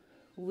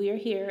 We're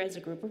here as a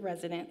group of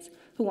residents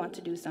who want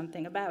to do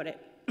something about it.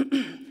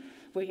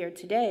 We're here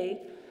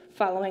today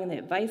following the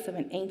advice of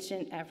an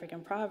ancient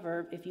African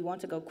proverb, if you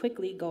want to go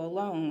quickly, go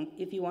alone.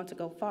 If you want to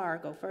go far,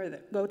 go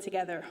further, go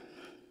together.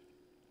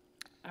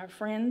 Our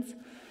friends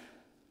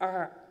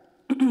are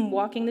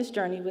walking this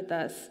journey with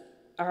us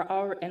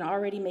and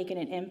already making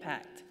an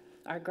impact.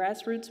 Our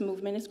grassroots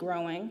movement is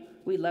growing.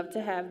 We'd love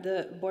to have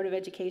the Board of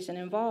Education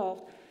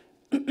involved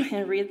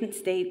and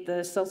reinstate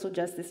the Social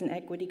Justice and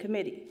Equity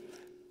Committee.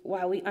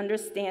 While we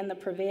understand the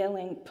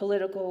prevailing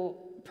political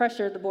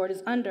pressure the board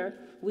is under,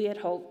 we had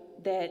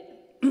hoped that,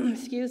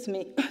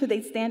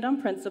 they'd stand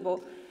on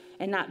principle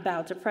and not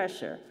bow to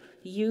pressure.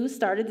 You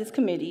started this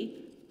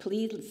committee.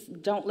 Please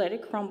don't let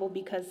it crumble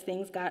because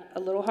things got a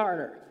little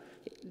harder.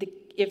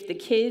 If the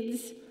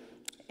kids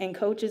and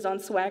coaches on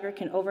Swagger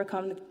can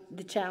overcome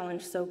the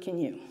challenge, so can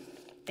you.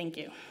 Thank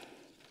you.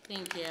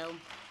 Thank you.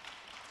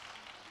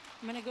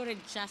 I'm going to go to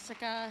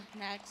Jessica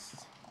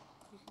next.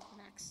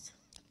 Next.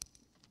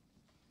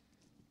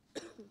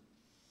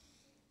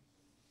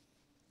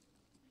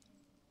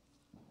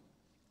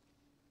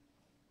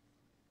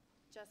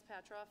 Jess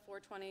Patra,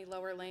 420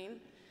 Lower Lane.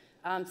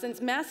 Since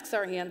masks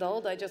are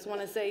handled, I just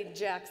want to say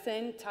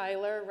Jackson,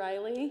 Tyler,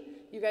 Riley,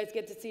 you guys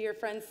get to see your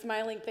friends'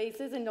 smiling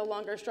faces and no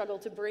longer struggle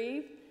to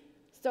breathe.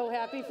 So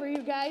happy for you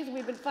guys.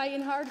 We've been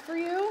fighting hard for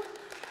you.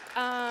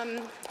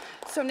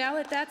 So now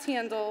that that's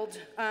handled,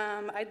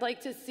 I'd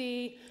like to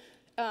see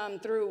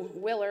through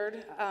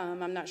Willard,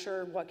 I'm not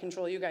sure what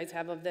control you guys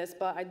have of this,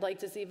 but I'd like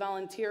to see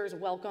volunteers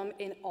welcome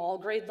in all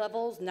grade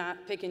levels,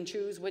 not pick and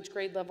choose which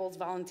grade levels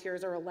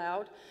volunteers are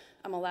allowed.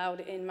 I'm allowed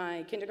in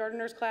my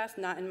kindergartners class,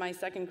 not in my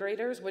second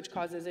graders, which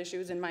causes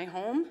issues in my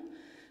home.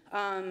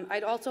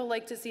 I'd also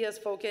like to see us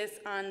focus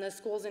on the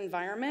school's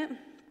environment.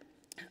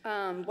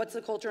 What's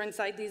the culture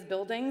inside these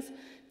buildings?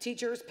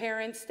 Teachers,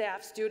 parents,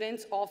 staff,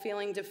 students, all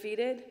feeling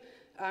defeated.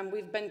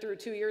 We've been through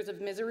 2 years of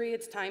misery.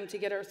 It's time to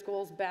get our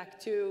schools back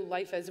to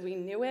life as we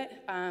knew it.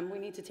 We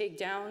need to take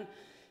down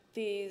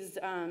these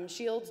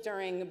shields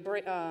during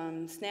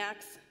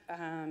snacks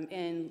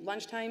and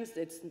lunchtimes.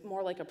 It's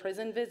more like a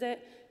prison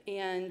visit.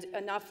 And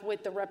enough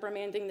with the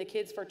reprimanding the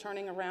kids for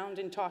turning around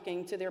and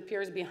talking to their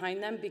peers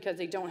behind them because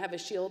they don't have a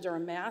shield or a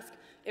mask.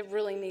 It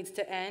really needs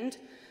to end.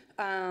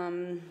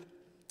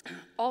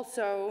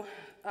 Also,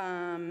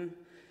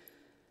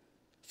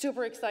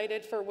 super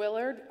excited for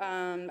Willard.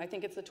 I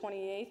think it's the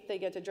 28th. They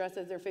get to dress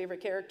as their favorite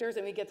characters,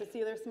 and we get to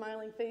see their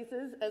smiling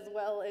faces as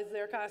well as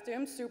their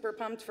costumes. Super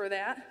pumped for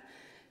that.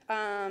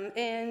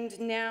 And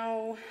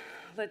now,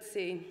 let's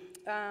see.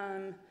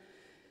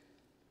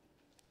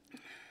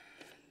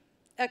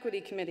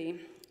 Equity Committee.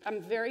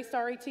 I'm very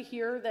sorry to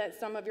hear that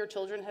some of your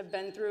children have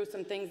been through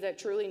some things that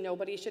truly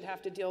nobody should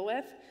have to deal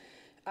with.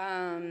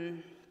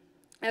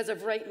 As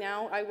of right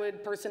now, I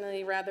would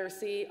personally rather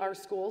see our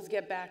schools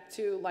get back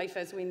to life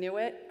as we knew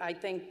it. I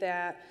think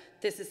that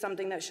this is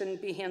something that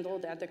shouldn't be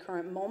handled at the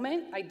current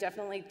moment. I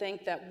definitely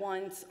think that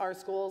once our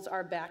schools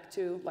are back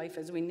to life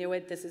as we knew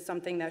it, this is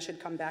something that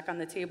should come back on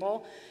the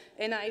table.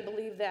 And I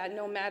believe that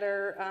no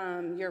matter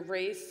your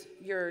race,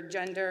 your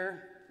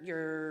gender,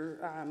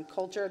 your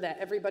culture, that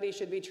everybody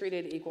should be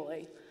treated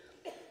equally.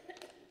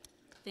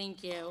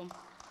 Thank you.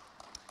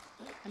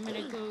 I'm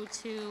going to go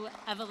to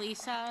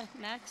Evelisa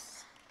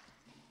next.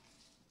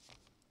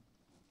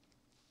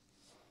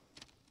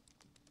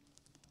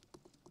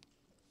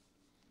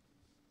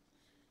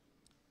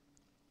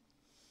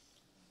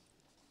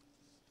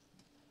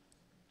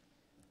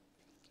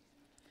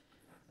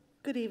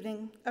 Good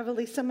evening.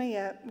 Evelisa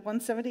Mayette,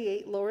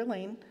 178 Lower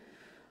Lane.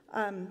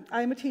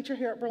 I'm a teacher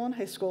here at Berlin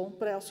High School,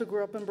 but I also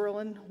grew up in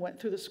Berlin, went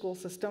through the school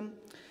system,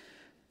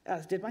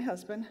 as did my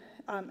husband,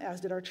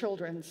 as did our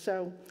children.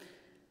 So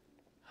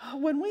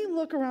when we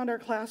look around our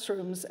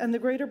classrooms and the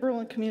greater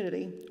Berlin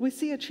community, we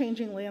see a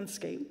changing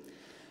landscape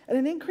and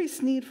an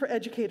increased need for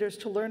educators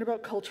to learn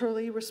about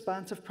culturally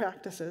responsive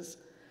practices.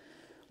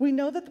 We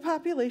know that the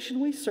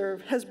population we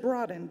serve has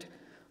broadened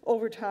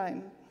over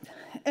time,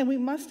 and we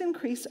must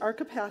increase our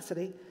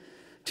capacity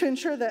to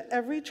ensure that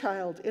every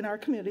child in our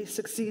community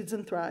succeeds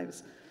and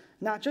thrives,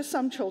 not just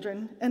some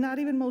children, and not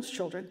even most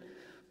children,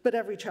 but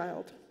every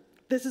child.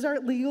 This is our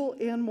legal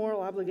and moral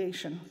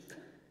obligation.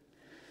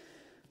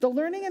 The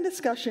learning and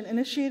discussion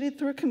initiated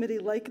through a committee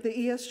like the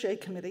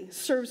ESJ committee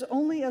serves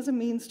only as a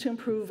means to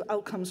improve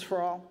outcomes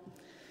for all.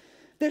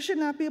 This should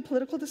not be a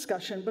political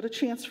discussion, but a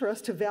chance for us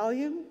to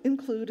value,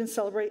 include, and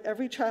celebrate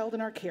every child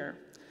in our care.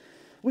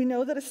 We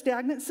know that a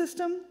stagnant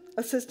system,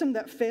 a system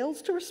that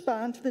fails to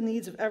respond to the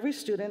needs of every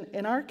student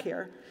in our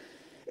care,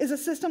 is a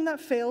system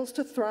that fails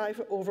to thrive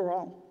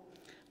overall.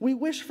 We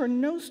wish for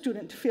no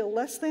student to feel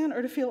less than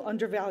or to feel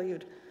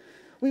undervalued.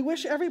 We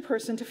wish every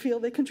person to feel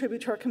they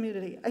contribute to our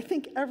community. I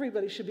think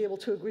everybody should be able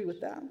to agree with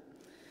that.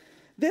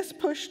 This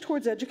push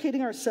towards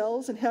educating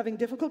ourselves and having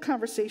difficult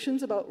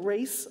conversations about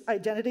race,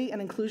 identity,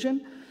 and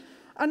inclusion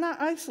are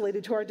not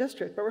isolated to our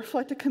district, but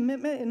reflect a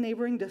commitment in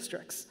neighboring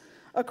districts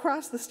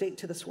across the state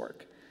to this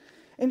work.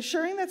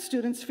 Ensuring that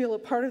students feel a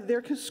part of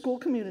their school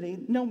community,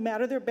 no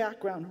matter their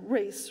background,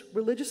 race,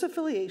 religious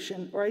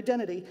affiliation, or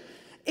identity,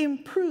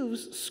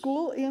 improves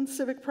school and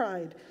civic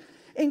pride,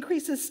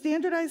 increases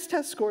standardized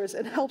test scores,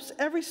 and helps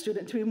every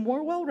student to be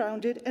more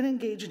well-rounded and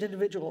engaged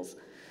individuals.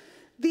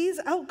 These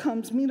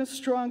outcomes mean a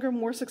stronger,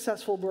 more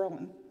successful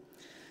Berlin.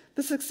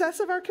 The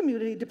success of our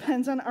community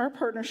depends on our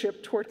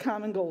partnership toward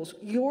common goals,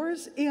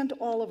 yours and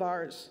all of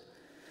ours.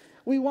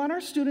 We want our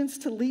students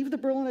to leave the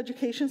Berlin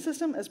education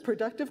system as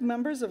productive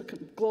members of a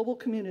global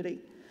community.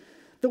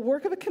 The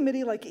work of a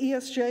committee like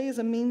ESJ is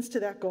a means to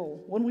that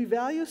goal. When we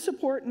value,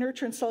 support,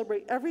 nurture, and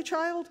celebrate every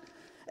child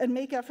and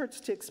make efforts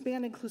to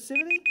expand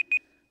inclusivity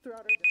throughout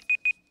our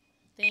district.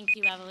 Thank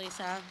you,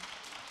 Evelisa.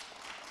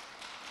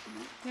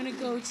 I'm going to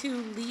go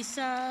to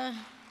Lisa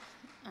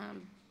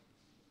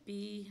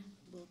B.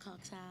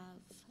 Wilcox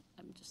Ave.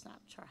 I'm just not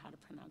sure how to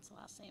pronounce the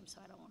last name, so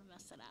I don't want to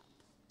mess it up.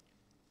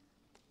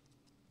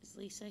 Is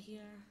Lisa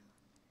here?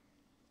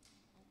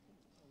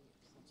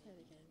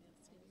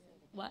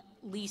 What?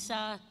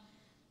 Lisa,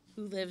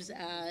 who lives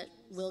at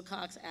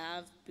Wilcox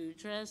Ave,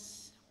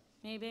 Boudreaux,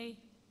 maybe?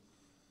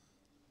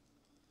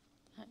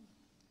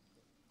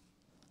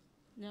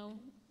 No?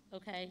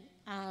 Okay.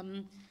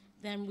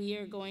 Then we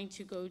are going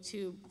to go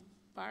to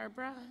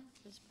Barbara.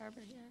 Is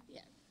Barbara here?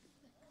 Yeah.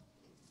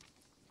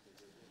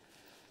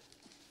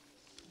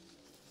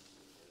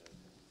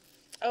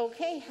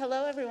 Okay,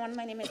 hello everyone.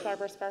 My name is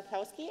Barbara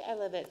Sparkowski. I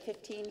live at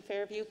 15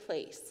 Fairview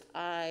Place.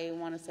 I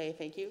want to say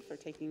thank you for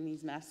taking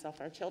these masks off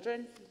our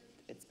children.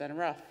 It's been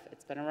rough.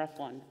 It's been a rough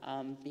one.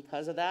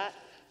 Because of that,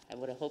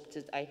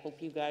 I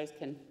hope you guys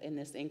can, in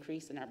this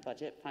increase in our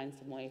budget, find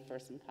some way for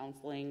some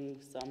counseling,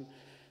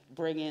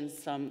 bring in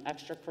some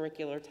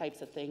extracurricular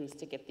types of things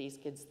to get these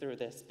kids through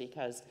this,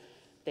 because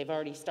they've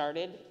already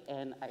started,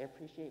 and I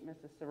appreciate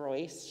Mrs.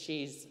 Sorois.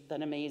 She's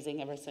been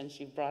amazing ever since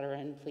you brought her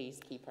in. Please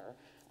keep her.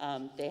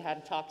 They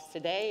had talks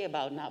today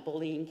about not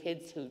bullying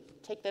kids who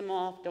take them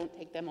off, don't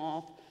take them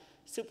off.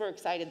 Super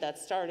excited that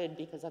started,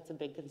 because that's a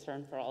big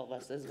concern for all of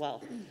us as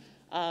well.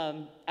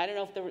 I don't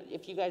know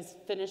if you guys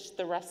finished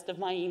the rest of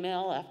my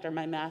email after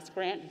my mask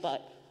rant,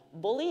 but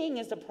bullying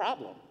is a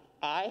problem.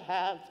 I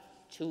have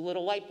 2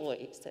 little white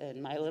boys,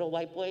 and my little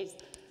white boys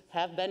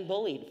have been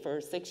bullied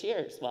for 6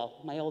 years. Well,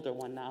 my older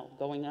one now,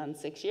 going on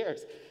 6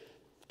 years.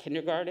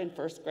 Kindergarten,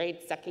 1st grade,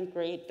 2nd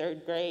grade,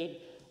 3rd grade,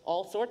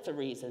 all sorts of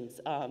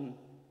reasons.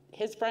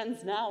 His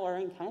friends now are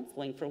in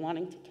counseling for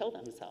wanting to kill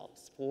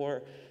themselves.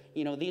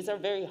 These are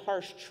very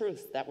harsh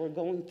truths that we're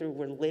going through,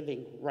 we're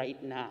living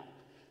right now.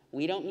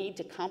 We don't need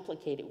to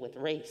complicate it with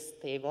race.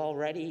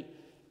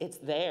 It's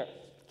there.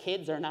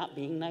 Kids are not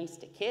being nice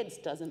to kids.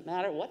 Doesn't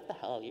matter what the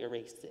hell your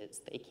race is.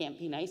 They can't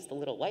be nice to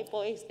little white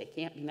boys. They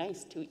can't be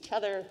nice to each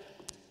other.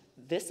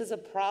 This is a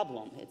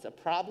problem. It's a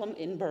problem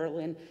in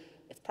Berlin.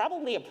 It's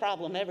probably a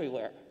problem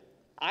everywhere.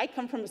 I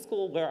come from a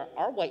school where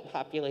our white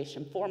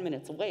population 4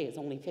 minutes away is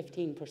only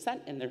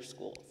 15% in their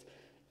schools.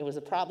 It was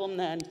a problem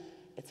then.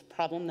 It's a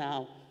problem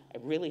now. I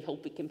really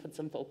hope we can put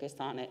some focus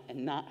on it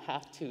and not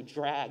have to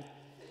drag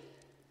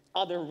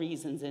other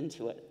reasons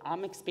into it.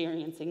 I'm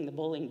experiencing the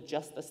bullying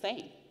just the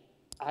same.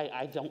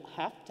 I don't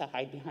have to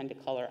hide behind a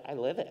color. I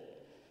live it.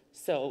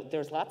 So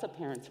there's lots of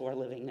parents who are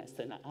living this,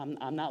 and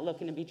I'm not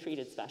looking to be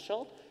treated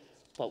special,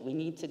 but we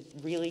need to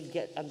really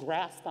get a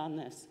grasp on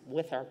this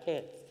with our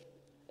kids,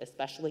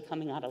 especially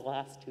coming out of the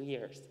last 2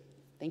 years.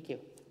 Thank you.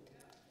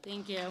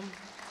 Thank you.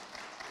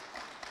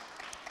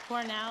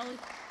 Cornell,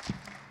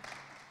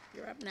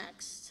 you're up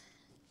next.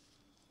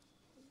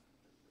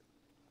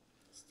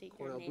 State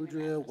your Cornell name and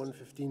Boudreaux, address.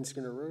 115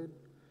 Skinner Road.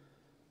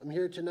 I'm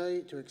here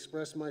tonight to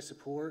express my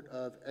support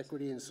of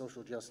equity and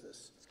social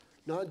justice,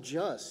 not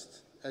just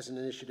as an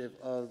initiative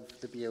of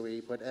the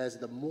BOE, but as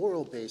the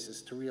moral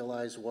basis to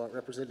realize what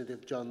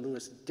Representative John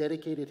Lewis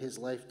dedicated his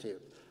life to,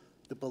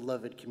 the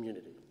beloved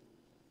community.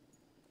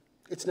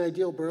 It's an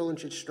ideal Berlin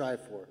should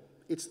strive for.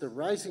 It's the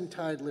rising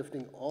tide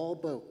lifting all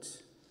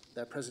boats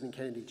that President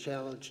Kennedy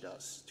challenged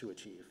us to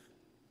achieve.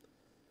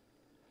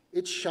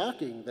 It's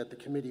shocking that the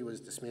committee was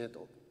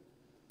dismantled.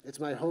 It's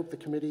my hope the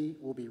committee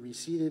will be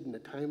reseated in a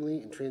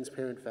timely and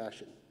transparent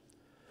fashion.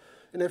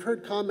 And I've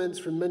heard comments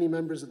from many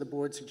members of the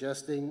board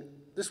suggesting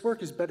this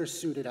work is better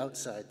suited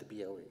outside the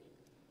BOE.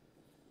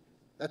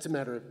 That's a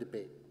matter of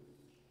debate.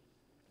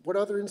 What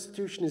other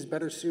institution is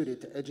better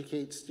suited to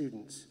educate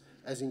students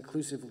as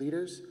inclusive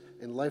leaders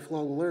and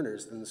lifelong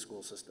learners than the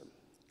school system?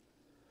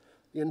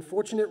 The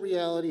unfortunate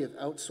reality of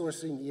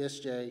outsourcing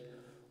ESJ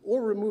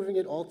or removing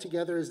it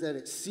altogether is that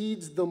it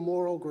cedes the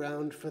moral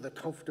ground for the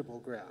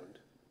comfortable ground.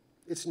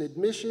 It's an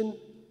admission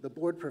the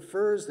board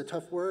prefers the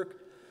tough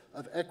work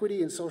of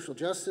equity and social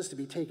justice to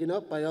be taken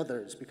up by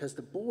others because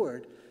the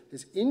board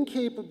is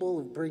incapable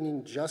of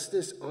bringing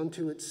justice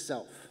onto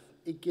itself.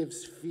 It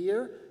gives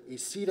fear a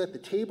seat at the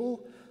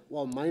table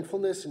while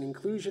mindfulness and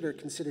inclusion are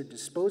considered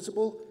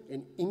disposable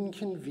and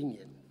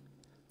inconvenient.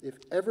 If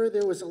ever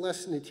there was a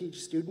lesson to teach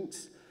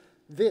students,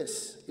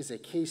 this is a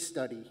case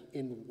study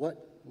in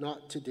what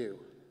not to do.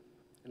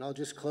 And I'll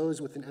just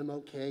close with an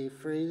MLK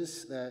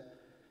phrase that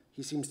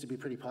he seems to be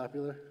pretty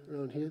popular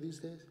around here these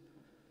days.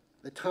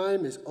 The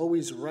time is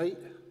always right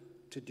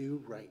to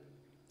do right.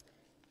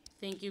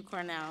 Thank you,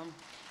 Cornell.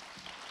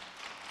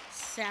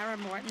 Sarah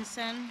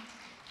Mortensen.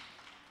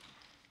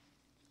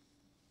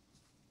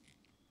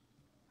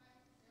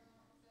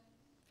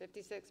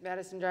 '56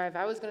 Madison Drive.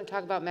 I was going to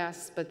talk about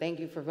masks, but thank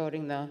you for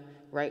voting the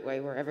right way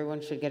where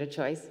everyone should get a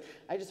choice.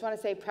 I just want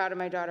to say proud of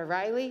my daughter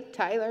Riley,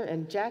 Tyler,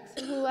 and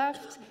Jackson who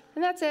left.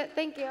 And that's it.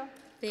 Thank you.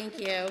 Thank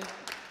you.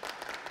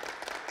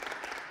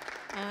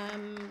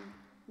 I'm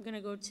going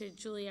to go to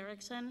Julie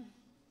Erickson.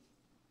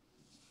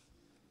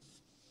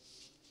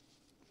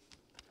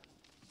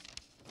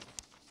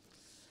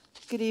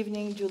 Good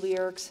evening, Julie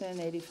Erickson,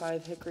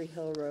 85 Hickory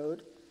Hill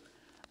Road.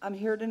 I'm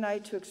here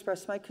tonight to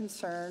express my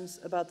concerns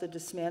about the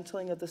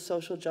dismantling of the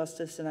Social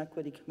Justice and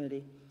Equity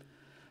Committee.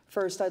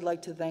 First, I'd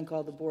like to thank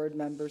all the board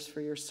members for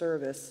your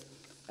service.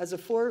 As a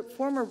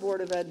former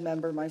Board of Ed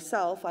member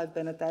myself, I've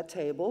been at that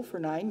table for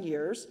 9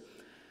 years.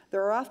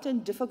 There are often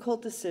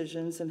difficult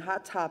decisions and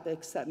hot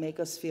topics that make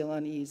us feel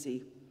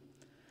uneasy.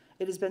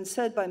 It has been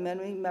said by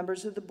many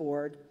members of the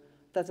board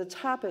that the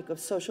topic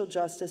of social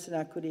justice and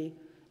equity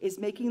is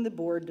making the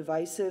board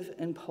divisive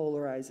and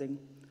polarizing.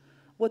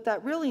 What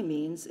that really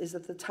means is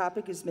that the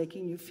topic is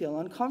making you feel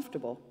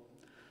uncomfortable.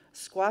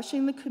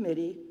 Squashing the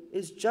committee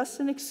is just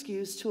an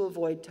excuse to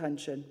avoid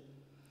tension.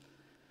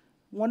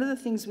 One of the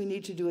things we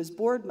need to do as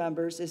board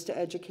members is to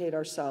educate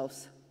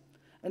ourselves.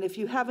 And if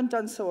you haven't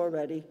done so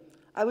already,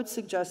 I would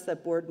suggest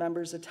that board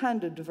members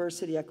attend a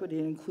diversity, equity,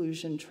 and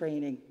inclusion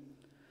training.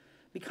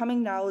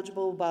 Becoming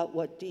knowledgeable about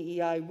what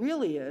DEI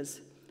really is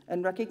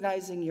and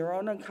recognizing your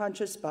own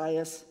unconscious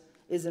bias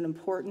is an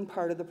important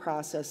part of the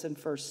process and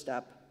first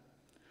step.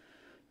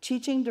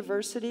 Teaching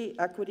diversity,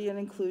 equity, and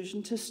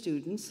inclusion to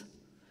students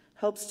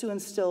helps to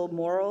instill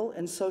moral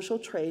and social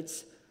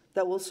traits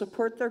that will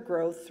support their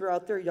growth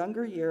throughout their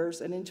younger years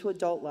and into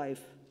adult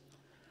life.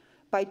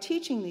 By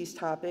teaching these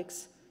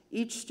topics,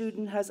 each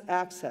student has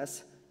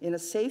access in a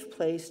safe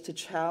place to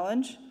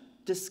challenge,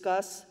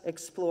 discuss,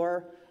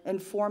 explore, and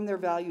form their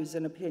values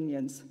and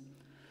opinions.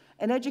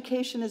 And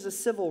education is a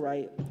civil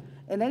right,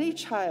 and any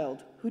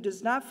child who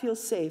does not feel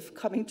safe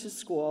coming to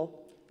school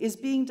is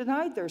being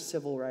denied their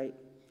civil right.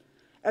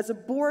 As a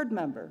board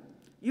member,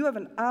 you have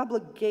an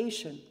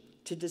obligation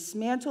to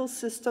dismantle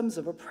systems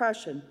of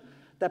oppression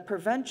that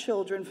prevent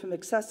children from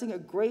accessing a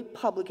great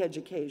public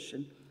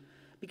education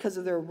because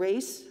of their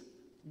race,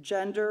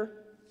 gender,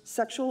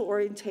 sexual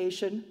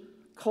orientation,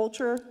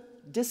 culture,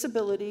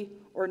 disability,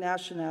 or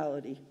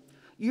nationality.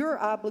 Your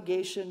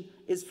obligation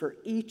is for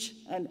each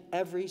and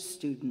every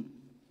student.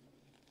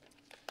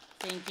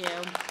 Thank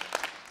you.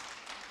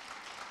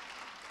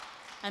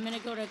 I'm going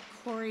to go to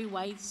Corey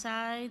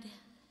Whiteside.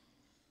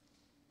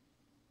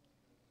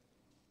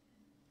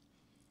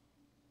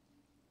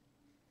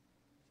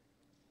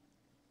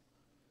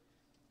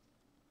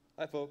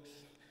 Hi, folks.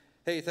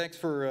 Hey, thanks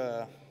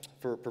for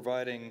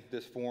providing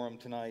this forum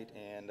tonight,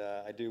 and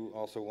I do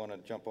also want to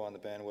jump on the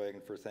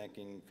bandwagon for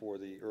thanking for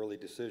the early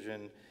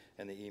decision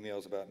and the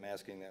emails about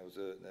masking. That was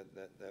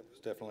that was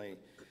definitely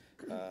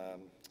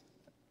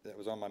that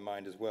was on my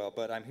mind as well.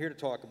 But I'm here to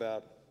talk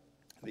about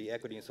the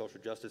Equity and Social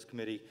Justice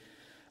Committee.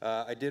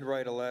 I did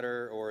write a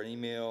letter or an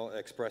email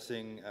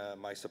expressing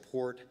my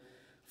support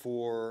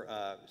for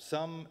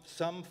some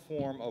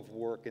form of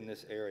work in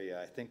this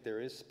area. I think there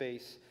is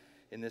space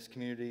in this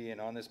community and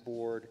on this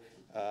board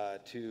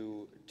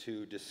to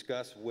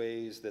discuss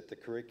ways that the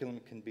curriculum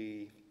can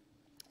be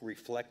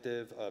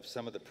reflective of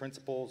some of the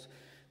principles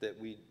that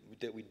we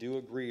do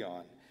agree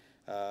on.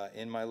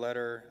 In my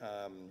letter,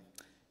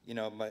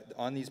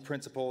 on these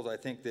principles, I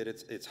think that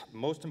it's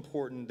most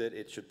important that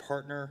it should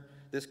partner.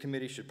 This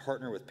committee should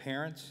partner with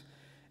parents,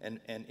 and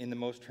in the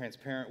most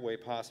transparent way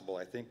possible.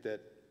 I think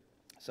that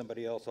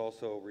somebody else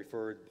also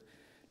referred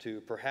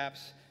to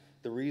perhaps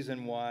the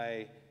reason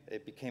why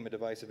it became a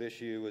divisive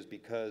issue was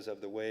because of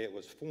the way it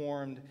was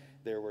formed.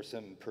 There were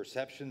some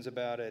perceptions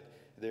about it.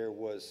 There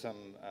was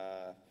some,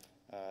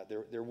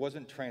 there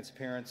wasn't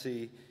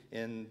transparency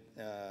in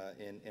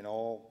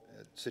all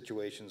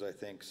situations, I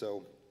think.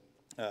 So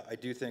I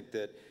do think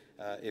that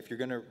if you're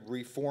gonna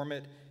reform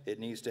it, it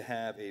needs to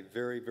have a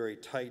very, very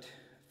tight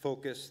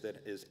focus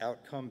that is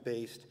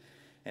outcome-based,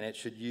 and it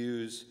should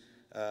use,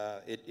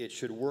 it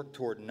should work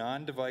toward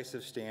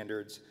non-divisive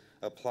standards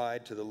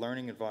applied to the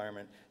learning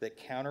environment that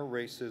counter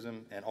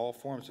racism and all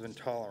forms of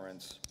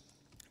intolerance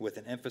with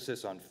an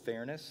emphasis on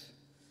fairness,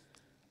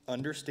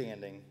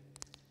 understanding,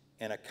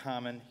 and a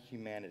common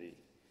humanity.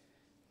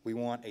 We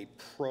want a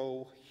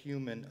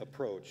pro-human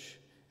approach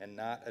and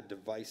not a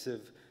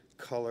divisive,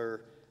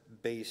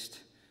 color-based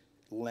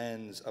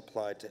lens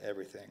applied to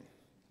everything.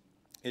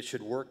 It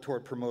should work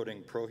toward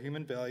promoting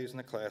pro-human values in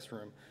the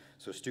classroom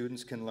so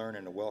students can learn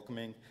in a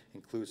welcoming,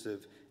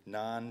 inclusive,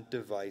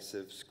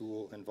 non-divisive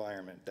school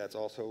environment. That's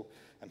also,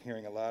 I'm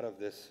hearing a lot of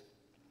this,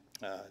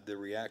 the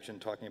reaction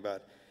talking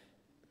about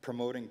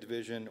promoting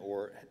division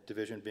or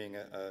division being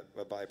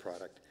a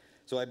byproduct.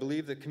 So I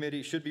believe the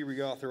committee should be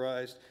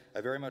reauthorized. I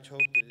very much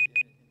hope that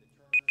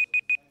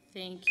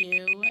Thank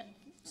you.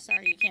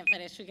 Sorry you can't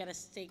finish. We got to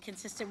stay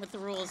consistent with the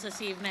rules this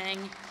evening.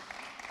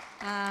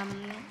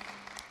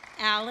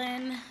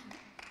 Alan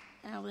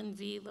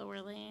V.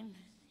 Lower Lane.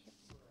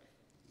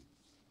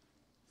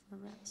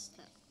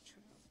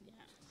 Yeah,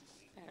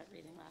 bad at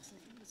reading last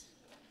names.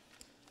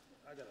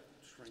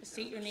 Just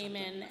state your name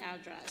and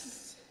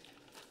address.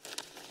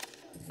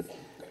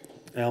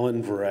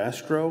 Alan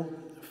Verastro,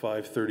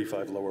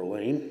 535 Lower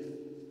Lane.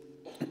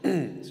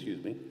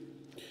 Excuse me.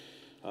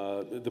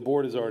 The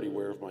board is already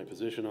aware of my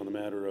position on the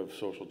matter of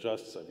social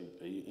justice.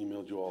 I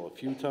emailed you all a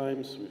few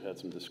times. We've had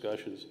some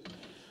discussions.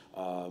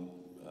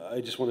 I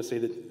just want to say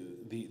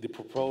that the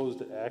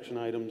proposed action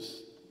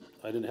items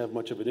I didn't have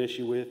much of an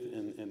issue with,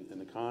 and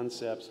the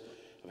concepts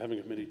of having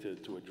a committee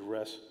to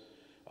address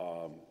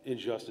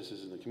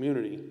injustices in the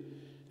community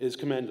is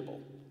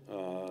commendable.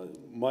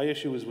 My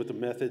issue is with the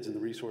methods and the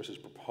resources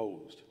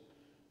proposed.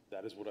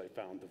 That is what I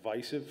found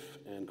divisive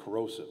and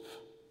corrosive.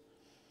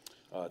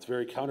 It's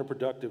very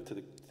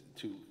counterproductive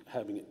to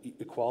having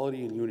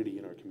equality and unity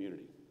in our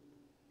community.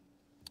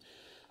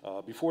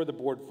 Before the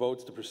board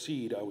votes to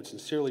proceed, I would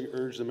sincerely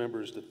urge the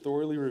members to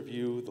thoroughly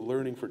review the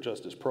Learning for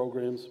Justice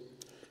programs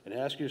and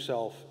ask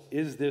yourself,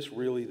 is this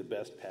really the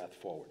best path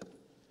forward?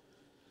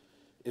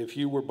 If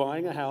you were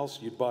buying a house,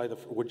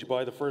 would you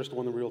buy the first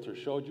one the realtor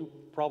showed you?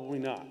 Probably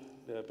not,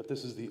 but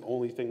this is the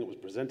only thing that was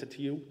presented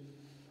to you.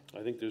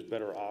 I think there's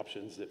better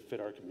options that fit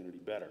our community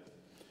better.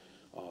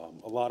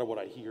 A lot of what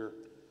I hear,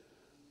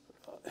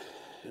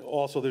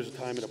 also there's a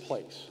time and a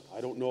place.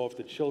 I don't know if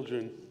the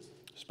children,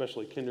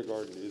 especially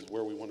kindergarten, is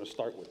where we want to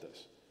start with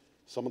this.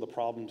 Some of the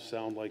problems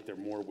sound like they're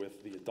more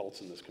with the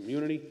adults in this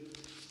community,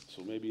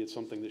 so maybe it's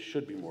something that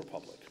should be more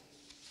public.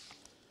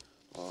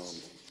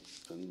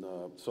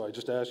 So I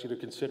just ask you to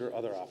consider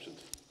other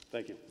options.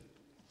 Thank you.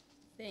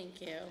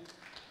 Thank you.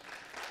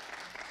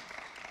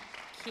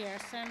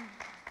 Kirsten?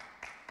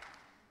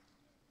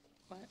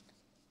 What?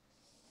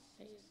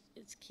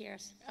 It's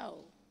Kirsten. Oh,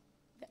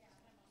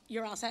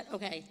 you're all set?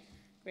 Okay,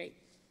 great.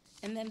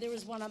 And then there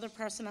was one other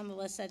person on the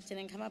list that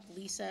didn't come up,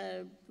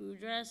 Lisa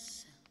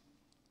Boudres.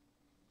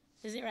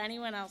 Is there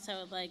anyone else that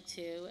would like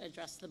to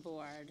address the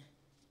board?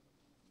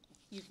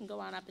 You can go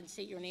on up and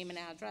state your name and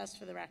address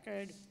for the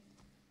record.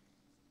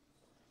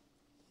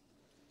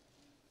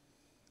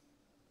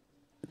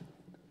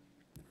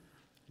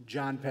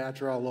 John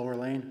Patrol, Lower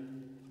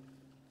Lane.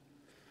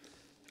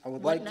 I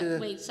would What like to...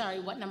 Wait, sorry,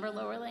 what number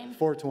Lower Lane?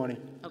 420.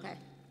 Okay.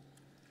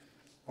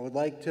 I would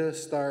like to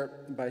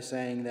start by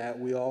saying that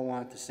we all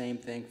want the same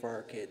thing for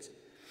our kids,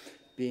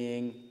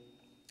 being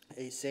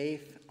a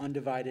safe,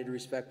 undivided,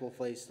 respectful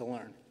place to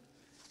learn.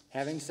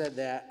 Having said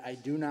that, I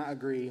do not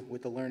agree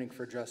with the Learning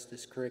for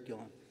Justice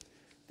curriculum.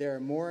 There are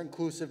more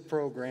inclusive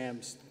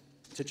programs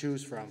to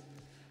choose from.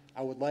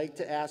 I would like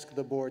to ask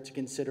the board to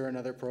consider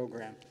another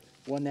program,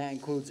 one that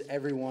includes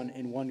everyone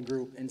in one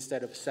group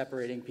instead of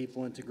separating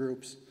people into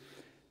groups.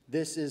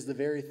 This is the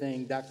very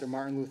thing Dr.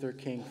 Martin Luther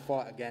King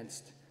fought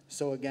against.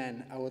 So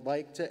again, I would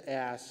like to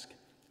ask,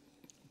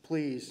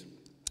 please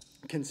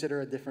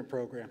consider a different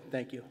program.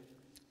 Thank you.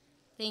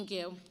 Thank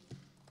you.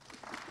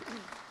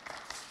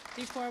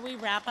 Before we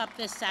wrap up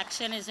this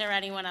section, is there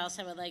anyone else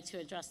that would like to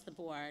address the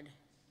board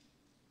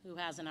who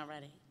hasn't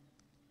already?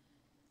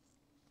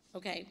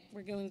 Okay,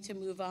 we're going to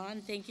move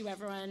on. Thank you,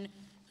 everyone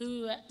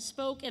who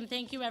spoke, and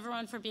thank you,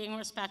 everyone, for being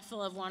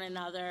respectful of one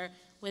another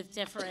with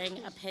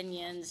differing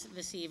opinions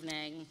this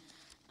evening.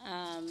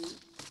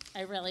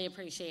 I really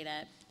appreciate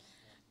it.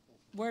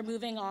 We're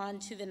moving on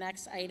to the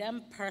next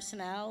item,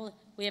 personnel.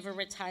 We have a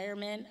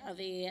retirement of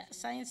a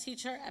science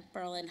teacher at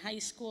Berlin High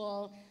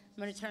School.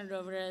 I'm going to turn it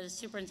over to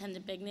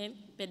Superintendent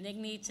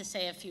Benigni to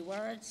say a few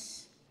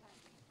words.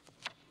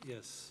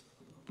 Yes.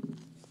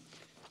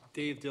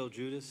 Dave Del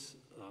Judas,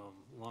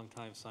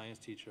 longtime science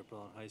teacher at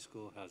Berlin High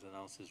School, has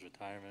announced his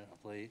retirement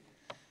of late.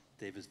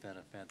 Dave has been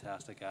a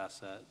fantastic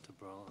asset to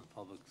Berlin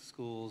Public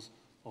Schools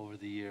over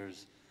the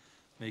years,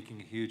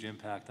 making a huge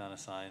impact on the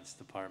science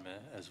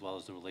department as well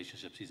as the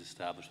relationships he's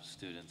established with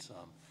students.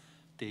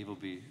 Dave will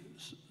be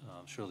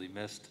surely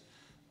missed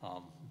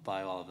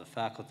by all of the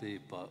faculty,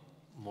 but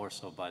more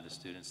so by the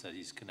students that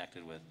he's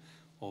connected with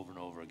over and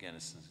over again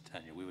since his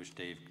tenure. We wish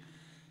Dave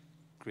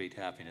great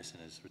happiness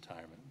in his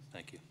retirement.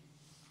 Thank you.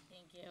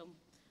 Thank you.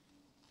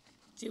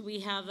 Do we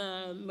have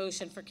a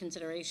motion for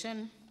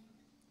consideration?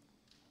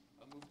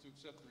 I move to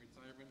accept the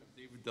retirement of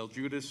David Del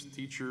Judas,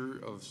 teacher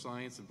of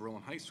science at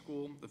Berlin High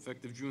School,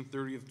 effective June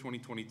 30th,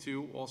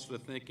 2022. Also to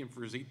thank him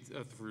for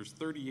his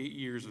 38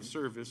 years of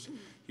service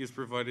he has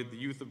provided the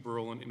youth of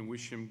Berlin, and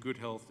wish him good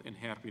health and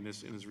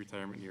happiness in his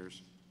retirement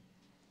years.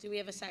 Do we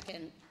have a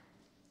second?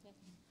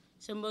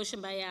 So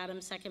motion by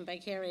Adam, second by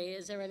Carrie.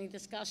 Is there any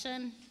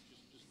discussion?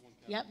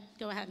 Yep,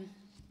 go ahead.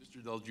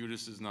 Mr. Del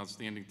Judas is an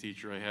outstanding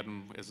teacher. I had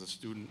him as a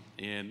student,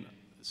 and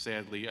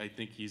sadly, I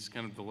think he's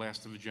kind of the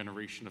last of a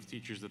generation of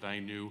teachers that I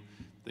knew.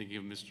 Thinking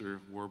of Mr.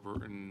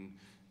 Warburton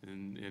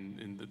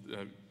and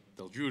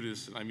Del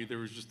Judas. I mean, there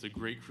was just a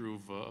great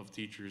crew of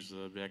teachers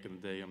back in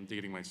the day. I'm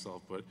dating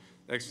myself, but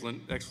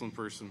excellent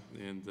person,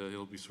 and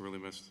he'll be sorely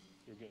missed.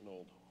 You're getting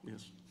old.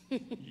 Yes.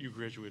 You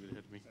graduated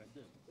ahead of me. I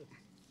did.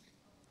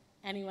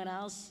 Anyone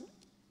else?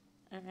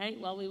 All right,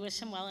 well, we wish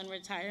him well in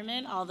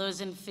retirement. All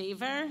those in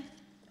favor?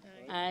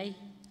 Aye.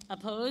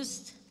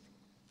 Opposed?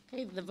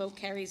 Okay, the vote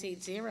carries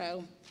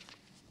 8-0.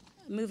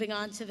 Moving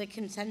on to the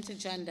consent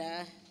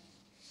agenda.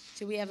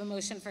 Do we have a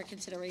motion for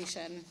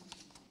consideration?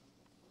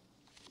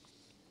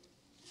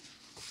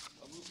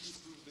 I'll move to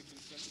approve the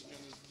consent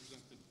agenda as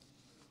presented.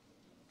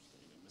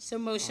 So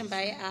motion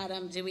by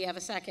Adam. Do we have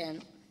a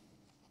second?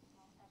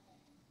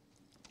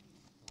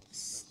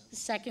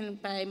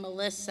 Second by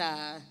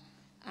Melissa.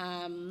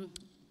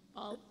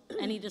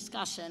 Any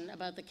discussion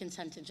about the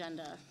consent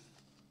agenda?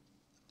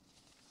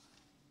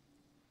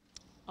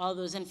 All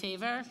those in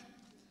favor?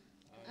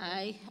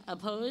 Aye.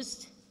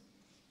 Opposed?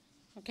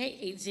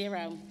 Okay, 8-0. Julie, I'm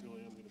going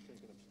to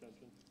take an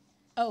abstention.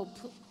 Oh,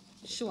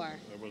 sure.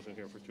 I wasn't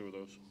here for two of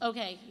those.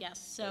 Okay, yes,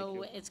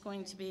 so it's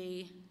going to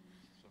be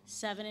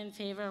 7 in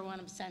favor, 1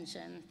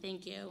 abstention.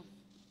 Thank you.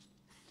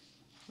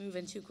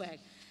 Moving too quick.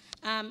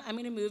 I'm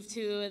going to move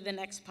to the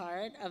next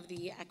part of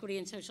the Equity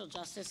and Social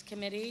Justice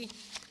Committee.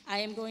 I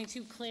am going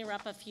to clear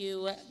up a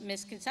few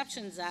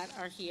misconceptions that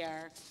are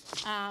here.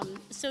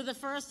 So the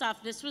first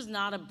off, this was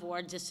not a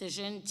board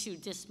decision to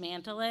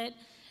dismantle it.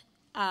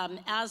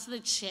 As the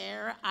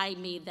chair, I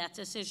made that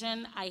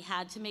decision. I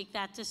had to make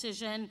that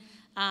decision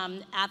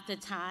at the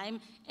time,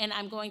 and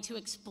I'm going to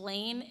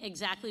explain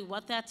exactly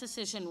what that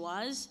decision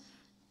was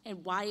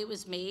and why it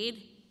was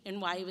made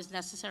and why it was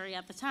necessary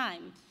at the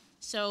time.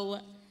 So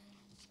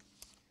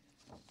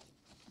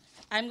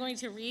I'm going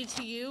to read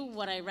to you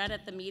what I read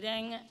at the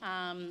meeting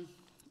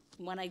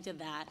when I did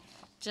that,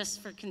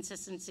 just for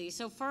consistency.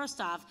 So first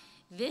off,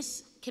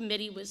 this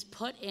committee was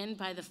put in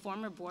by the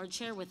former board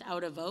chair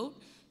without a vote,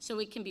 so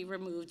it can be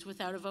removed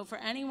without a vote. For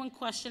anyone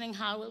questioning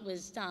how it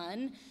was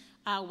done,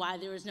 why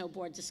there was no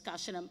board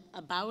discussion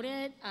about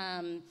it,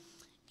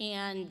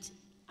 and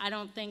I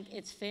don't think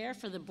it's fair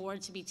for the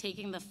board to be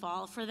taking the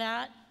fall for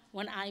that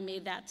when I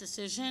made that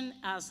decision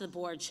as the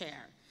board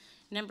chair.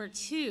 Number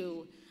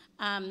two,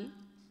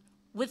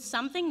 with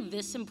something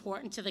this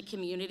important to the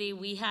community,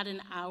 we had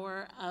an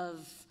hour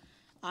of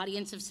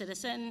audience of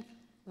citizen.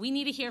 We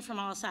need to hear from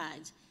all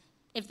sides.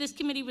 If this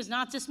committee was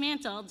not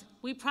dismantled,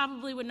 we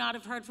probably would not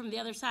have heard from the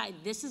other side.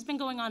 This has been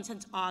going on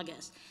since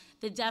August.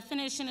 The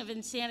definition of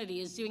insanity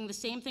is doing the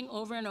same thing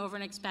over and over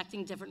and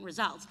expecting different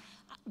results.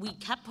 We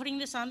kept putting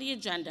this on the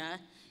agenda,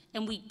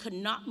 and we could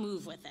not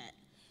move with it.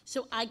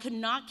 So I could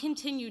not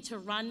continue to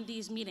run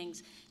these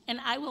meetings.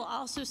 And I will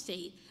also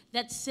state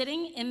that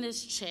sitting in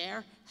this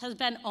chair has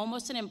been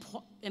almost an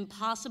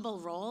impossible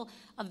role.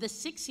 Of the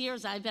 6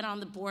 years I've been on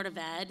the Board of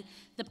Ed,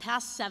 the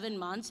past 7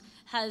 months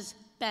has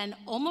been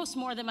almost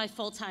more than my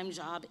full-time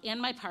job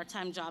and my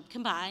part-time job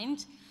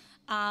combined.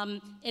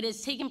 It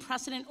has taken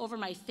precedent over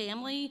my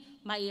family,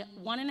 my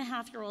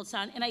 1.5-year-old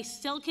son, and I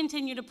still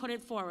continue to put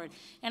it forward,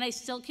 and I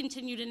still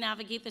continue to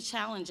navigate the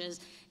challenges,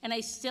 and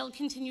I still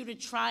continue to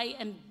try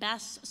and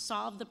best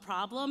solve the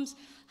problems.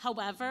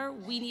 However,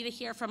 we need to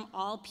hear from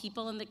all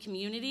people in the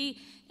community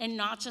and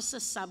not just a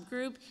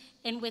subgroup,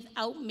 and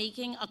without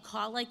making a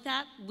call like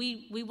that,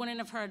 we wouldn't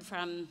have heard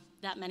from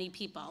that many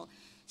people.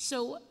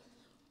 So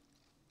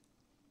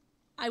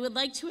I would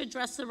like to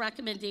address the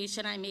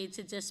recommendation I made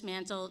to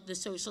dismantle the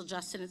Social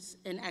Justice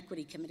and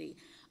Equity Committee.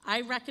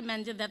 I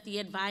recommended that the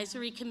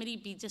advisory committee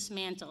be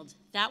dismantled.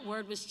 That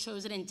word was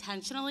chosen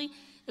intentionally.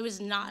 It was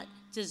not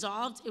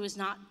dissolved, it was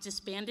not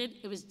disbanded,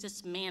 it was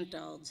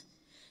dismantled.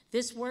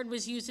 This word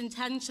was used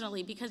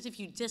intentionally because if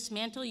you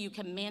dismantle, you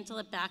can mantle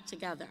it back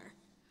together.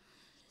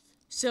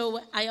 So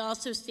I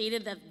also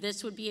stated that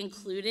this would be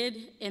included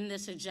in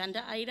this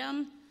agenda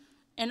item.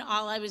 And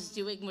all I was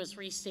doing was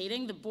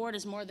restating. The board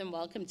is more than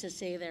welcome to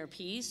say their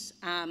piece.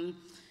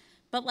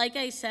 But like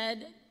I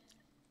said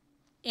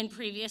in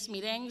previous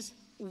meetings,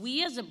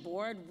 we as a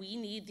board, we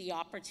need the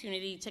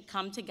opportunity to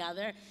come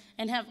together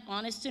and have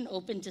honest and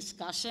open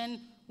discussion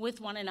with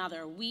one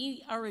another.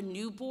 We are a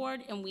new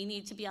board, and we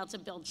need to be able to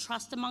build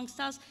trust amongst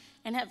us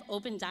and have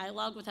open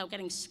dialogue without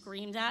getting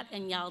screamed at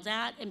and yelled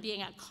at and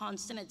being at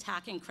constant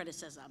attack and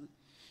criticism.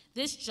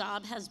 This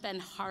job has been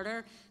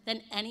harder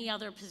than any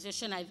other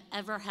position I've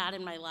ever had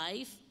in my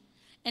life.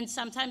 And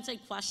sometimes I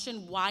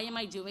question, why am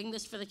I doing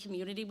this for the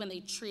community when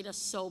they treat us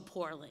so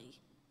poorly?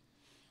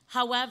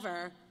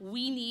 However,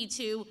 we need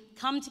to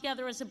come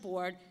together as a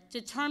board,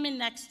 determine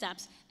next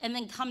steps, and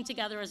then come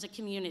together as a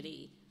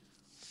community.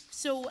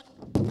 So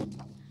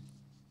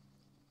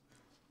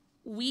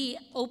we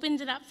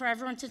opened it up for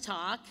everyone to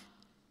talk.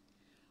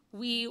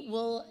 We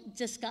will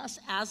discuss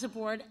as a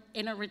board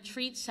in a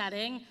retreat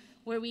setting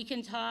where we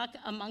can talk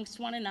amongst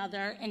one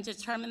another and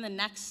determine the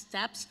next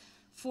steps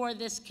for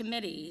this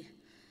committee.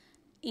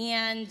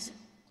 And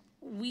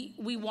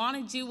we want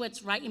to do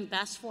what's right and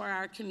best for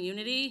our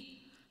community,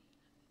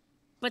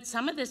 but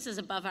some of this is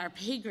above our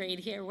pay grade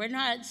here. We're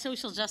not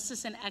social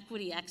justice and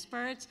equity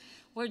experts.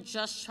 We're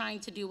just trying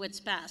to do what's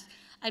best.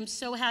 I'm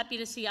so happy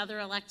to see other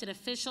elected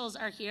officials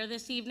are here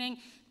this evening,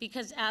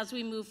 because as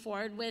we move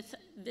forward with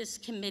this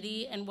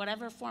committee in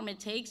whatever form it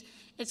takes,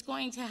 it's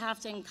going to have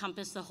to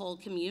encompass the whole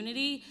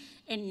community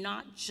and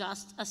not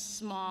just a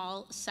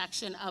small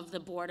section of the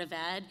Board of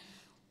Ed.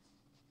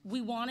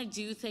 We want to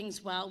do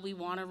things well. We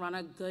want to run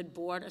a good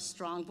board, a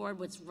strong board,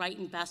 what's right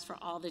and best for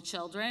all the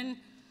children.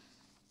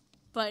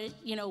 But,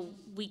 you know,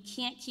 we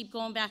can't keep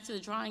going back to the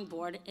drawing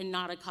board and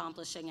not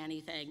accomplishing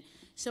anything.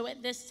 So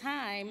at this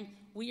time,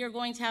 we are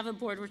going to have a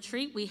board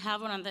retreat. We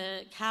have one on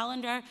the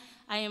calendar.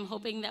 I am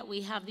hoping that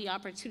we have the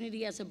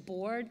opportunity as a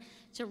board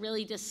to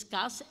really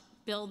discuss,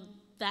 build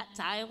that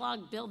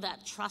dialogue, build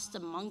that trust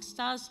amongst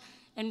us,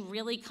 and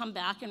really come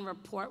back and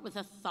report with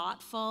a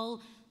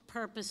thoughtful,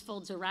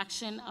 purposeful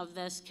direction of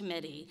this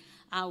committee.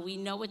 We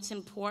know it's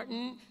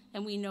important,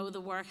 and we know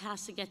the work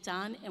has to get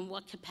done. In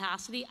what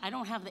capacity? I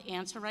don't have the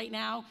answer right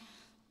now,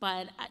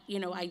 but you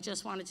know, I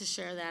just wanted to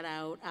share that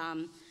out.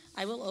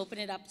 I will open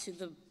it up to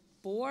the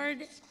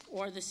board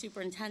or the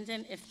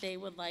superintendent if they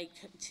would like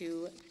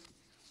to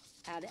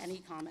add any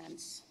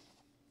comments.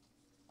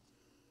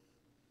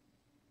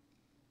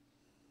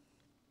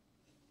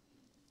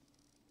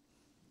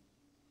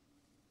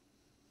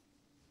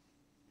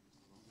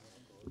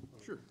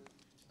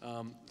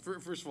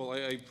 First of all, I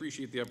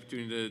appreciate the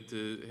opportunity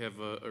to have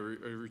a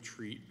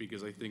retreat,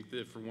 because I think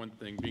that, for one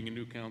thing, being a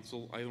new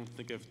council, I don't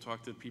think I've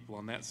talked to people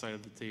on that side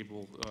of the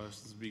table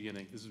since the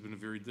beginning. This has been a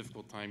very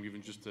difficult time,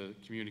 even just to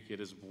communicate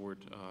as a board,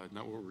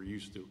 not what we're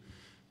used to.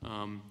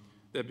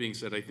 That being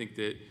said, I think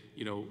that,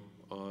 you know,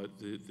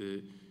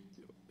 the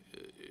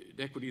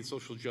Equity and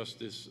Social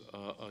Justice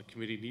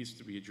Committee needs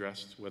to be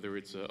addressed, whether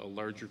it's a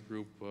larger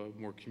group,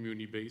 more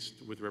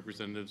community-based, with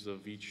representatives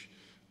of each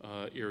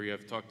area.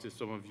 I've talked to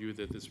some of you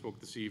that spoke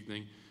this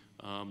evening,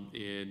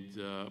 and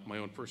my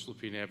own personal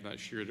opinion, I have not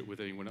shared it with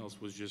anyone else,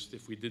 was just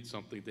if we did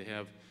something to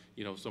have,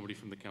 you know, somebody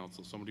from the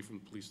council, somebody from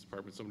the police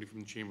department, somebody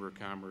from the Chamber of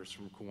Commerce,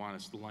 from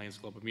Kiwanis, the Lions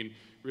Club. I mean,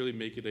 really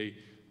make it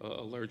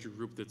a larger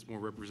group that's more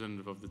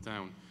representative of the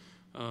town.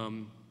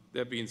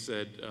 That being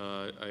said,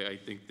 I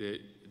think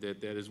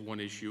that is one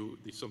issue.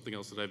 Something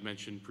else that I've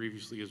mentioned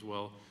previously as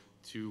well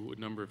to a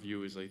number of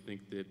you is I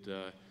think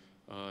that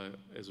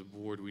as a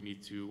board, we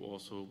need to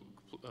also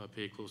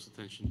pay close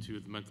attention to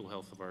the mental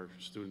health of our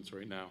students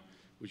right now,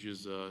 which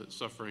is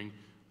suffering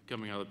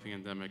coming out of the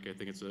pandemic. I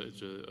think it's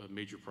a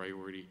major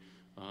priority.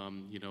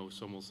 You know,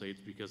 some will say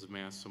it's because of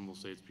masks, some will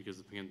say it's because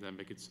of the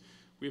pandemic.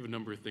 We have a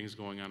number of things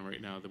going on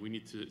right now that we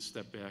need to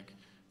step back,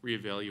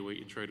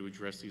 reevaluate, and try to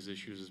address these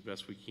issues as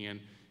best we can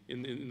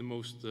in the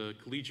most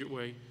collegiate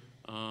way,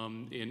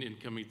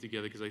 and coming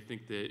together, because I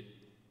think that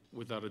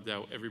without a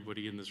doubt,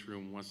 everybody in this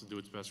room wants to do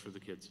what's best for the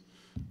kids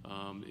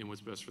and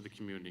what's best for the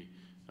community.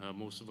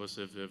 Most of us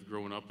have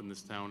grown up in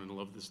this town and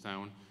love this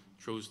town,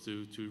 chose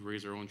to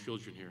raise our own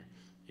children here.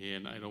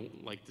 And I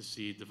don't like to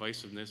see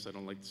divisiveness. I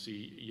don't like to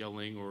see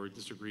yelling or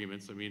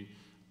disagreements. I mean,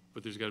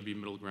 but there's got to be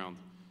middle ground.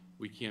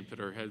 We can't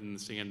put our head in the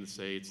sand and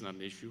say it's not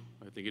an issue.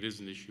 I think it is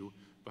an issue,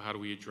 but how do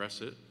we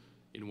address it?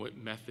 In what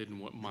method and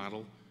what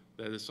model?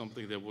 That is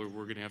something that we're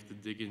going to have to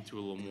dig into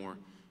a little more.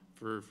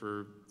 For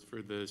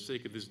the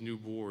sake of this new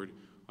board,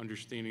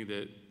 understanding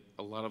that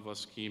a lot of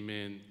us came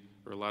in,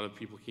 or a lot of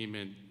people came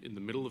in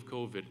the middle of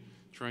COVID,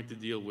 trying to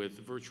deal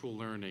with virtual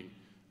learning,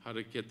 how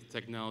to get the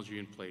technology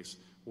in place,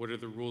 what are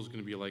the rules going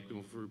to be like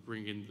if we're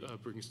bringing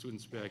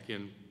students back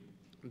in,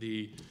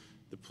 the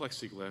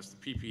plexiglass,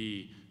 the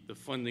PPE, the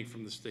funding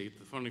from the state,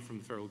 the funding from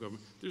the federal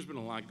government. There's been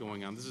a lot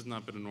going on. This has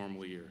not been a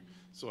normal year.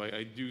 So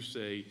I do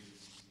say,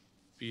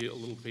 be a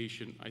little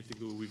patient. I think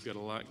we've got a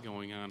lot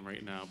going on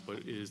right now, but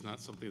it is not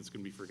something that's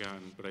going to be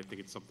forgotten. But I think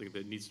it's something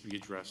that needs to be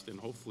addressed, and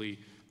hopefully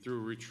through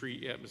a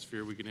retreat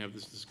atmosphere, we can have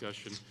this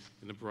discussion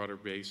in a broader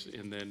base,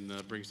 and then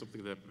bring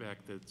something back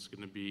that's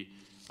going to be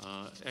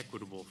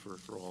equitable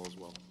for all as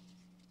well.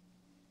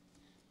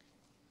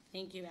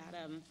 Thank you,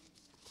 Adam.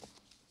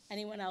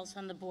 Anyone else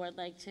on the board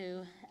like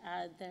to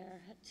add their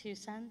 2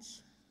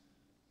 cents?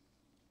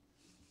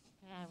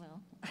 I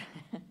will.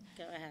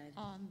 Go ahead.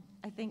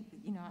 I think,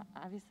 you know,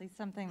 obviously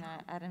something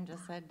that Adam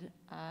just said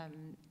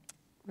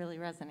really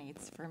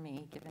resonates for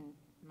me, given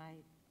my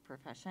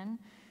profession.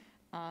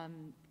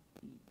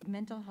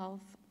 Mental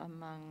health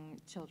among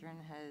children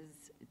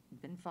has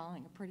been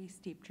following a pretty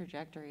steep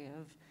trajectory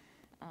of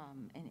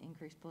an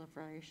increased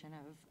proliferation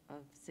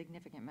of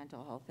significant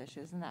mental health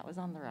issues, and that was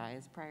on the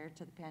rise prior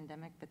to the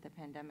pandemic, but the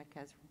pandemic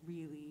has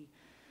really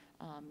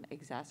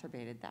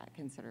exacerbated that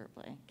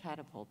considerably,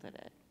 catapulted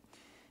it.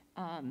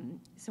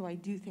 So I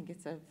do think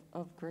it's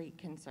of great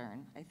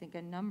concern. I think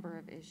a number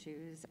of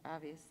issues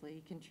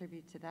obviously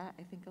contribute to that.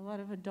 I think a lot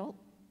of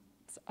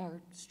adults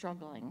are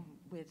struggling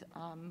with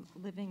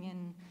living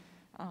in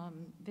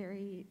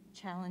very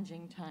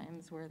challenging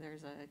times where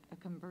there's a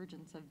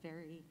convergence of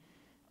very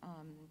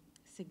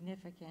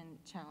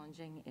significant,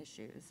 challenging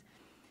issues.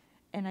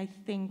 And I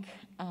think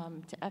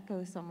to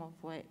echo some of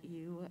what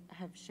you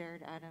have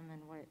shared, Adam,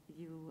 and what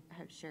you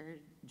have shared,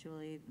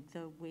 Julie,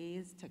 the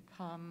ways to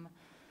come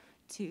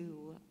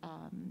to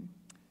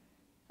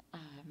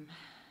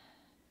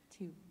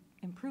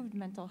improved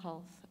mental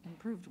health,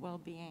 improved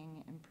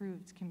well-being,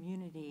 improved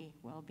community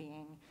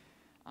well-being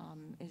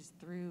is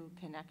through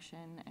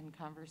connection and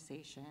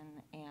conversation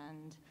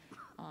and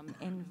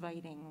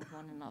inviting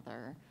one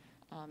another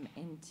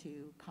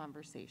into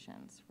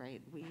conversations,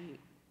 right? We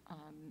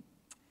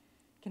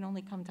can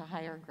only come to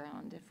higher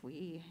ground if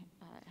we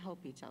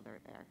help each other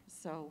there.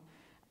 So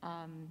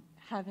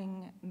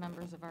having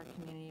members of our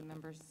community,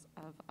 members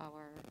of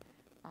our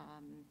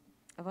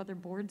of other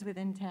boards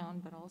within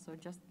town, but also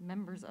just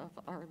members of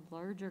our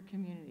larger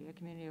community, a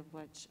community of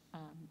which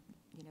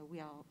you know we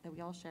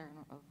all share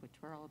and of which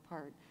we're all a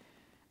part,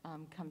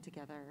 come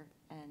together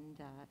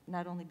and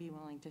not only be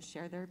willing to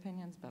share their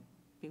opinions, but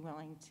be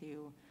willing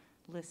to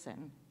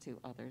listen to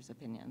others'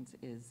 opinions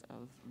is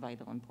of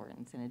vital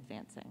importance in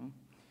advancing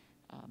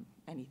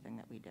anything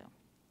that we do.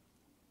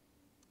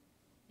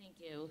 Thank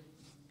you.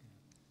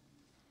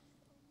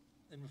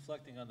 In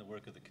reflecting on the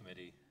work of the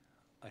committee,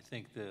 I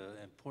think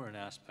the important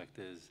aspect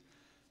is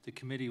the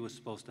committee was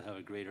supposed to have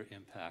a greater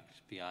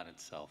impact beyond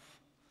itself.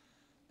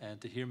 And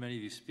to hear many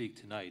of you speak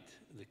tonight,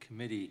 the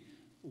committee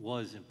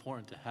was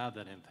important to have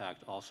that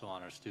impact also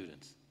on our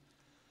students.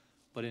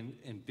 But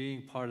in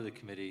being part of the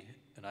committee,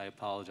 and I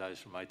apologize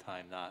for my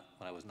time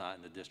when I was not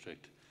in the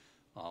district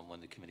when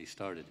the committee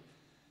started,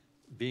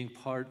 being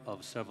part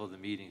of several of the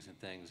meetings and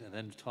things, and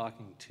then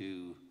talking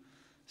to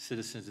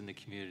citizens in the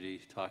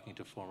community, talking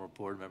to former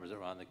board members that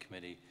were on the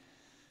committee,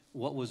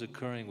 what was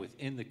occurring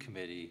within the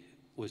committee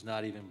was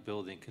not even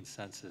building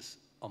consensus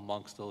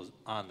amongst those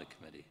on the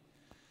committee.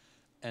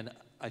 And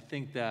I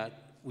think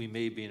that we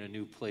may be in a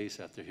new place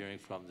after hearing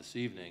from this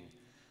evening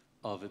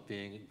of it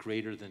being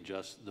greater than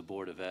just the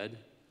Board of Ed,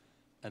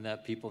 and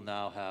that people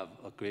now have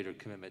a greater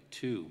commitment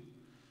to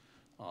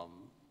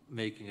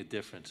making a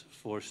difference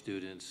for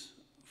students,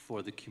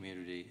 for the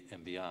community,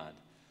 and beyond.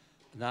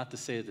 Not to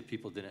say that the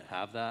people didn't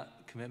have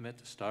that commitment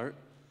to start,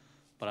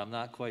 but I'm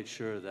not quite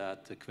sure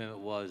that the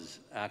commitment was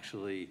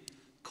actually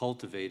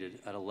cultivated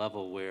at a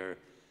level where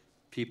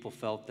people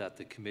felt that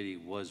the committee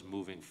was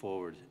moving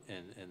forward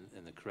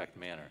in the correct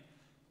manner.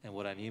 And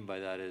what I mean by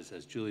that is,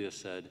 as Julia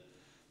said,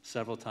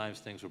 several times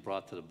things were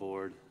brought to the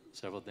board,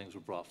 several things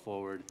were brought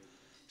forward,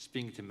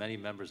 speaking to many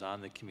members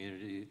on the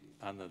community,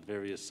 on the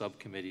various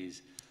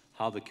subcommittees,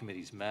 how the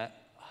committees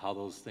met, how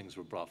those things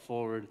were brought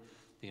forward,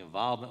 the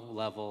involvement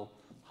level,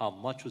 how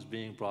much was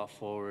being brought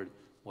forward,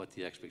 what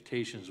the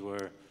expectations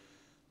were.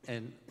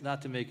 And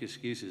not to make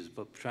excuses,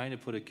 but trying to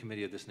put a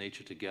committee of this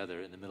nature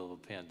together in the middle of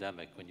a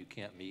pandemic when you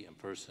can't meet in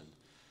person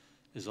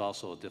is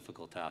also a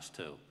difficult task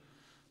too.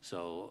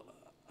 So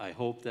I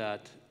hope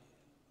that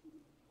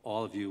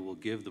all of you will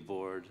give the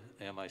board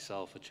and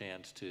myself a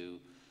chance to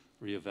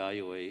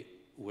reevaluate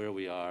where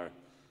we are,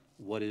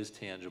 what is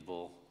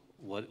tangible,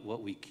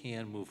 what we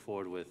can move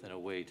forward with in a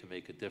way to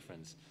make a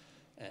difference,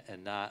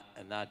 and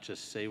not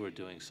just say we're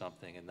doing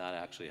something and not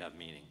actually have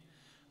meaning.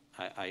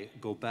 I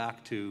go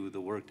back to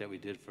the work that we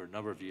did for a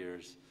number of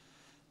years,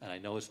 and I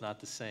know it's not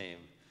the same,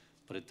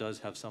 but it does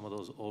have some of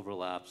those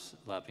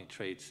overlapping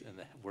traits in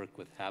the work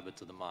with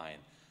habits of the mind,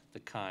 the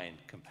kind,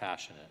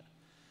 compassionate,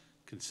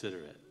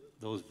 considerate,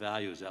 those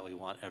values that we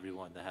want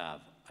everyone to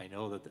have. I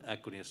know that the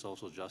equity and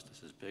social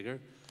justice is bigger,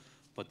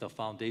 but the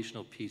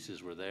foundational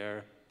pieces were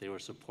there. They were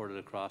supported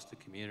across the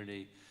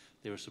community.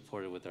 They were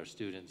supported with our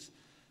students.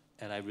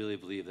 And I really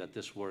believe that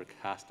this work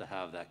has to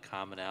have that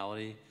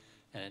commonality,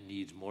 and it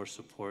needs more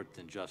support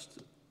than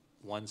just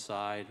one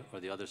side or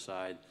the other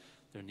side.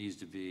 There needs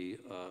to be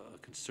a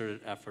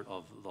concerted effort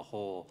of the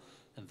whole,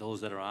 and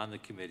those that are on the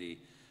committee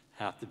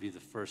have to be the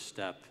first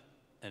step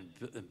in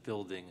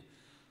building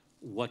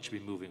what should be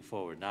moving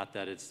forward. Not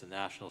that it's the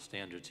national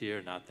standards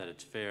here, not that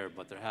it's fair,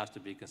 but there has to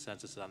be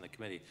consensus on the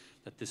committee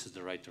that this is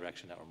the right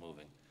direction that we're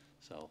moving.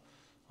 So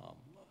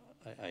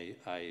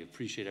I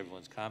appreciate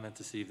everyone's comment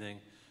this evening,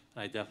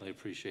 and I definitely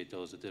appreciate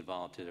those that did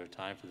volunteer their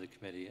time for the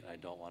committee, and I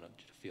don't want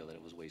you to feel that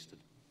it was wasted.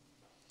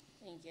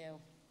 Thank you.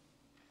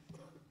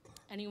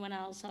 Anyone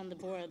else on the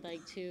board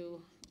like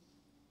to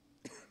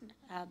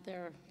add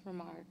their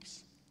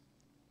remarks?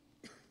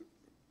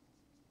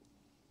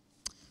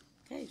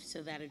 Okay,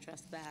 so that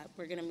addressed that.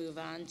 We're going to move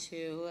on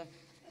to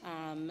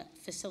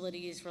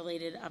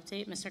facilities-related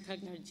update. Mr.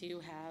 Kugner, do you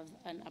have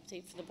an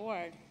update for the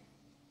board?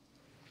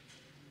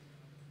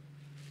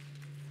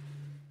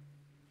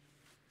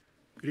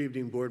 Good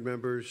evening, board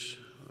members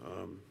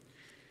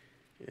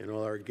and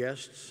all our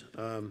guests.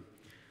 My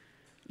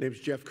name is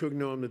Jeff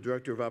Kugner. I'm the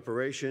Director of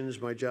Operations.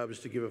 My job is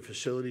to give a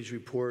facilities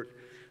report.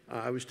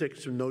 I was taking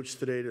some notes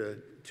today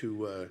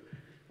to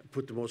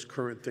put the most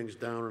current things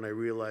down, and I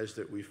realized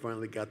that we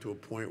finally got to a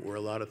point where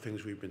a lot of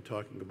things we've been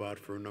talking about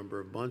for a number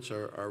of months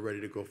are ready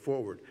to go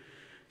forward.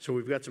 So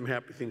we've got some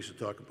happy things to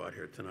talk about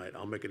here tonight.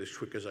 I'll make it as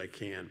quick as I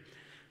can.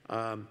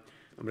 I'm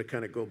going to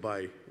kind of go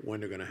by when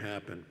they're going to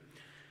happen.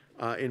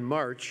 In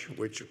March,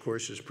 which of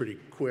course is pretty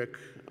quick,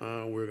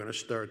 we're going to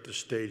start the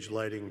stage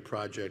lighting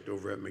project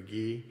over at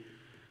McGee,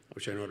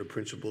 which I know the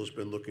principal has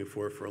been looking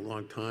for a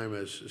long time,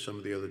 as some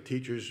of the other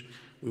teachers.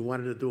 We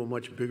wanted to do a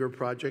much bigger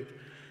project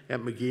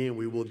at McGee, and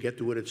we will get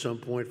to it at some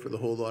point for the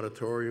whole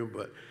auditorium,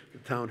 but the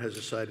town has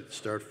decided to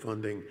start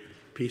funding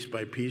piece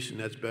by piece, and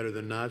that's better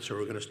than not, so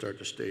we're going to start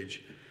the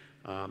stage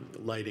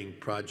lighting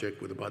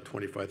project with about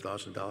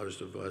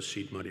 $25,000 of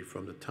seed money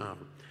from the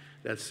town.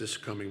 That's this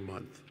coming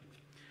month.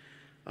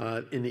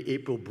 In the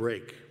April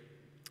break,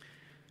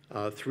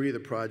 three of the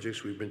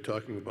projects we've been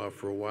talking about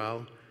for a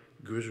while: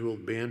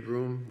 Griswold Band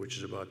Room, which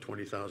is about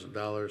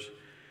 $20,000,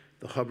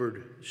 the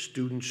Hubbard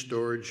Student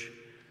Storage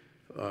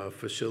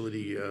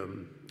Facility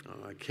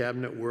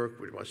cabinet work,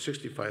 with about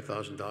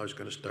 $65,000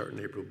 going to start in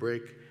April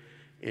break,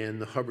 and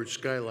the Hubbard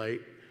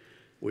Skylight,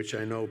 which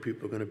I know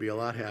people are going to be a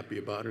lot happy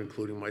about,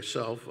 including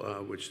myself,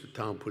 which the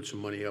town put some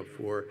money up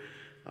for,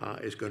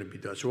 is going to be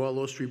done. So all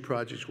those three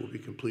projects will be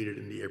completed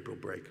in the April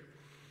break.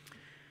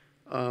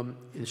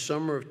 In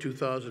summer of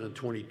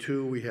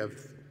 2022, we have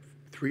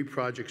three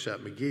projects at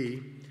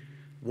McGee.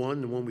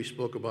 One, the one we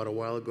spoke about a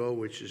while ago,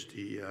 which is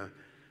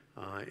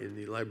in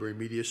the Library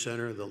Media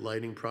Center, the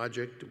lighting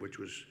project, which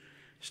was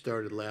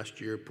started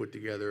last year, put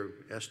together,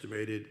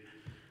 estimated,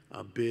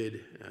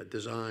 bid,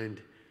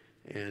 designed,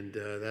 and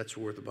that's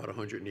worth about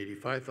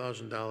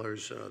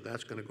 $185,000.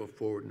 That's going to go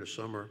forward in the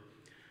summer.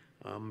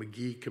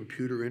 McGee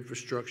Computer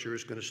Infrastructure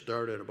is going to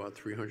start at about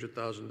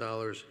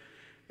 $300,000,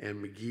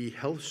 and McGee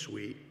Health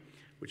Suite,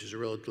 which is a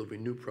relatively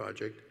new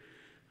project,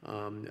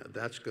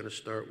 That's going to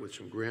start with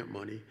some grant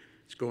money.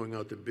 It's going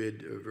out to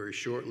bid very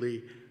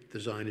shortly.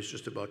 Design is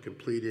just about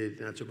completed,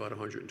 and that's about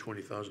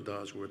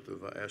 $120,000 worth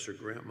of ESSER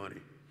grant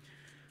money.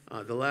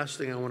 The last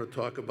thing I want to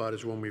talk about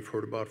is one we've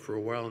heard about for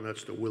a while, and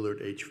that's the Willard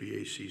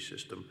HVAC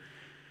system.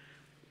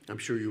 I'm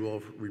sure you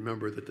all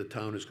remember that the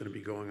town is going to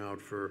be going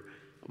out for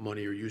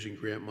money or using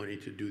grant money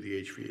to do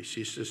the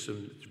HVAC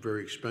system. It's a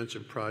very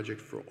expensive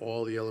project for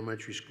all the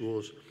elementary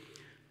schools.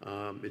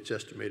 It's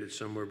estimated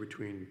somewhere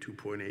between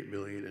 $2.8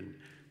 million and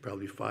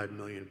probably $5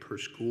 million per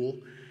school.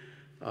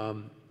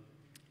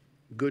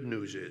 Good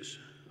news is,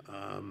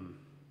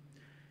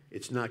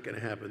 it's not going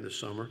to happen this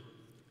summer.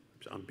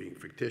 I'm being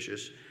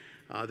fictitious.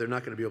 They're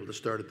not going to be able to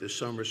start it this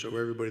summer, so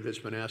everybody that's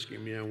been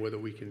asking me on whether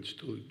we can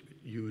still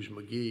use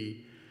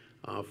McGee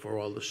for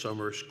all the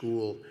summer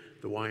school,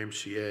 the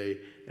YMCA,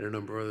 and a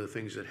number of other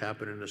things that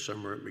happen in the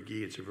summer at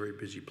McGee. It's a very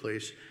busy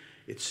place.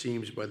 It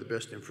seems, by the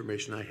best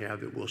information I have,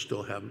 that we'll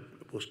still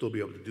be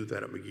able to do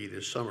that at McGee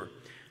this summer.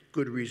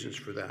 Good reasons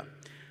for that.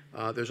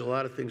 There's a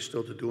lot of things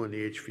still to do in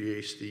the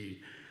HVAC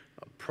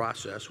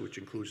process, which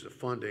includes the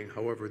funding.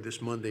 However,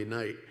 this Monday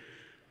night,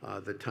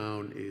 the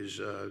town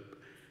is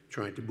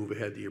trying to move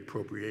ahead the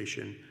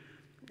appropriation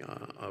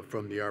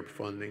from the ARP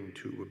funding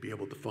to be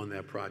able to fund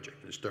that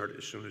project and start it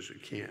as soon as we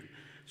can.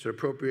 So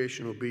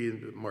appropriation will be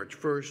March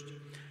 1st.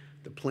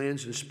 The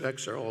plans and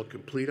specs are all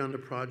complete on the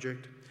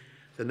project.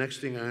 The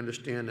next thing I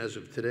understand as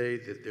of today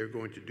that they're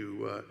going to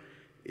do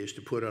is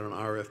to put out an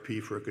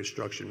RFP for a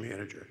construction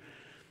manager.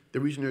 The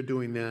reason they're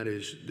doing that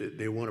is that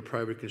they want a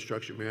private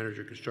construction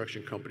manager,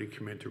 construction company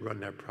come in to run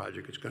that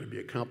project. It's going to be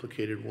a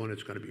complicated one.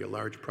 It's going to be a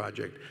large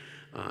project.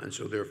 And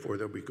so therefore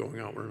they'll be going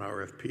out with an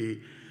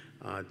RFP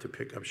to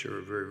pick up, sure,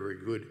 a very, very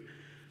good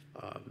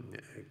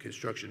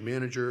construction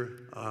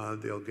manager.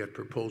 They'll get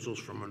proposals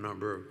from a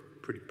number of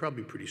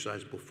probably pretty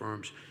sizable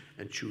firms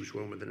and choose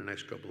one within the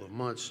next couple of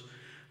months.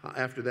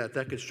 After that,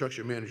 that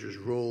construction manager's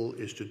role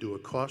is to do a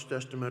cost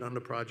estimate on the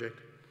project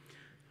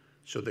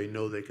so they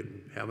know they can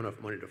have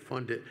enough money to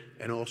fund it,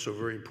 and also,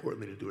 very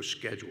importantly, to do a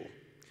schedule.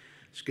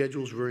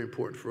 Schedule is very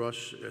important for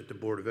us at the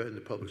Board of Ed and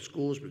the public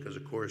schools because,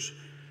 of course,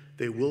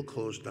 they will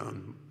close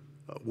down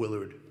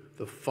Willard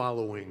the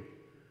following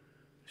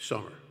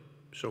summer.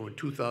 So in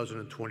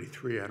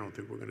 2023, I don't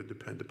think we're going to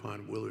depend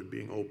upon Willard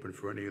being open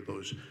for any of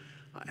those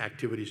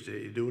activities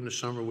they do in the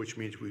summer, which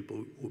means we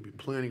will be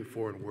planning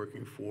for and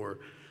working for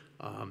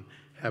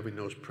having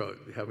those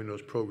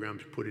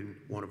programs put in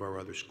one of our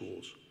other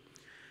schools.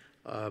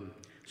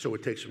 So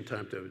it takes some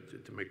time to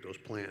make those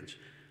plans.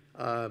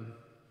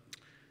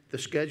 The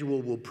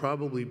schedule will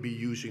probably be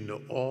using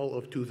all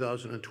of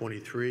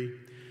 2023,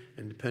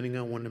 and depending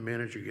on when the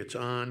manager gets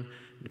on,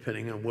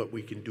 depending on what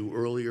we can do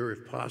earlier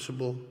if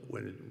possible,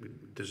 when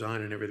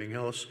design and everything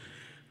else,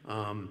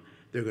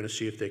 they're going to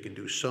see if they can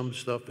do some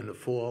stuff in the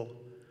fall,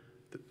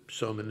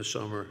 some in the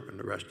summer, and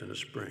the rest in the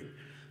spring.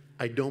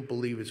 I don't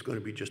believe it's going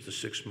to be just a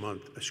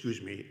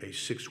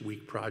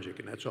 6-week project,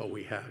 and that's all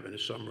we have in the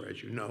summer,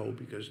 as you know,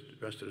 because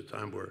the rest of the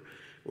time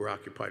we're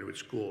occupied with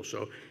school.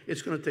 So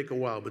it's going to take a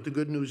while, but the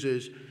good news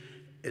is,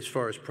 as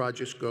far as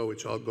projects go,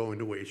 it's all going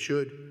the way it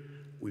should.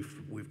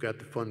 We've got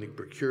the funding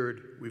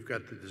procured, we've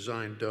got the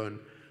design done,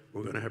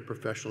 we're going to have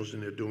professionals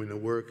in there doing the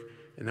work,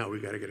 and now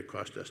we've got to get a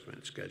cost estimate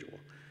and schedule.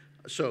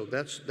 So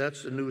that's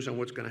the news on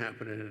what's going to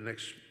happen in the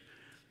next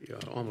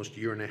almost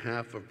year and a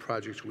half of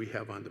projects we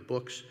have on the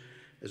books.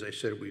 As I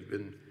said, we've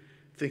been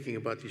thinking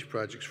about these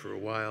projects for a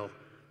while.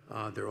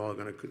 They're all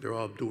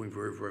doing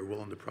very, very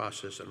well in the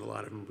process, and a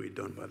lot of them will be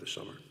done by the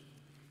summer.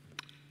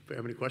 If you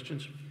have any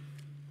questions?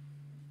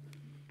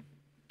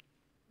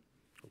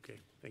 Okay,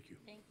 thank you.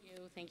 Thank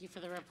you. Thank you for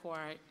the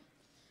report.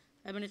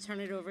 I'm going to turn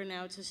it over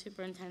now to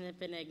Superintendent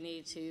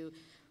Benigni to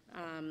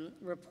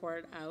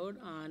report out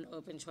on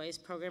open choice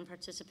program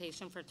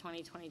participation for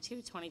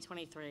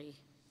 2022-2023.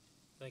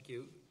 Thank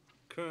you.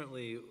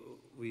 Currently,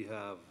 we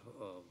have,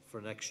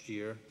 for next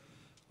year,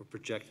 we're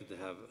projected to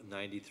have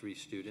 93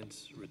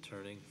 students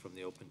returning from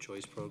the open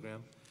choice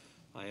program.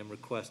 I am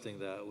requesting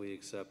that we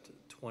accept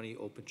 20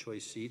 open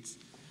choice seats.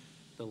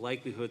 The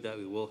likelihood that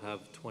we will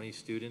have 20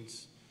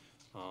 students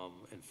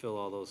and fill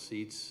all those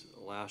seats,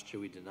 last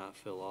year we did not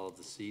fill all of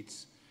the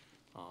seats.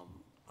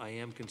 I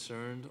am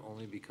concerned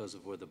only because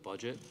of where the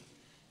budget.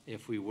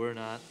 If we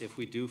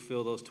do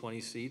fill those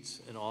 20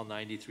 seats and all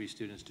 93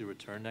 students do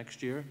return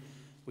next year,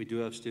 we do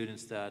have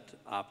students that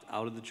opt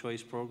out of the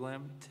choice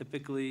program.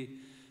 Typically,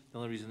 the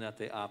only reason that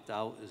they opt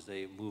out is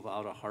they move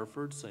out of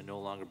Hartford, so they no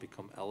longer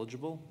become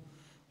eligible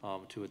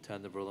to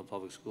attend the Berlin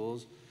Public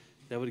Schools.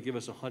 That would give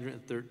us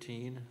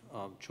 113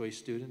 choice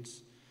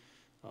students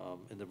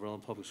in the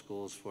Berlin Public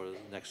Schools for the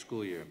next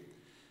school year.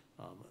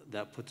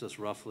 That puts us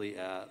roughly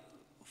at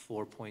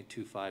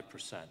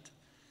 4.25%.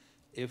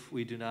 If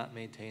we do not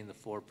maintain the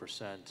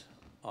 4%,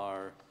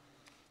 our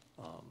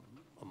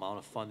amount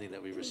of funding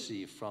that we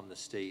receive from the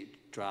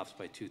state drops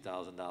by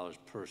 $2,000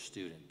 per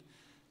student.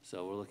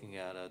 So we're looking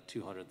at a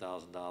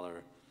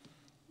 $200,000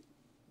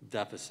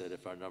 deficit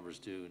if our numbers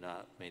do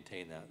not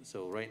maintain that.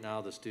 So right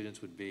now the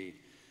students would be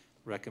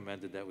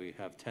recommended that we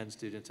have 10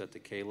 students at the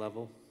K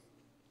level,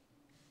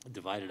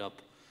 divided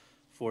up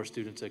 4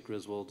 students at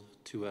Griswold,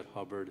 2 at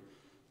Hubbard,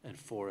 and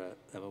 4 at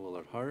Emma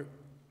Willard Hart.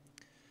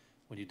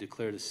 When you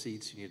declare the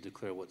seats, you need to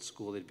declare what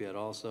school they'd be at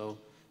also.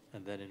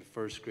 And then in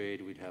first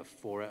grade, we'd have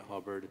 4 at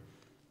Hubbard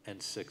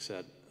and 6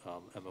 at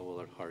Emma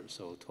Willard Hart,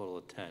 so a total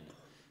of 10,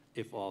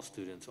 if all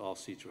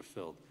seats were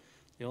filled.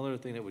 The only other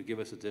thing that would give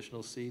us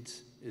additional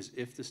seats is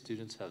if the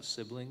students have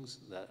siblings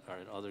that are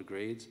in other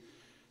grades.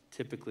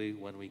 Typically,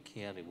 when we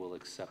can, we will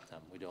accept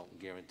them. We don't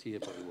guarantee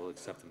it, but we will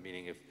accept them,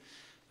 meaning if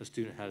a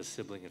student had a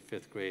sibling in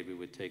 5th grade, we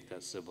would take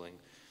that sibling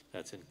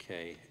that's in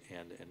K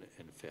and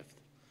in 5th.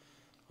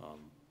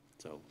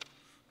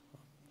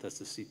 That's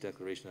the seat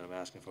declaration that I'm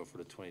asking for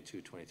the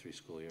 22-23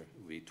 school year. It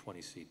would be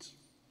 20 seats.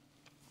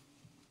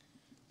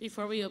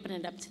 Before we open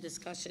it up to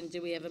discussion,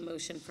 do we have a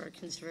motion for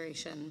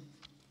consideration?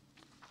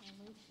 I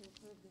move to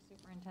approve the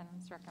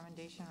superintendent's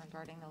recommendation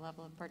regarding the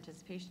level of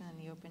participation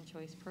in the open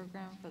choice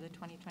program for the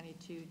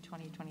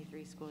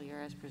 2022-2023 school year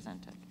as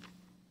presented.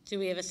 Do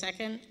we have a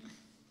second?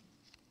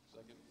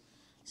 Second.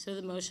 So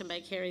the motion by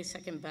Carrie,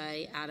 second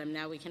by Adam.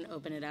 Now we can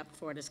open it up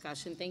for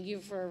discussion. Thank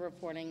you for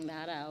reporting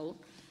that out.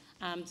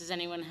 Does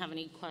anyone have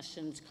any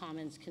questions,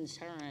 comments,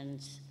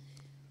 concerns?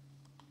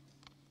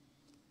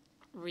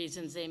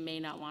 Reasons they may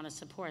not want to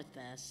support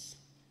this?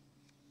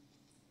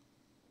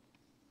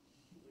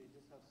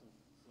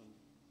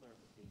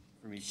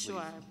 For me, please.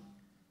 Sure.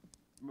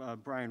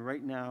 Brian,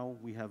 right now,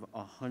 we have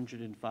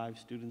 105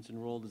 students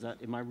enrolled.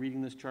 Am I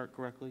reading this chart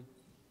correctly?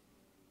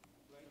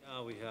 Right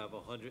now, we have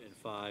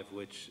 105,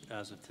 which,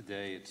 as of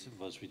today, it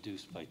was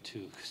reduced by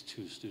 2, because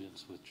 2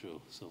 students withdrew.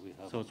 So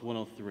it's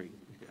 103.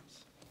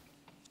 Yes.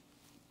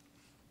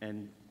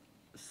 And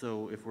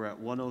so if we're at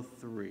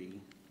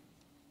 103,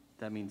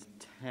 that means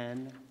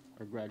 10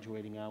 are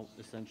graduating out,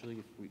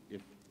 essentially,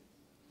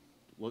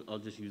 I'll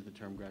just use the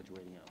term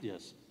graduating out.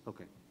 Yes.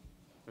 Okay.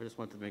 I just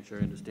wanted to make sure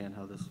I understand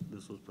how this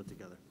was put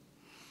together.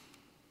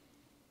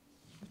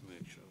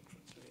 Make sure.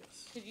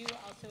 Yes. Could you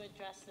also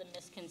address the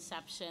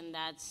misconception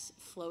that's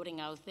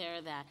floating out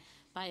there that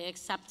by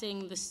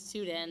accepting the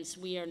students,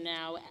 we are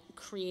now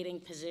creating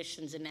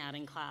positions and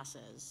adding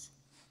classes?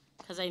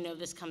 Because I know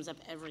this comes up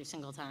every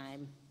single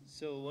time.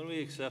 So when we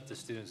accept the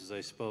students, as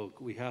I spoke,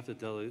 we have to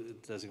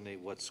designate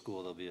what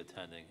school they'll be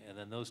attending, and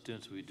then those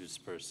students will be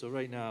dispersed. So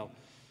right now,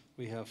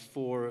 we have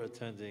 4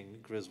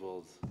 attending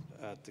Griswold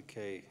at the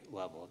K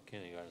level,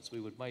 kindergarten. So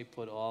we might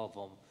put all of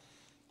them,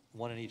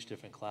 1 in each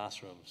different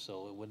classroom.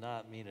 So it would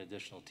not mean an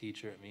additional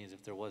teacher. It means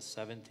if there was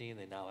 17,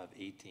 they now have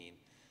 18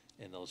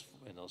 in those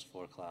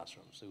 4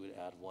 classrooms. So we would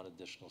add 1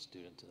 additional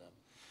student to them.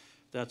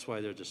 That's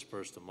why they're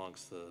dispersed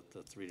amongst the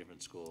 3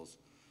 different schools.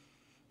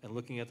 And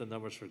looking at the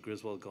numbers for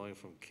Griswold going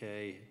from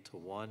K to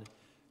 1,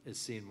 it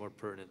seemed more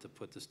pertinent to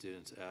put the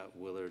students at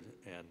Willard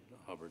and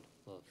Hubbard,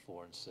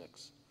 4 and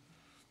 6.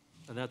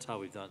 And that's how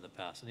we've done it in the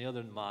past. And the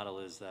other model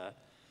is that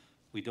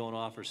we don't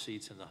offer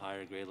seats in the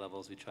higher grade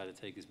levels. We try to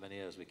take as many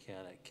as we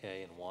can at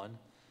K and 1.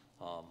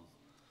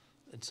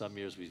 In some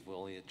years, we've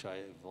only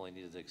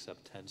needed to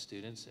accept 10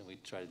 students, and we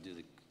try to do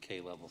the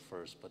K level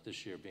first. But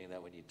this year, being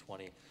that we need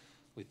 20,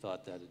 we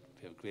thought that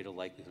we have greater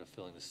likelihood of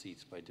filling the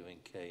seats by doing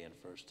K in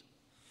first.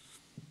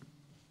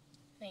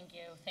 Thank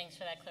you. Thanks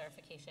for that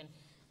clarification.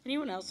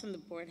 Anyone else on the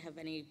board have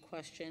any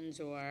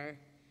questions or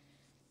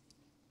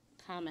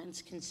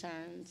comments,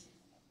 concerns?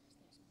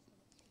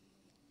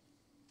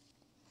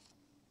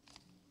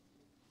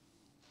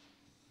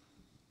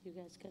 You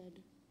guys good?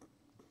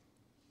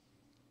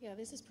 Yeah,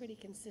 this is pretty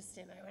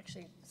consistent. I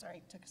actually, sorry,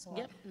 it took us a while.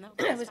 Yep, no,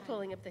 I that's was fine.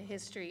 pulling up the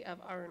history of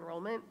our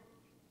enrollment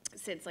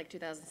since like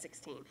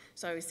 2016.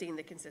 So I was seeing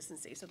the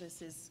consistency. So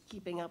this is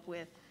keeping up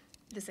with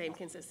the same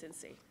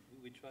consistency.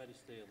 We try to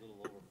stay a little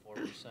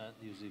over 4%,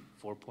 usually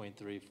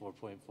 4.3,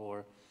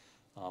 4.4,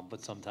 but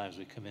sometimes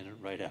we come in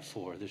right at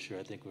 4. This year,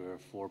 I think we were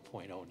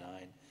 4.09.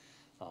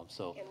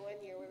 So And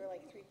one year we were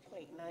like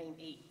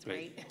 3.98,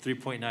 right?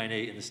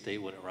 3.98, and the state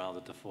went around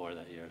it to 4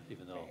 that year,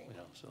 even though,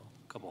 so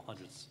a couple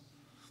hundreds.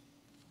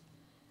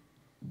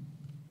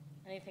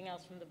 Anything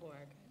else from the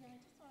board?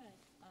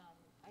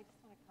 I just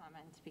want to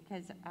comment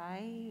because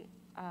I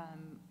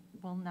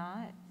will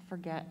not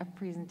forget a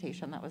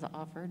presentation that was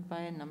offered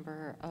by a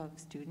number of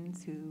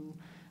students who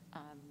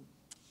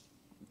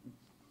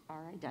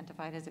are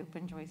identified as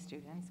open choice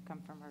students,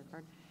 come from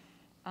Harvard.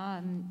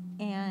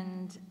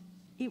 And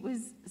it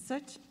was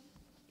such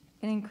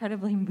an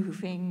incredibly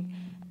moving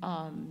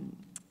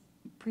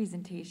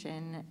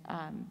presentation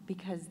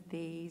because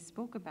they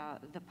spoke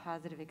about the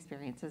positive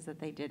experiences that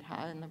they did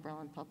have in the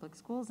Berlin Public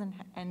Schools,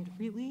 and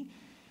really,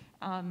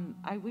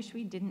 I wish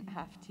we didn't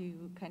have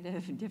to kind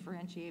of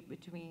differentiate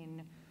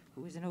between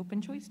who is an open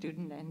choice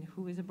student and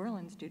who is a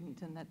Berlin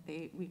student, and that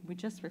we would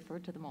just refer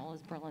to them all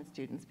as Berlin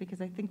students,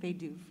 because I think they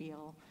do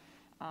feel,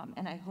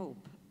 and I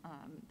hope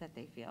that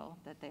they feel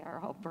that they are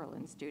all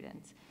Berlin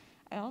students.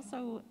 I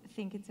also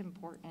think it's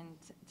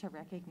important to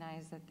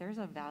recognize that there's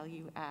a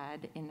value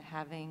add in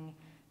having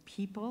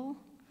people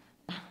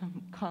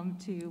come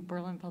to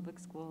Berlin Public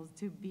Schools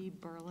to be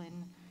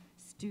Berlin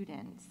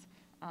students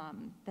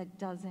that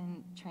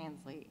doesn't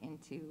translate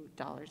into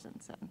dollars and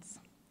cents.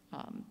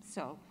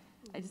 So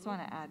I just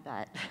want to add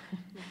that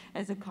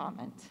as a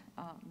comment,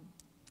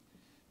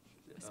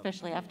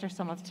 especially after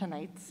some of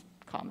tonight's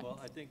comments. Well,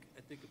 I think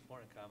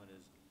important comment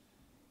is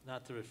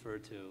not to refer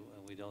to,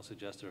 and we don't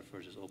suggest to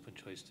refer to as open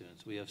choice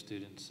students. We have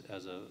students,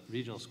 as a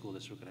regional school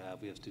district would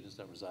have, we have students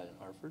that reside in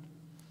Hartford.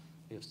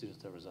 We have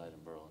students that reside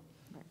in Berlin.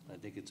 Right. I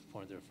think it's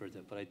important to refer to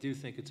that. But I do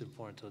think it's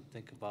important to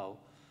think about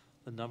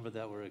the number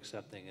that we're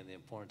accepting and the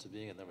importance of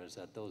being a number is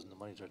that those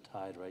monies are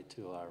tied right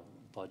to our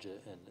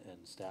budget and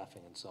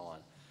staffing and so on.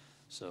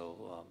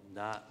 So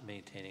not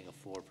maintaining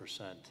a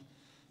 4%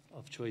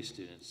 of choice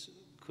students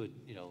could,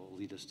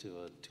 lead us to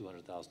a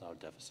 $200,000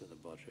 deficit in the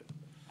budget.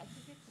 I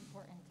think it's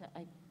important to,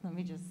 let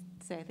me just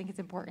say, I think it's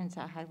important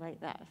to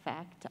highlight that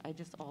fact. I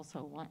just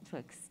also want to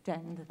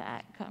extend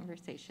that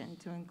conversation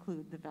to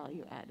include the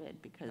value added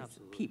because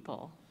Absolutely.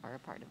 People are a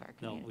part of our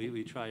No, community.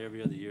 we try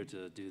every other year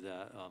to do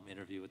that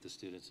interview with the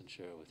students and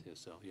share it with you.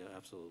 So, yeah,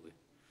 absolutely.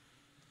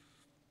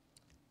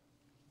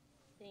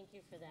 Thank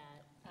you for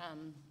that.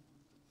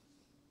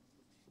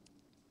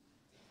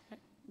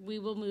 We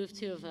will move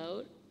to a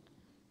vote.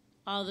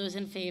 All those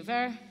in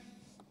favor?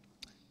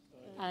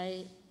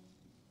 Aye.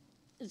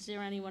 Is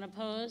there anyone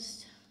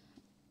opposed?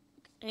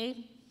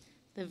 Okay.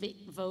 The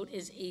vote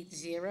is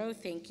 8-0.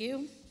 Thank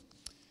you.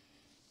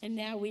 And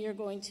now we are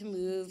going to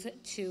move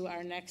to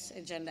our next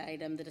agenda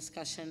item, the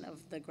discussion of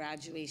the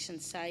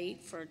graduation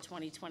site for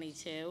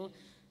 2022.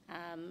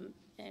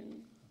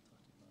 And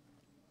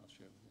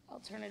I'll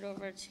turn it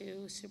over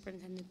to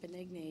Superintendent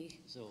Benigni.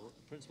 So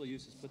Principal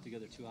Eustace put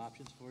together two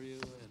options for you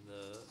in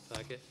the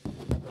packet.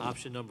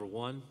 Option number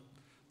one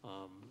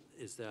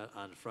is that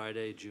on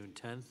Friday, June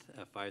 10th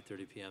at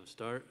 5:30 p.m.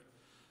 start,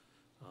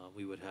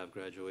 we would have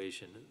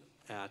graduation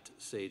at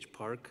Sage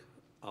Park,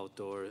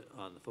 outdoor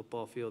on the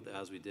football field,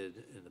 as we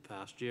did in the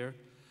past year.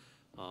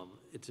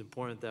 It's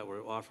important that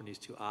we're offering these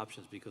two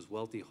options because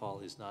Welty Hall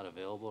is not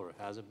available or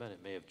hasn't been.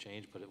 It may have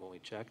changed, but when we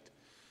checked,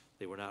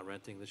 they were not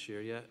renting this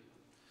year yet.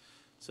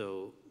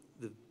 So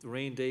the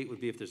rain date would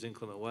be if there's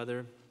inclement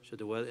weather,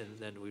 and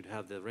then we'd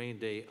have the rain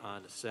date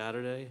on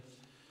Saturday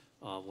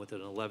with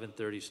an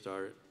 11:30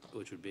 start,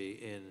 which would be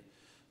in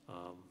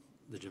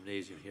the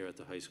gymnasium here at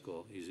the high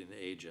school using the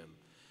A gym.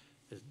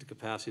 The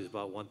capacity is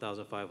about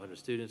 1,500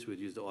 students. We'd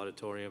use the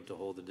auditorium to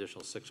hold an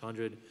additional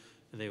 600,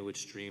 and they would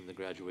stream the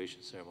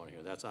graduation ceremony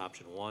here. That's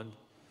option one.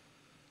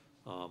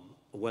 A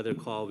weather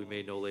call will be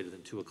made no later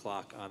than 2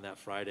 o'clock on that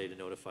Friday to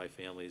notify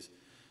families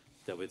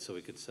so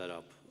we could set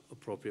up.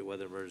 Appropriate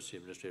weather emergency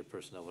administrative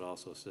personnel would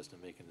also assist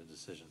in making the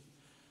decision.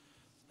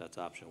 That's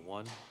option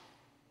one.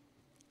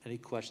 Any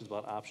questions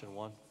about option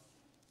one?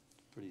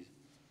 Pretty.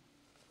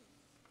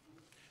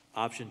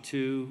 Option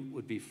two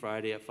would be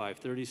Friday at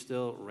 5:30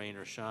 still, rain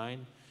or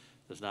shine.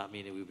 Does not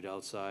mean that we would be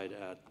outside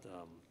at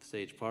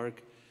Sage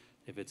Park.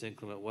 If it's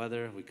inclement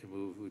weather, we'd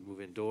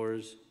move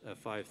indoors at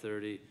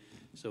 5:30.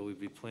 So we'd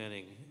be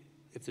planning,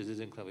 if there is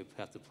inclement, we'd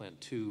have to plan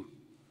two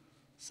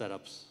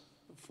setups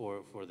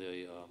for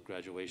the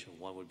graduation.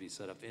 One would be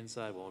set up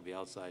inside, one would be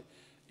outside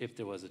if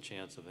there was a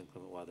chance of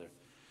inclement weather.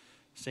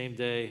 Same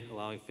day,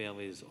 allowing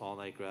families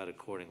all-night grad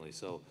accordingly.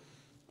 So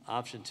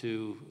option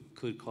two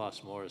could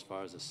cost more as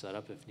far as the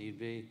setup if need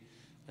be,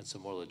 and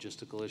some more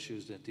logistical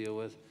issues to deal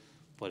with,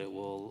 but it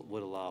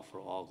would allow for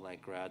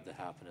all-night grad to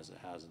happen as it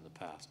has in the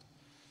past.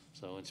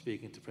 So in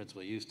speaking to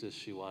Principal Eustace,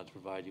 she wanted to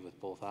provide you with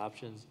both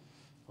options.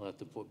 I'll let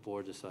the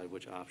board decide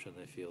which option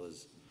they feel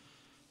is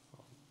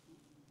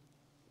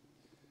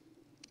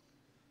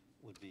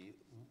would be,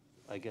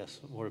 I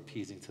guess, more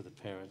appeasing to the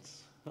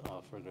parents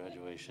for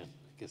graduation,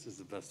 I guess is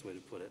the best way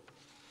to put it.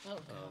 Oh,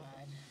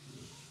 God.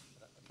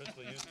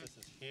 Principal Eustace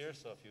is here,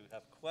 so if you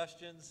have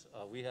questions,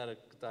 we had a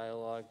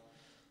dialogue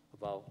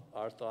about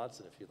our thoughts,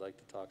 and if you'd like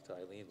to talk to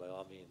Eileen, by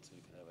all means,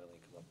 you can have Eileen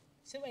come up.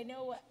 So I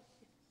know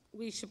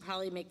we should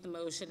probably make the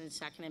motion and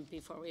second it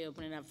before we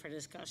open it up for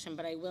discussion,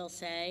 but I will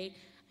say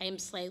I am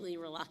slightly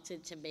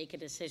reluctant to make a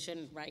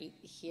decision right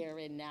here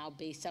and now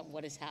based on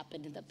what has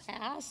happened in the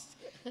past.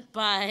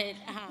 But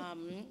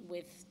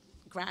with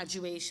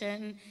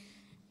graduation,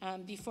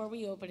 before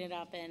we open it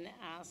up and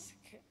ask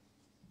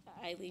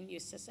Eileen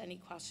Eustace any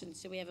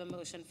questions, do we have a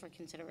motion for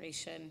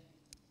consideration?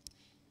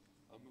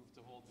 I'll move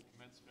to hold the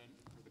commencement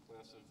for the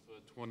class of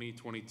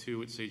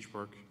 2022 at Sage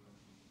Park.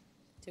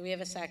 Do we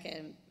have a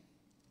second?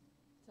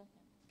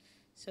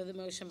 So the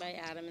motion by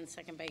Adam and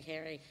second by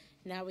Harry.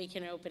 Now we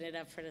can open it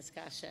up for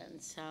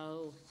discussion.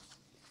 So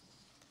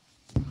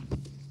I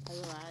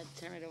will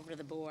turn it over to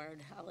the board.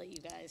 I'll let you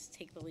guys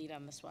take the lead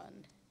on this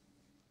one.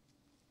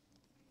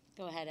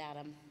 Go ahead,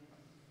 Adam.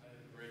 I have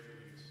a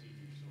graduating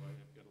senior, so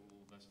I've got a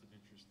little vested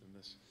interest in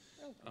this.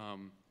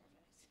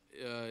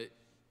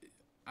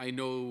 I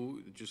know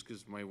just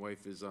because my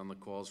wife is on the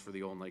calls for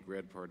the all-night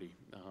grad party,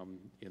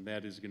 and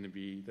that is going to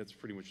be, that's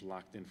pretty much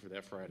locked in for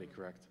that Friday,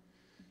 correct?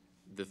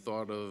 The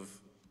thought of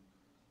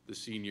the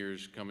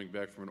seniors coming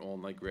back from an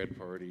all-night grad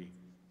party,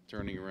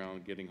 turning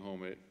around, getting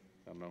home at,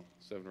 I don't know,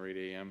 7 or 8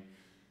 a.m.,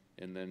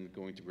 and then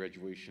going to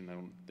graduation, I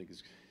don't think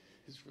is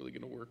really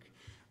going to work.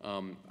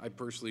 I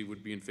personally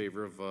would be in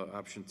favor of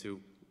option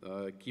two.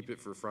 Keep it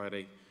for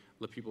Friday.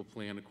 let people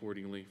plan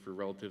accordingly for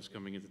relatives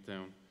coming into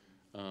town.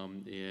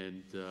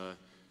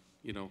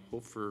 You know,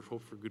 hope for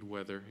good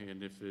weather,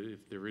 and if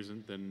there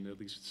isn't, then at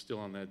least it's still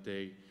on that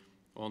day.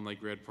 All-night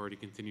grad party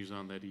continues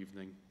on that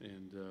evening,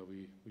 and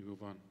we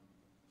move on.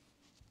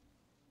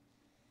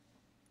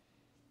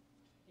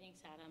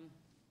 Thanks, Adam.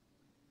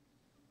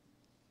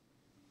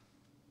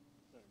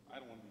 I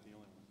don't want to be the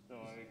only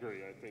one. No, I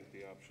agree. I think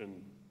the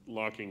option,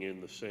 locking in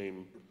the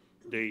same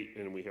date,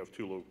 and we have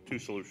two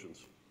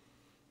solutions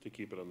to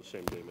keep it on the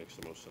same day makes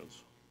the most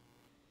sense.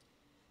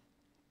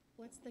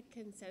 What's the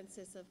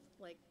consensus of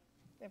like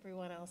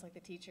everyone else, like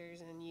the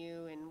teachers and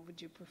you, and would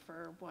you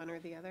prefer one or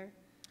the other?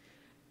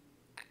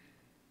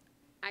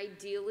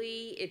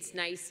 Ideally, it's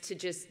nice to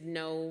just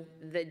know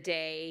the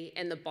day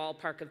and the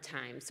ballpark of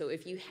time. So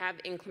if you have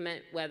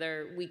inclement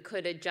weather, we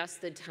could adjust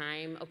the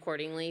time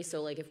accordingly.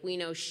 So like if we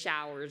know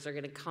showers are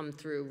gonna come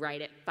through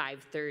right at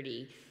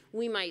 5:30,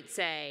 we might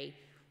say,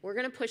 we're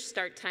gonna push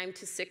start time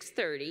to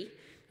 6:30,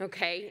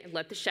 okay? And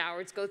let the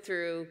showers go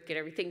through, get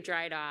everything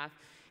dried off,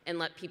 and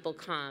let people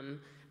come.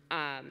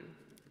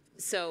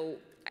 So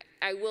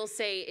I will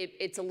say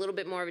it's a little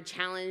bit more of a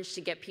challenge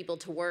to get people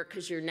to work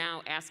because you're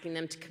now asking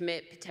them to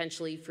commit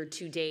potentially for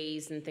 2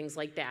 days and things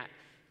like that.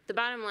 The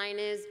bottom line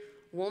is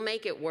we'll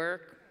make it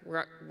work.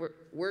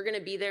 We're going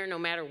to be there no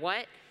matter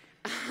what.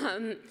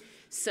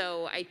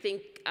 So I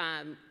think,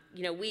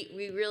 you know,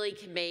 we really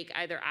can make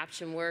either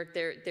option work.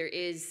 There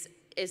is,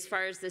 as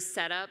far as the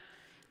setup,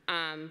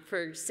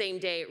 for same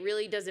day, it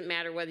really doesn't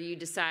matter whether you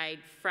decide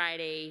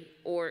Friday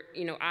or,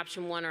 you know,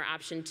 option 1 or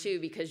option 2,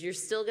 because you're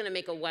still going to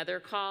make a weather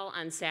call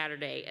on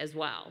Saturday as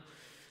well.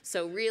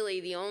 So really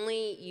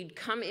you'd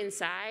come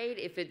inside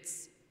if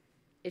it's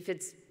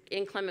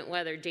inclement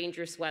weather,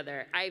 dangerous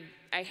weather. I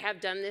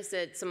have done this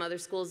at some other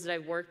schools that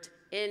I've worked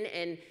in,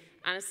 and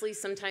honestly,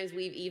 sometimes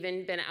we've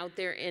even been out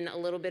there in a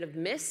little bit of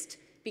mist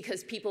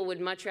because people would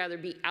much rather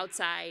be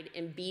outside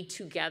and be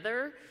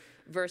together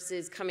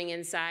versus coming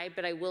inside.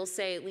 But I will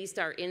say at least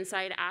our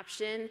inside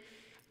option,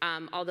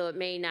 although it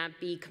may not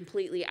be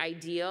completely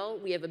ideal,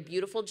 we have a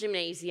beautiful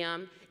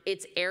gymnasium.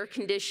 It's air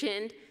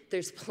conditioned.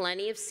 There's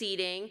plenty of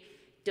seating.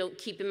 Don't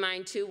keep in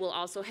mind too, we'll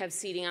also have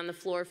seating on the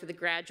floor for the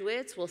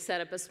graduates. We'll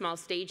set up a small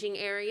staging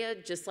area,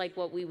 just like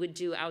what we would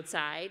do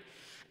outside.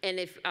 And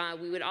if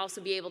we would also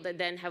be able to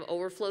then have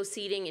overflow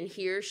seating in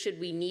here should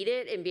we need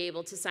it, and be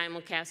able to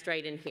simulcast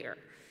right in here.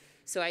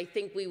 So I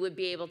think we would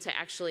be able to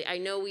actually, I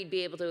know we'd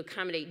be able to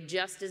accommodate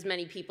just as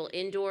many people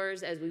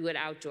indoors as we would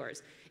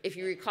outdoors. If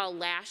you recall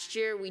last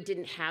year, we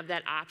didn't have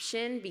that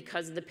option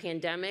because of the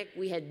pandemic.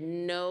 We had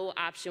no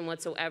option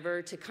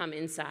whatsoever to come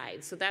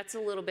inside. So that's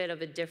a little bit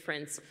of a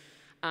difference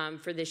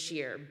for this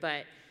year.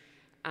 But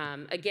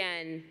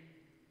again,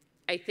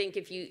 I think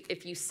if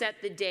you set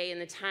the day and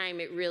the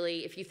time, it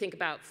really, if you think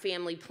about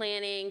family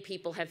planning,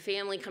 people have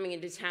family coming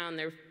into town,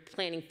 they're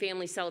planning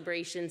family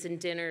celebrations and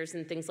dinners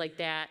and things like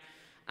that.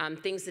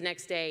 Things the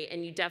next day,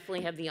 and you definitely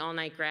have the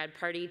all-night grad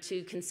party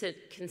to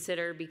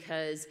consider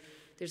because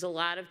there's a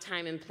lot of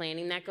time and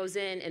planning that goes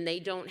in, and they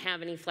don't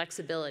have any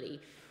flexibility.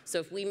 So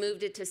if we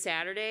moved it to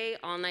Saturday,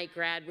 all-night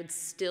grad would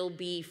still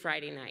be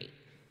Friday night.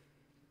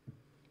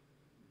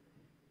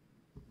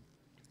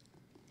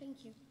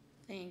 Thank you.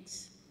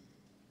 Thanks.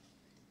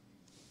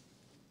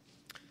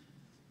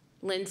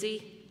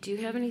 Lindsay, do you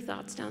have any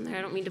thoughts down there?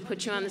 I don't mean to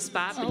put you on the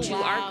spot, but Oh, you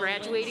wow, are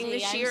graduating Lindsay,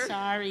 this year. I'm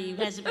sorry, you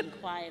guys have been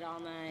quiet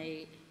all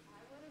night.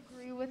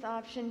 Agree with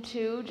option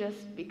 2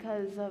 just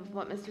because of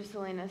what Mr.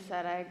 Salinas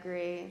said. I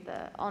agree.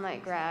 The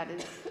all-night grad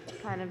is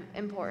kind of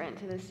important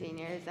to the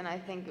seniors, and I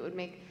think it would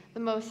make the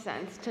most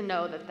sense to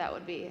know that that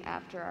would be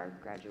after our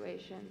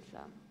graduation. So.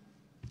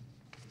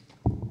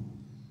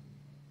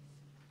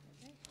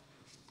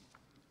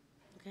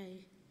 Okay,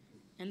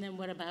 and then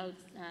what about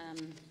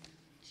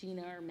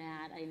Gina or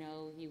Matt? I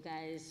know you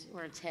guys,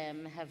 or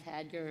Tim, have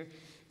had your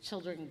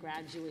children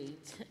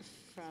graduate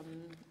from,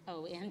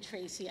 oh, and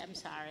Tracy, I'm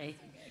sorry.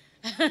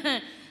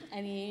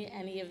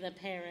 Any of the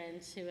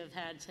parents who have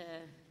had to?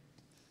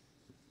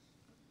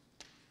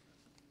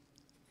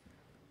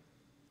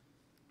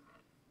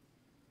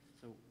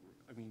 So,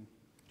 I mean,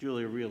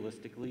 Julia,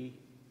 realistically,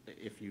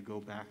 if you go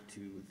back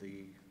to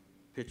the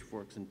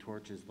pitchforks and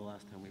torches, the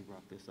last time we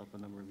brought this up a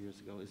number of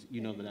years ago, is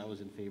you know that I was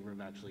in favor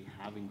of actually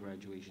having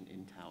graduation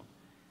in town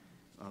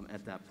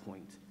at that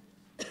point.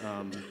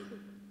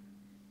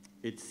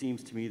 It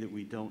seems to me that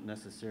we don't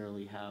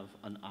necessarily have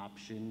an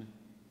option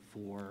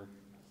for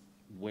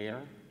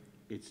where,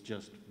 it's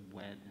just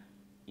when.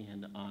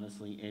 And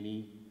honestly,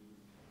 any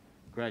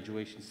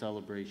graduation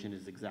celebration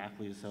is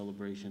exactly a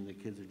celebration. The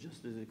kids are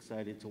just as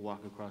excited to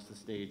walk across the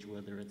stage,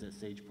 whether it's at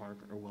Sage Park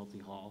or Welty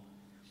Hall.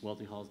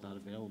 Welty Hall's not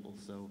available,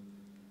 so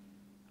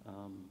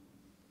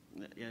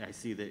yeah, I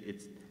see that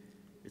it's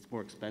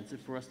more expensive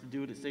for us to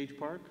do it at Sage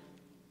Park,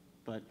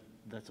 but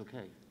that's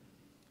okay.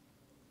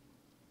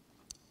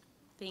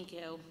 Thank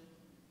you.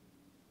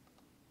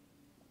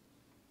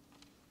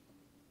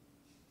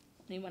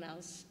 Anyone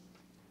else?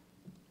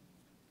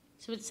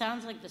 So it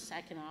sounds like the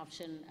second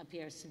option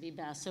appears to be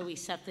best. So we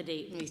set the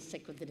date and we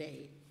stick with the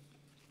date.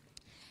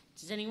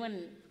 Does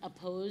anyone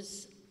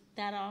oppose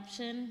that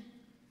option.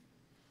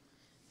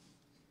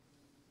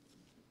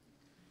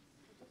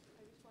 I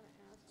just want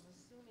to ask, I'm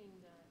assuming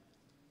that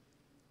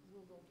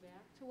we'll go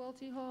back to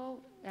Welty Hall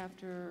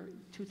after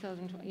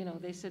 2020, you know,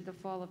 they said the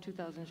fall of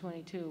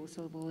 2022,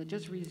 so will it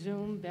just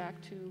resume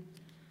back to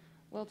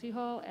Welty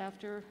Hall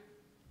after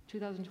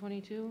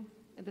 2022,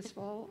 this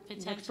fall? For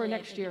Potentially, I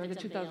next think year, if the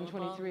it's available.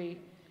 2023?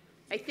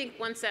 I think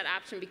once that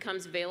option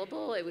becomes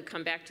available, it would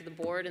come back to the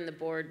board, and the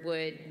board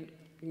would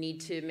need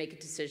to make a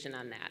decision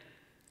on that.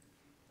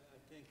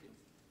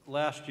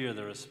 Last year,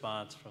 the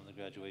response from the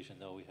graduation,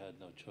 though we had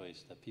no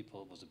choice, that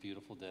people, it was a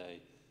beautiful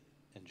day,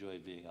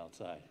 enjoyed being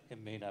outside.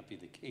 It may not be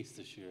the case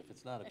this year if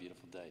it's not a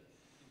beautiful day,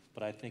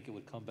 but I think it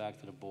would come back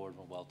to the board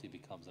when Welty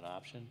becomes an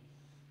option,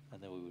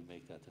 and then we would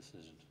make that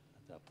decision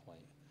at that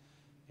point.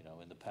 You know,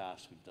 in the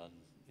past, we've done,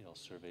 you know,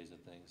 surveys and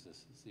things to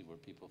see where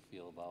people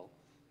feel about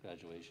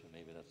graduation.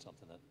 Maybe that's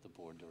something that the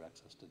board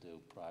directs us to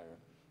do prior,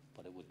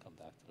 but it would come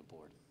back to the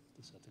board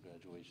to set the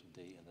graduation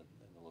date and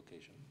the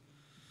location.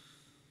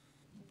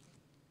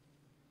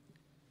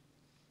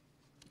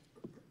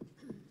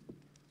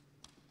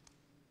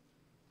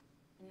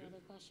 Any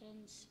other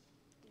questions?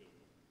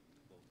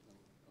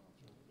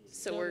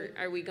 So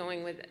are we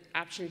going with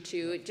option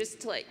 2,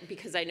 just to like,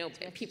 because I know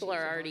people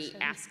are already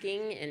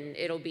asking, and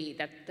that'll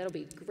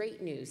be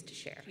great news to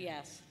share.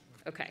 Yes.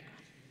 Okay.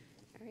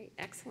 All right,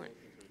 excellent.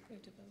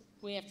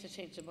 We have to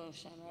change the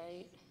motion,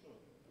 right?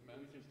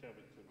 We just have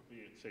it to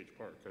be at Sage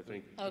Park, I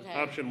think. Okay.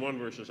 Option 1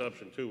 versus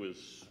option 2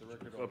 is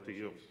up to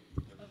you.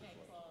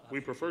 We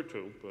prefer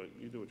to, but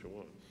you do what you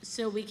want.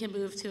 So we can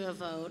move to a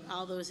vote.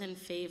 All those in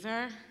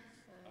favor?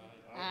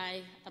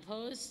 Aye.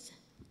 Opposed?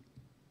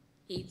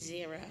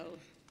 8-0.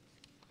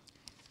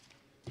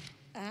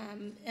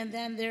 And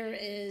then there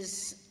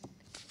is,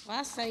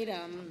 last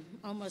item,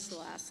 almost the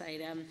last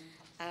item,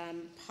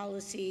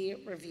 policy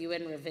review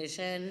and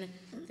revision.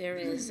 There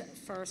is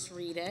first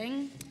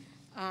reading.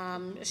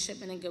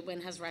 Shipman and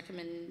Goodwin has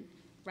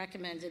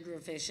recommended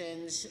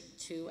revisions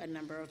to a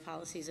number of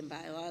policies and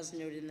bylaws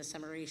noted in the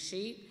summary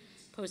sheet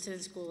posted in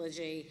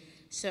Schoology.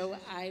 So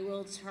I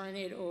will turn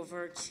it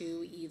over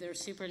to either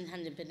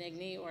Superintendent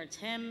Benigni or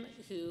Tim,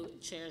 who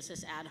chairs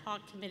this ad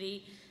hoc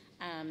committee.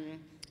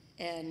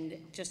 And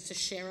just to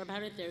share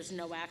about it, there's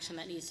no action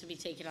that needs to be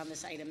taken on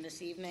this item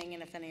this evening,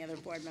 and if any other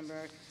board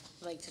member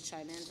would like to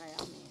chime in, by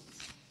all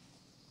means.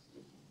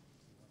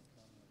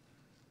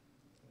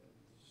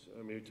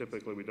 I mean,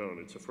 typically we don't.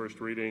 It's a first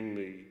reading,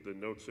 the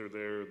notes are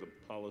there, the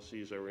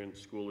policies are in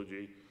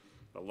Schoology.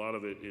 A lot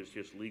of it is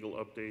just legal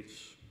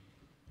updates.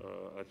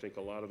 I think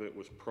a lot of it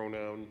was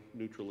pronoun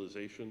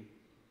neutralization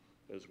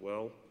as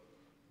well.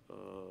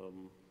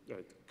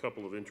 A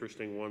couple of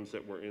interesting ones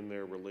that were in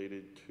there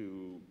related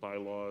to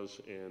bylaws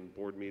and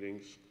board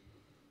meetings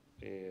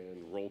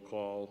and roll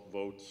call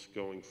votes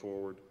going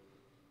forward,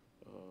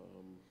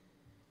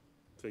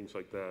 things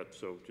like that.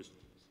 So just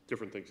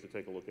different things to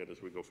take a look at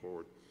as we go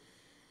forward.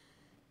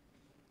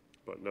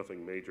 But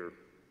nothing major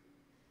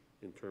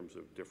in terms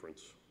of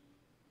difference.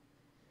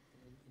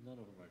 None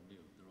of them are new.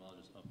 They're all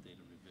just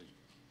updated revisions.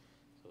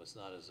 So it's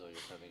not as though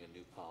you're having a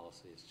new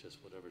policy. It's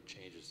just whatever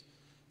changes,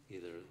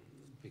 either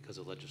because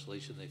of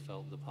legislation they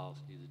felt the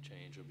policy needed to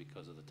change, or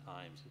because of the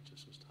times, it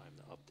just was time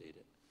to update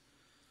it.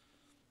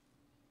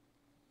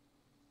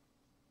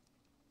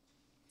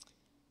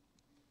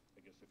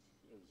 I guess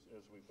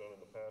as we've done in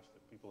the past,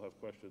 if people have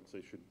questions,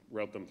 they should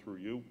route them through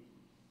you,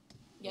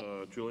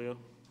 Yep. Julia,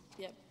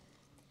 Yep.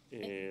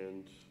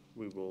 and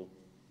we will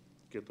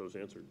get those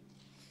answered.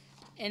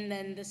 And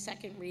then the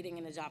second reading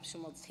and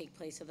adoption will take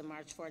place at the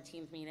March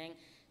 14th meeting.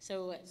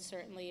 So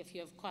certainly if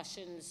you have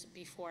questions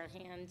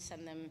beforehand,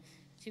 send them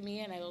to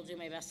me, and I will do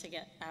my best to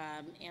get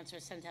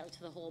answers sent out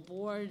to the whole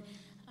board.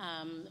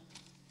 And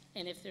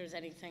if there's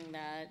anything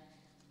that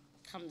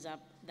comes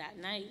up that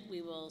night,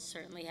 we will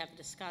certainly have a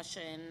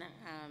discussion.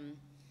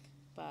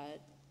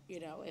 But, you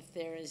know, if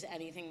there is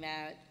anything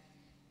that,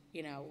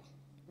 you know,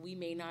 we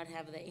may not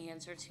have the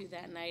answer to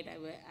that night,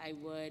 I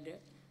would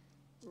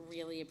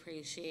really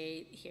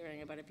appreciate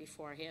hearing about it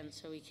beforehand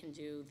so we can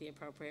do the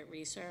appropriate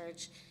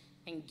research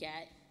and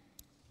get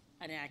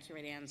an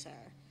accurate answer.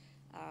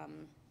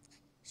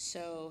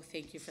 So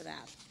thank you for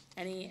that.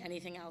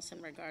 Anything else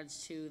in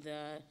regards to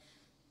the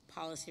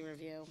policy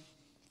review,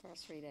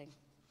 first reading?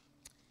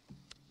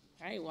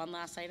 All right, one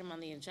last item on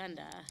the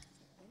agenda.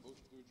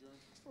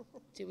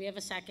 Do we have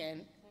a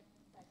second?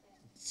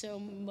 So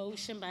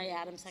motion by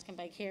Adam, second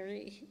by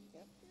Carrie.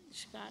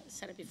 Scott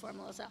said it before,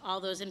 Melissa.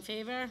 All those in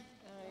favor?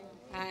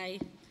 Aye.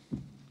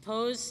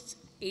 Opposed?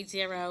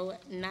 8-0,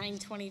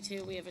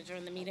 9:22. We have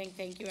adjourned the meeting.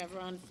 Thank you,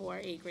 everyone, for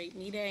a great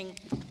meeting.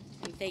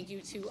 And thank you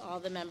to all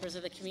the members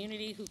of the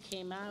community who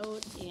came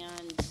out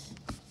and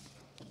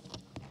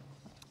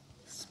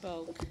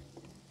spoke.